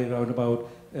driven by roundabout,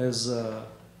 as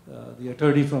the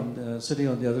attorney from sitting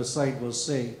on the other side was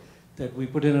saying, that we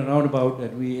put in a roundabout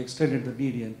and we extended the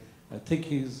median. I think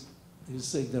he's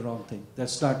saying the wrong thing.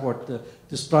 That's not what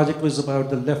this project was about,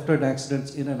 the left-turn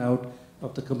accidents in and out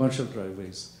of the commercial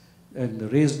driveways. And the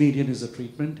raised median is a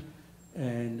treatment,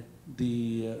 and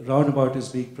the roundabout is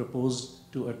being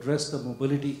proposed to address the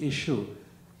mobility issue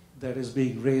that is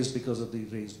being raised because of the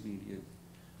raised median.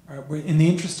 All right, in the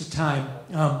interest of time,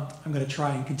 I'm going to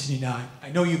try and continue now.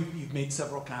 I know you've made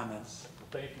several comments.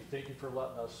 Thank you for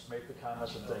letting us make the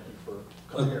comments, and thank you for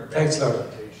coming here and Thanks, making the Laura.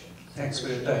 presentation. Thanks for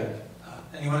your time.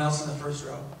 Anyone else in the first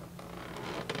row?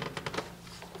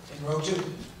 In row 2?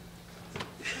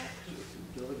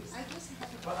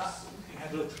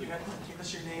 Give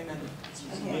us your name and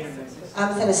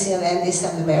I'm Tennessee Landis,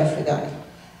 I'm the mayor of Fredonia.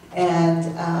 And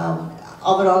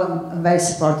overall, I'm very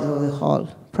supportive of the whole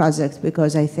project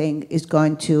because I think it's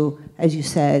going to, as you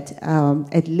said,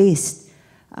 at least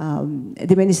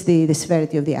diminish the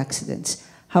severity of the accidents.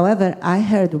 However, I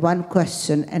heard one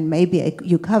question, and maybe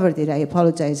you covered it, I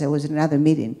apologize, I was in another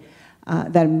meeting,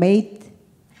 that made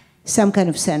some kind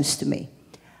of sense to me.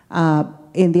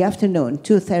 In the afternoon,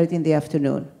 2:30 in the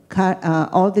afternoon,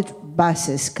 all the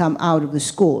buses come out of the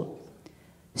school.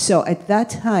 So at that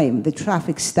time, the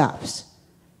traffic stops.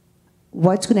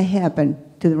 What's going to happen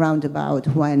to the roundabout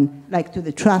when, like to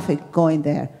the traffic going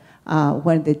there,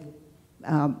 when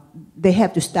they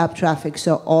have to stop traffic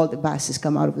so all the buses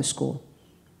come out of the school?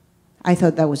 I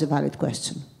thought that was a valid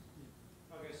question.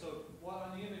 Okay, so what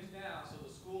on the image now, so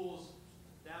the school's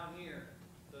down here,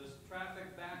 does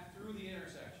traffic back through the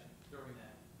intersection during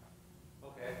that?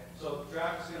 Okay, so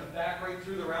traffic's gonna back right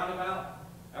through the roundabout,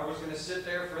 and we're just gonna sit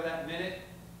there for that minute.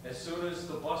 As soon as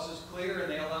the bus is clear and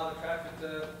they allow the traffic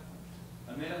to,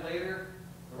 a minute later,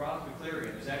 the route will be clear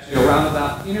again. There's actually a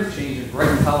roundabout interchange in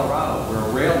Brighton, Colorado, where a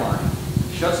rail line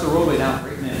shuts the roadway down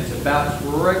for 8 minutes. It bouts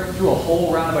right through a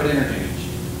whole roundabout interchange.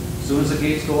 As soon as the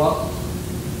gates go up,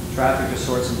 traffic just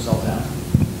sorts themselves out.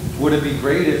 Would it be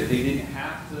great if they didn't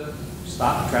have to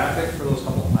stop traffic for those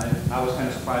couple? I was kind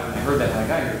of surprised when I heard that when I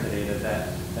got here today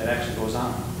that actually goes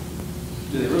on.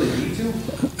 Do they really need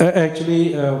to?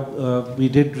 Actually, we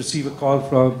did receive a call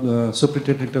from the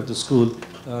superintendent of the school.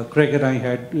 Craig and I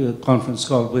had a conference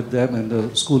call with them and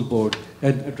the school board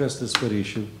and addressed this very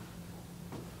issue.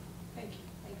 Thank you.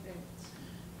 Thank you very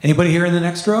much. Anybody here in the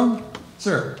next row?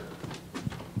 Sir.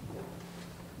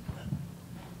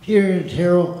 Here in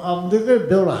Terrell, they're going to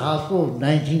build a hospital,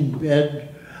 19-bed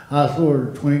hospital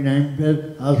or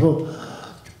 29-bed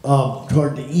hospital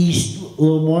toward the east a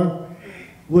little more.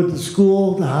 With the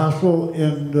school, the hospital,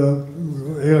 and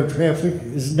air traffic,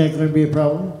 isn't that going to be a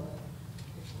problem?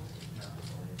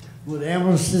 With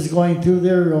ambulances going through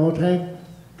there all the time?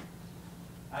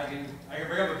 I can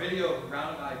bring up a video of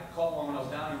I caught one when I was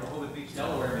down in Rehoboth Beach,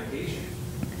 Delaware on vacation.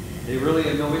 They really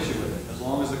have no issue with it, as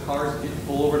long as the cars get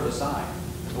pull over to the side.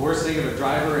 The worst thing if a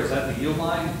driver is at the yield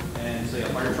line and say a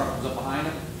fire truck comes up behind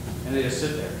them, and they just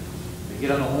sit there. They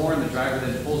get on the horn, the driver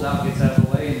then pulls out, gets out of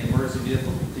the way, and the emergency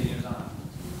vehicle continues on.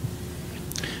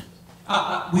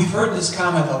 We've heard this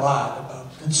comment a lot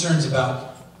about concerns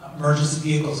about emergency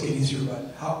vehicles getting through,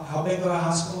 but how big of a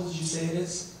hospital did you say it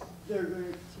is? They're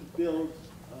going to build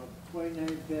a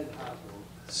 29-bed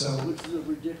hospital, which is a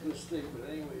ridiculous thing, but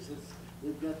anyways,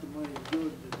 they've got the money to do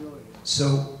it, they're doing it.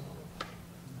 So,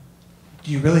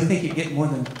 do you really think you'd get more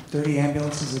than 30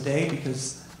 ambulances a day?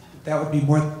 Because that would be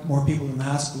more people than the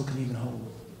hospital can even hold.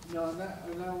 No, I'm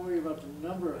not worried about the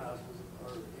number of hospitals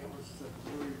or ambulances.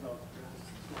 I'm worried about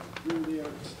through there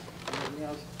and everything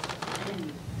else. I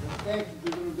mean, the fact that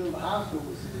they're going to build a hospital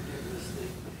was a ridiculous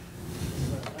thing.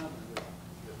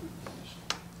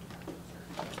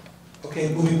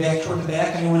 Okay, moving back toward the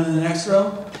back. Anyone in the next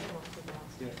row?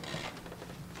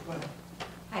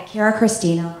 Hi, Kara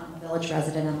Christina. I'm a village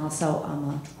resident. I'm also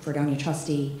a Fredonia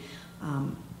trustee.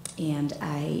 And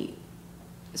I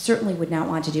certainly would not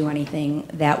want to do anything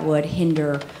that would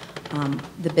hinder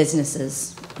the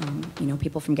businesses,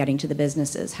 people from getting to the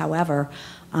businesses. However,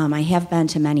 I have been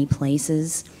to many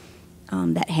places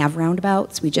that have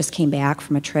roundabouts. We just came back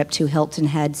from a trip to Hilton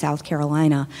Head, South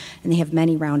Carolina, and they have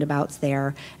many roundabouts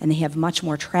there, and they have much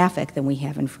more traffic than we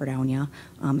have in Fredonia,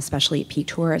 especially at peak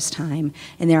tourist time.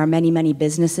 And there are many, many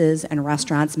businesses and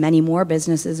restaurants, many more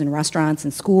businesses and restaurants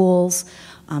and schools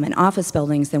and office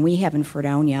buildings than we have in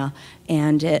Fredonia,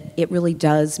 and it really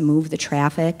does move the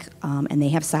traffic, and they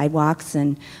have sidewalks,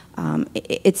 and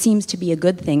it seems to be a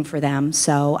good thing for them.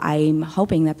 So I'm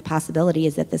hoping that the possibility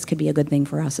is that this could be a good thing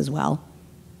for us as well.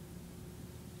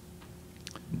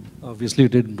 Obviously,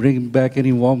 it didn't bring back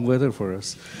any warm weather for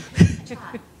us.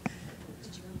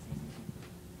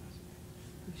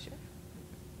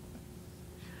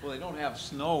 Well, they don't have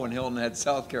snow in Hilton Head,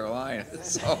 South Carolina,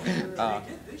 so,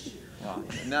 well,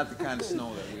 not the kind of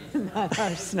snow that we... Not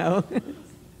our snow.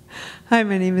 Hi,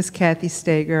 my name is Kathy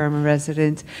Stager. I'm a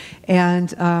resident,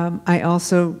 and I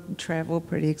also travel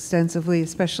pretty extensively,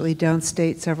 especially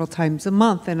downstate, several times a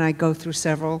month, and I go through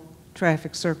several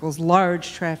traffic circles,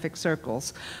 large traffic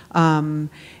circles,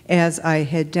 as I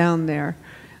head down there,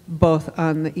 both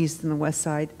on the east and the west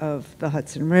side of the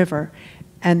Hudson River.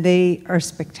 And they are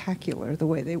spectacular, the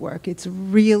way they work. It's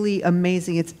really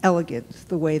amazing. It's elegant,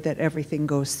 the way that everything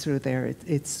goes through there.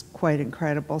 It's quite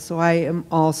incredible. So I am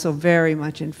also very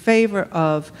much in favor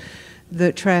of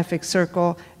the traffic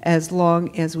circle as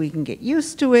long as we can get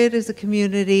used to it as a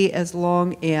community, as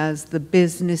long as the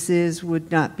businesses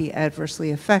would not be adversely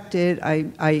affected.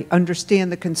 I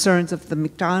understand the concerns of the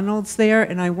McDonald's there,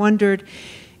 and I wondered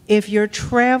if you're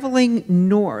traveling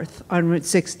north on Route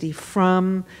 60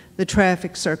 from the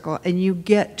traffic circle and you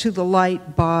get to the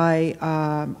light by,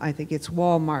 I think it's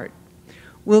Walmart,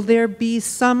 will there be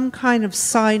some kind of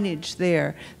signage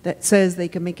there that says they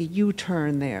can make a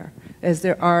U-turn there, as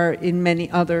there are in many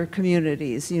other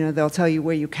communities? You know, they'll tell you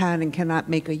where you can and cannot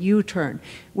make a U-turn.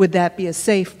 Would that be a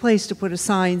safe place to put a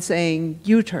sign saying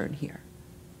U-turn here?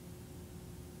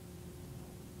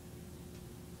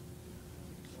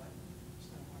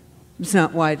 It's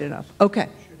not wide enough. Okay.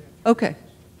 Okay.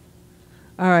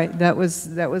 All right. That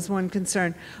was one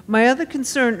concern. My other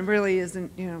concern really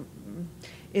isn't, you know,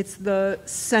 it's the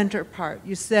center part.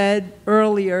 You said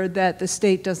earlier that the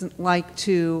state doesn't like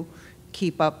to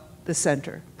keep up the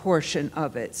center portion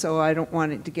of it, so I don't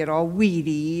want it to get all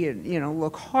weedy and, you know,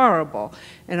 look horrible.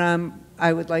 And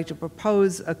I would like to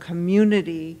propose a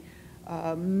community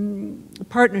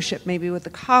partnership, maybe with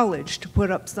the college, to put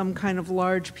up some kind of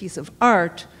large piece of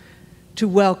art to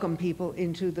welcome people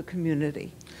into the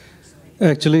community.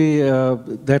 Actually,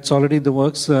 that's already in the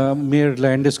works. Mayor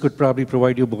Landis could probably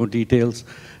provide you more details.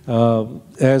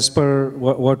 As per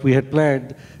what we had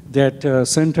planned, that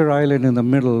center island in the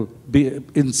middle,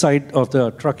 inside of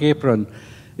the truck apron,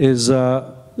 is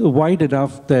wide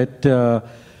enough that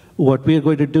what we are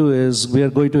going to do is we are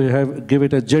going to give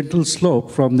it a gentle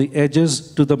slope from the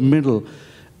edges to the middle,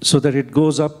 so that it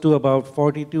goes up to about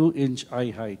 42-inch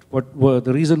eye height.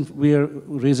 The reason we are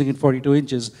raising it 42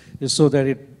 inches is so that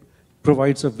it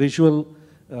provides a visual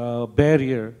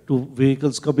barrier to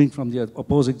vehicles coming from the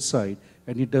opposing side,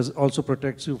 and it also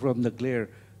protects you from the glare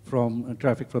from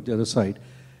traffic from the other side.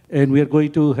 And we are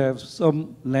going to have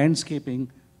some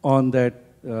landscaping on that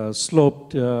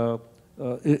sloped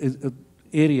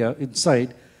area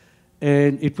inside,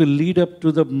 and it will lead up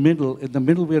to the middle. In the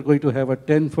middle, we are going to have a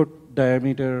 10-foot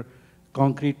diameter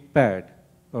concrete pad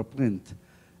or plinth,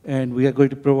 and we are going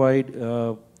to provide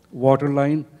water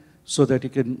line so that you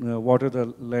can water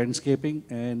the landscaping,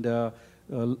 and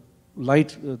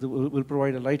light, we'll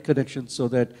provide a light connection so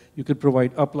that you can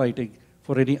provide uplighting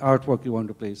for any artwork you want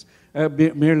to place.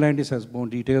 Mayor Landis has more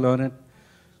detail on it.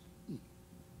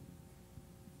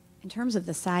 In terms of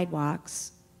the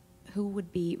sidewalks, who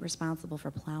would be responsible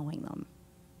for plowing them?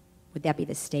 Would that be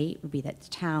the state? Would be that the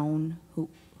town? Who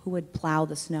would plow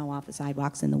the snow off the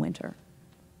sidewalks in the winter?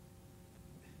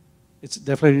 It's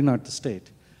definitely not the state.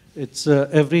 It's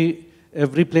every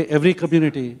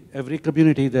community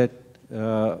that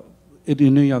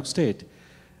in New York State,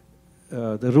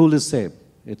 the rule is same.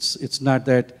 It's not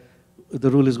that the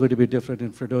rule is going to be different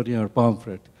in Fredonia or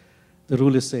Pomfret. The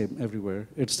rule is same everywhere.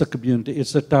 It's the community,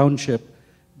 it's the township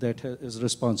that is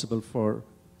responsible for.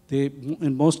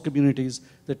 In most communities,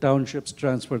 the townships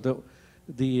transfer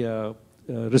the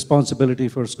responsibility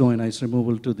for snow and ice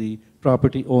removal to the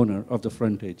property owner of the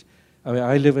frontage. I mean,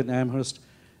 I live in Amherst,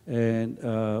 and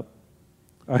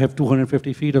I have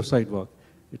 250 feet of sidewalk.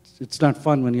 It's not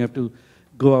fun when you have to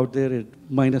go out there at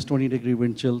minus 20-degree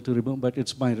wind chill to remove, but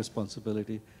it's my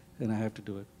responsibility, and I have to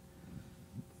do it.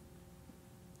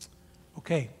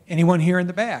 Okay, anyone here in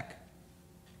the back?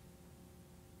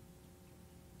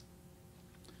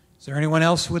 Is there anyone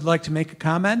else who would like to make a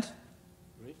comment?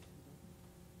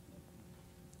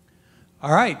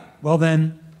 All right, well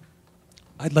then,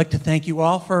 I'd like to thank you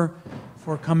all for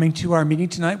coming to our meeting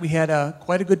tonight. We had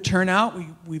quite a good turnout.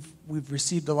 We've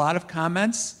received a lot of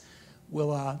comments.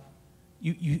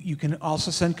 You can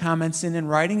also send comments in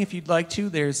writing if you'd like to.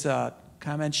 There's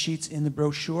comment sheets in the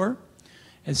brochure.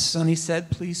 As Sonny said,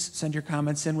 please send your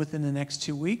comments in within the next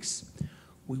 2 weeks.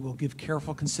 We will give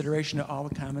careful consideration to all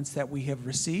the comments that we have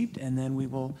received, and then we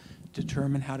will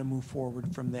determine how to move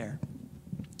forward from there.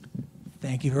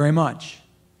 Thank you very much.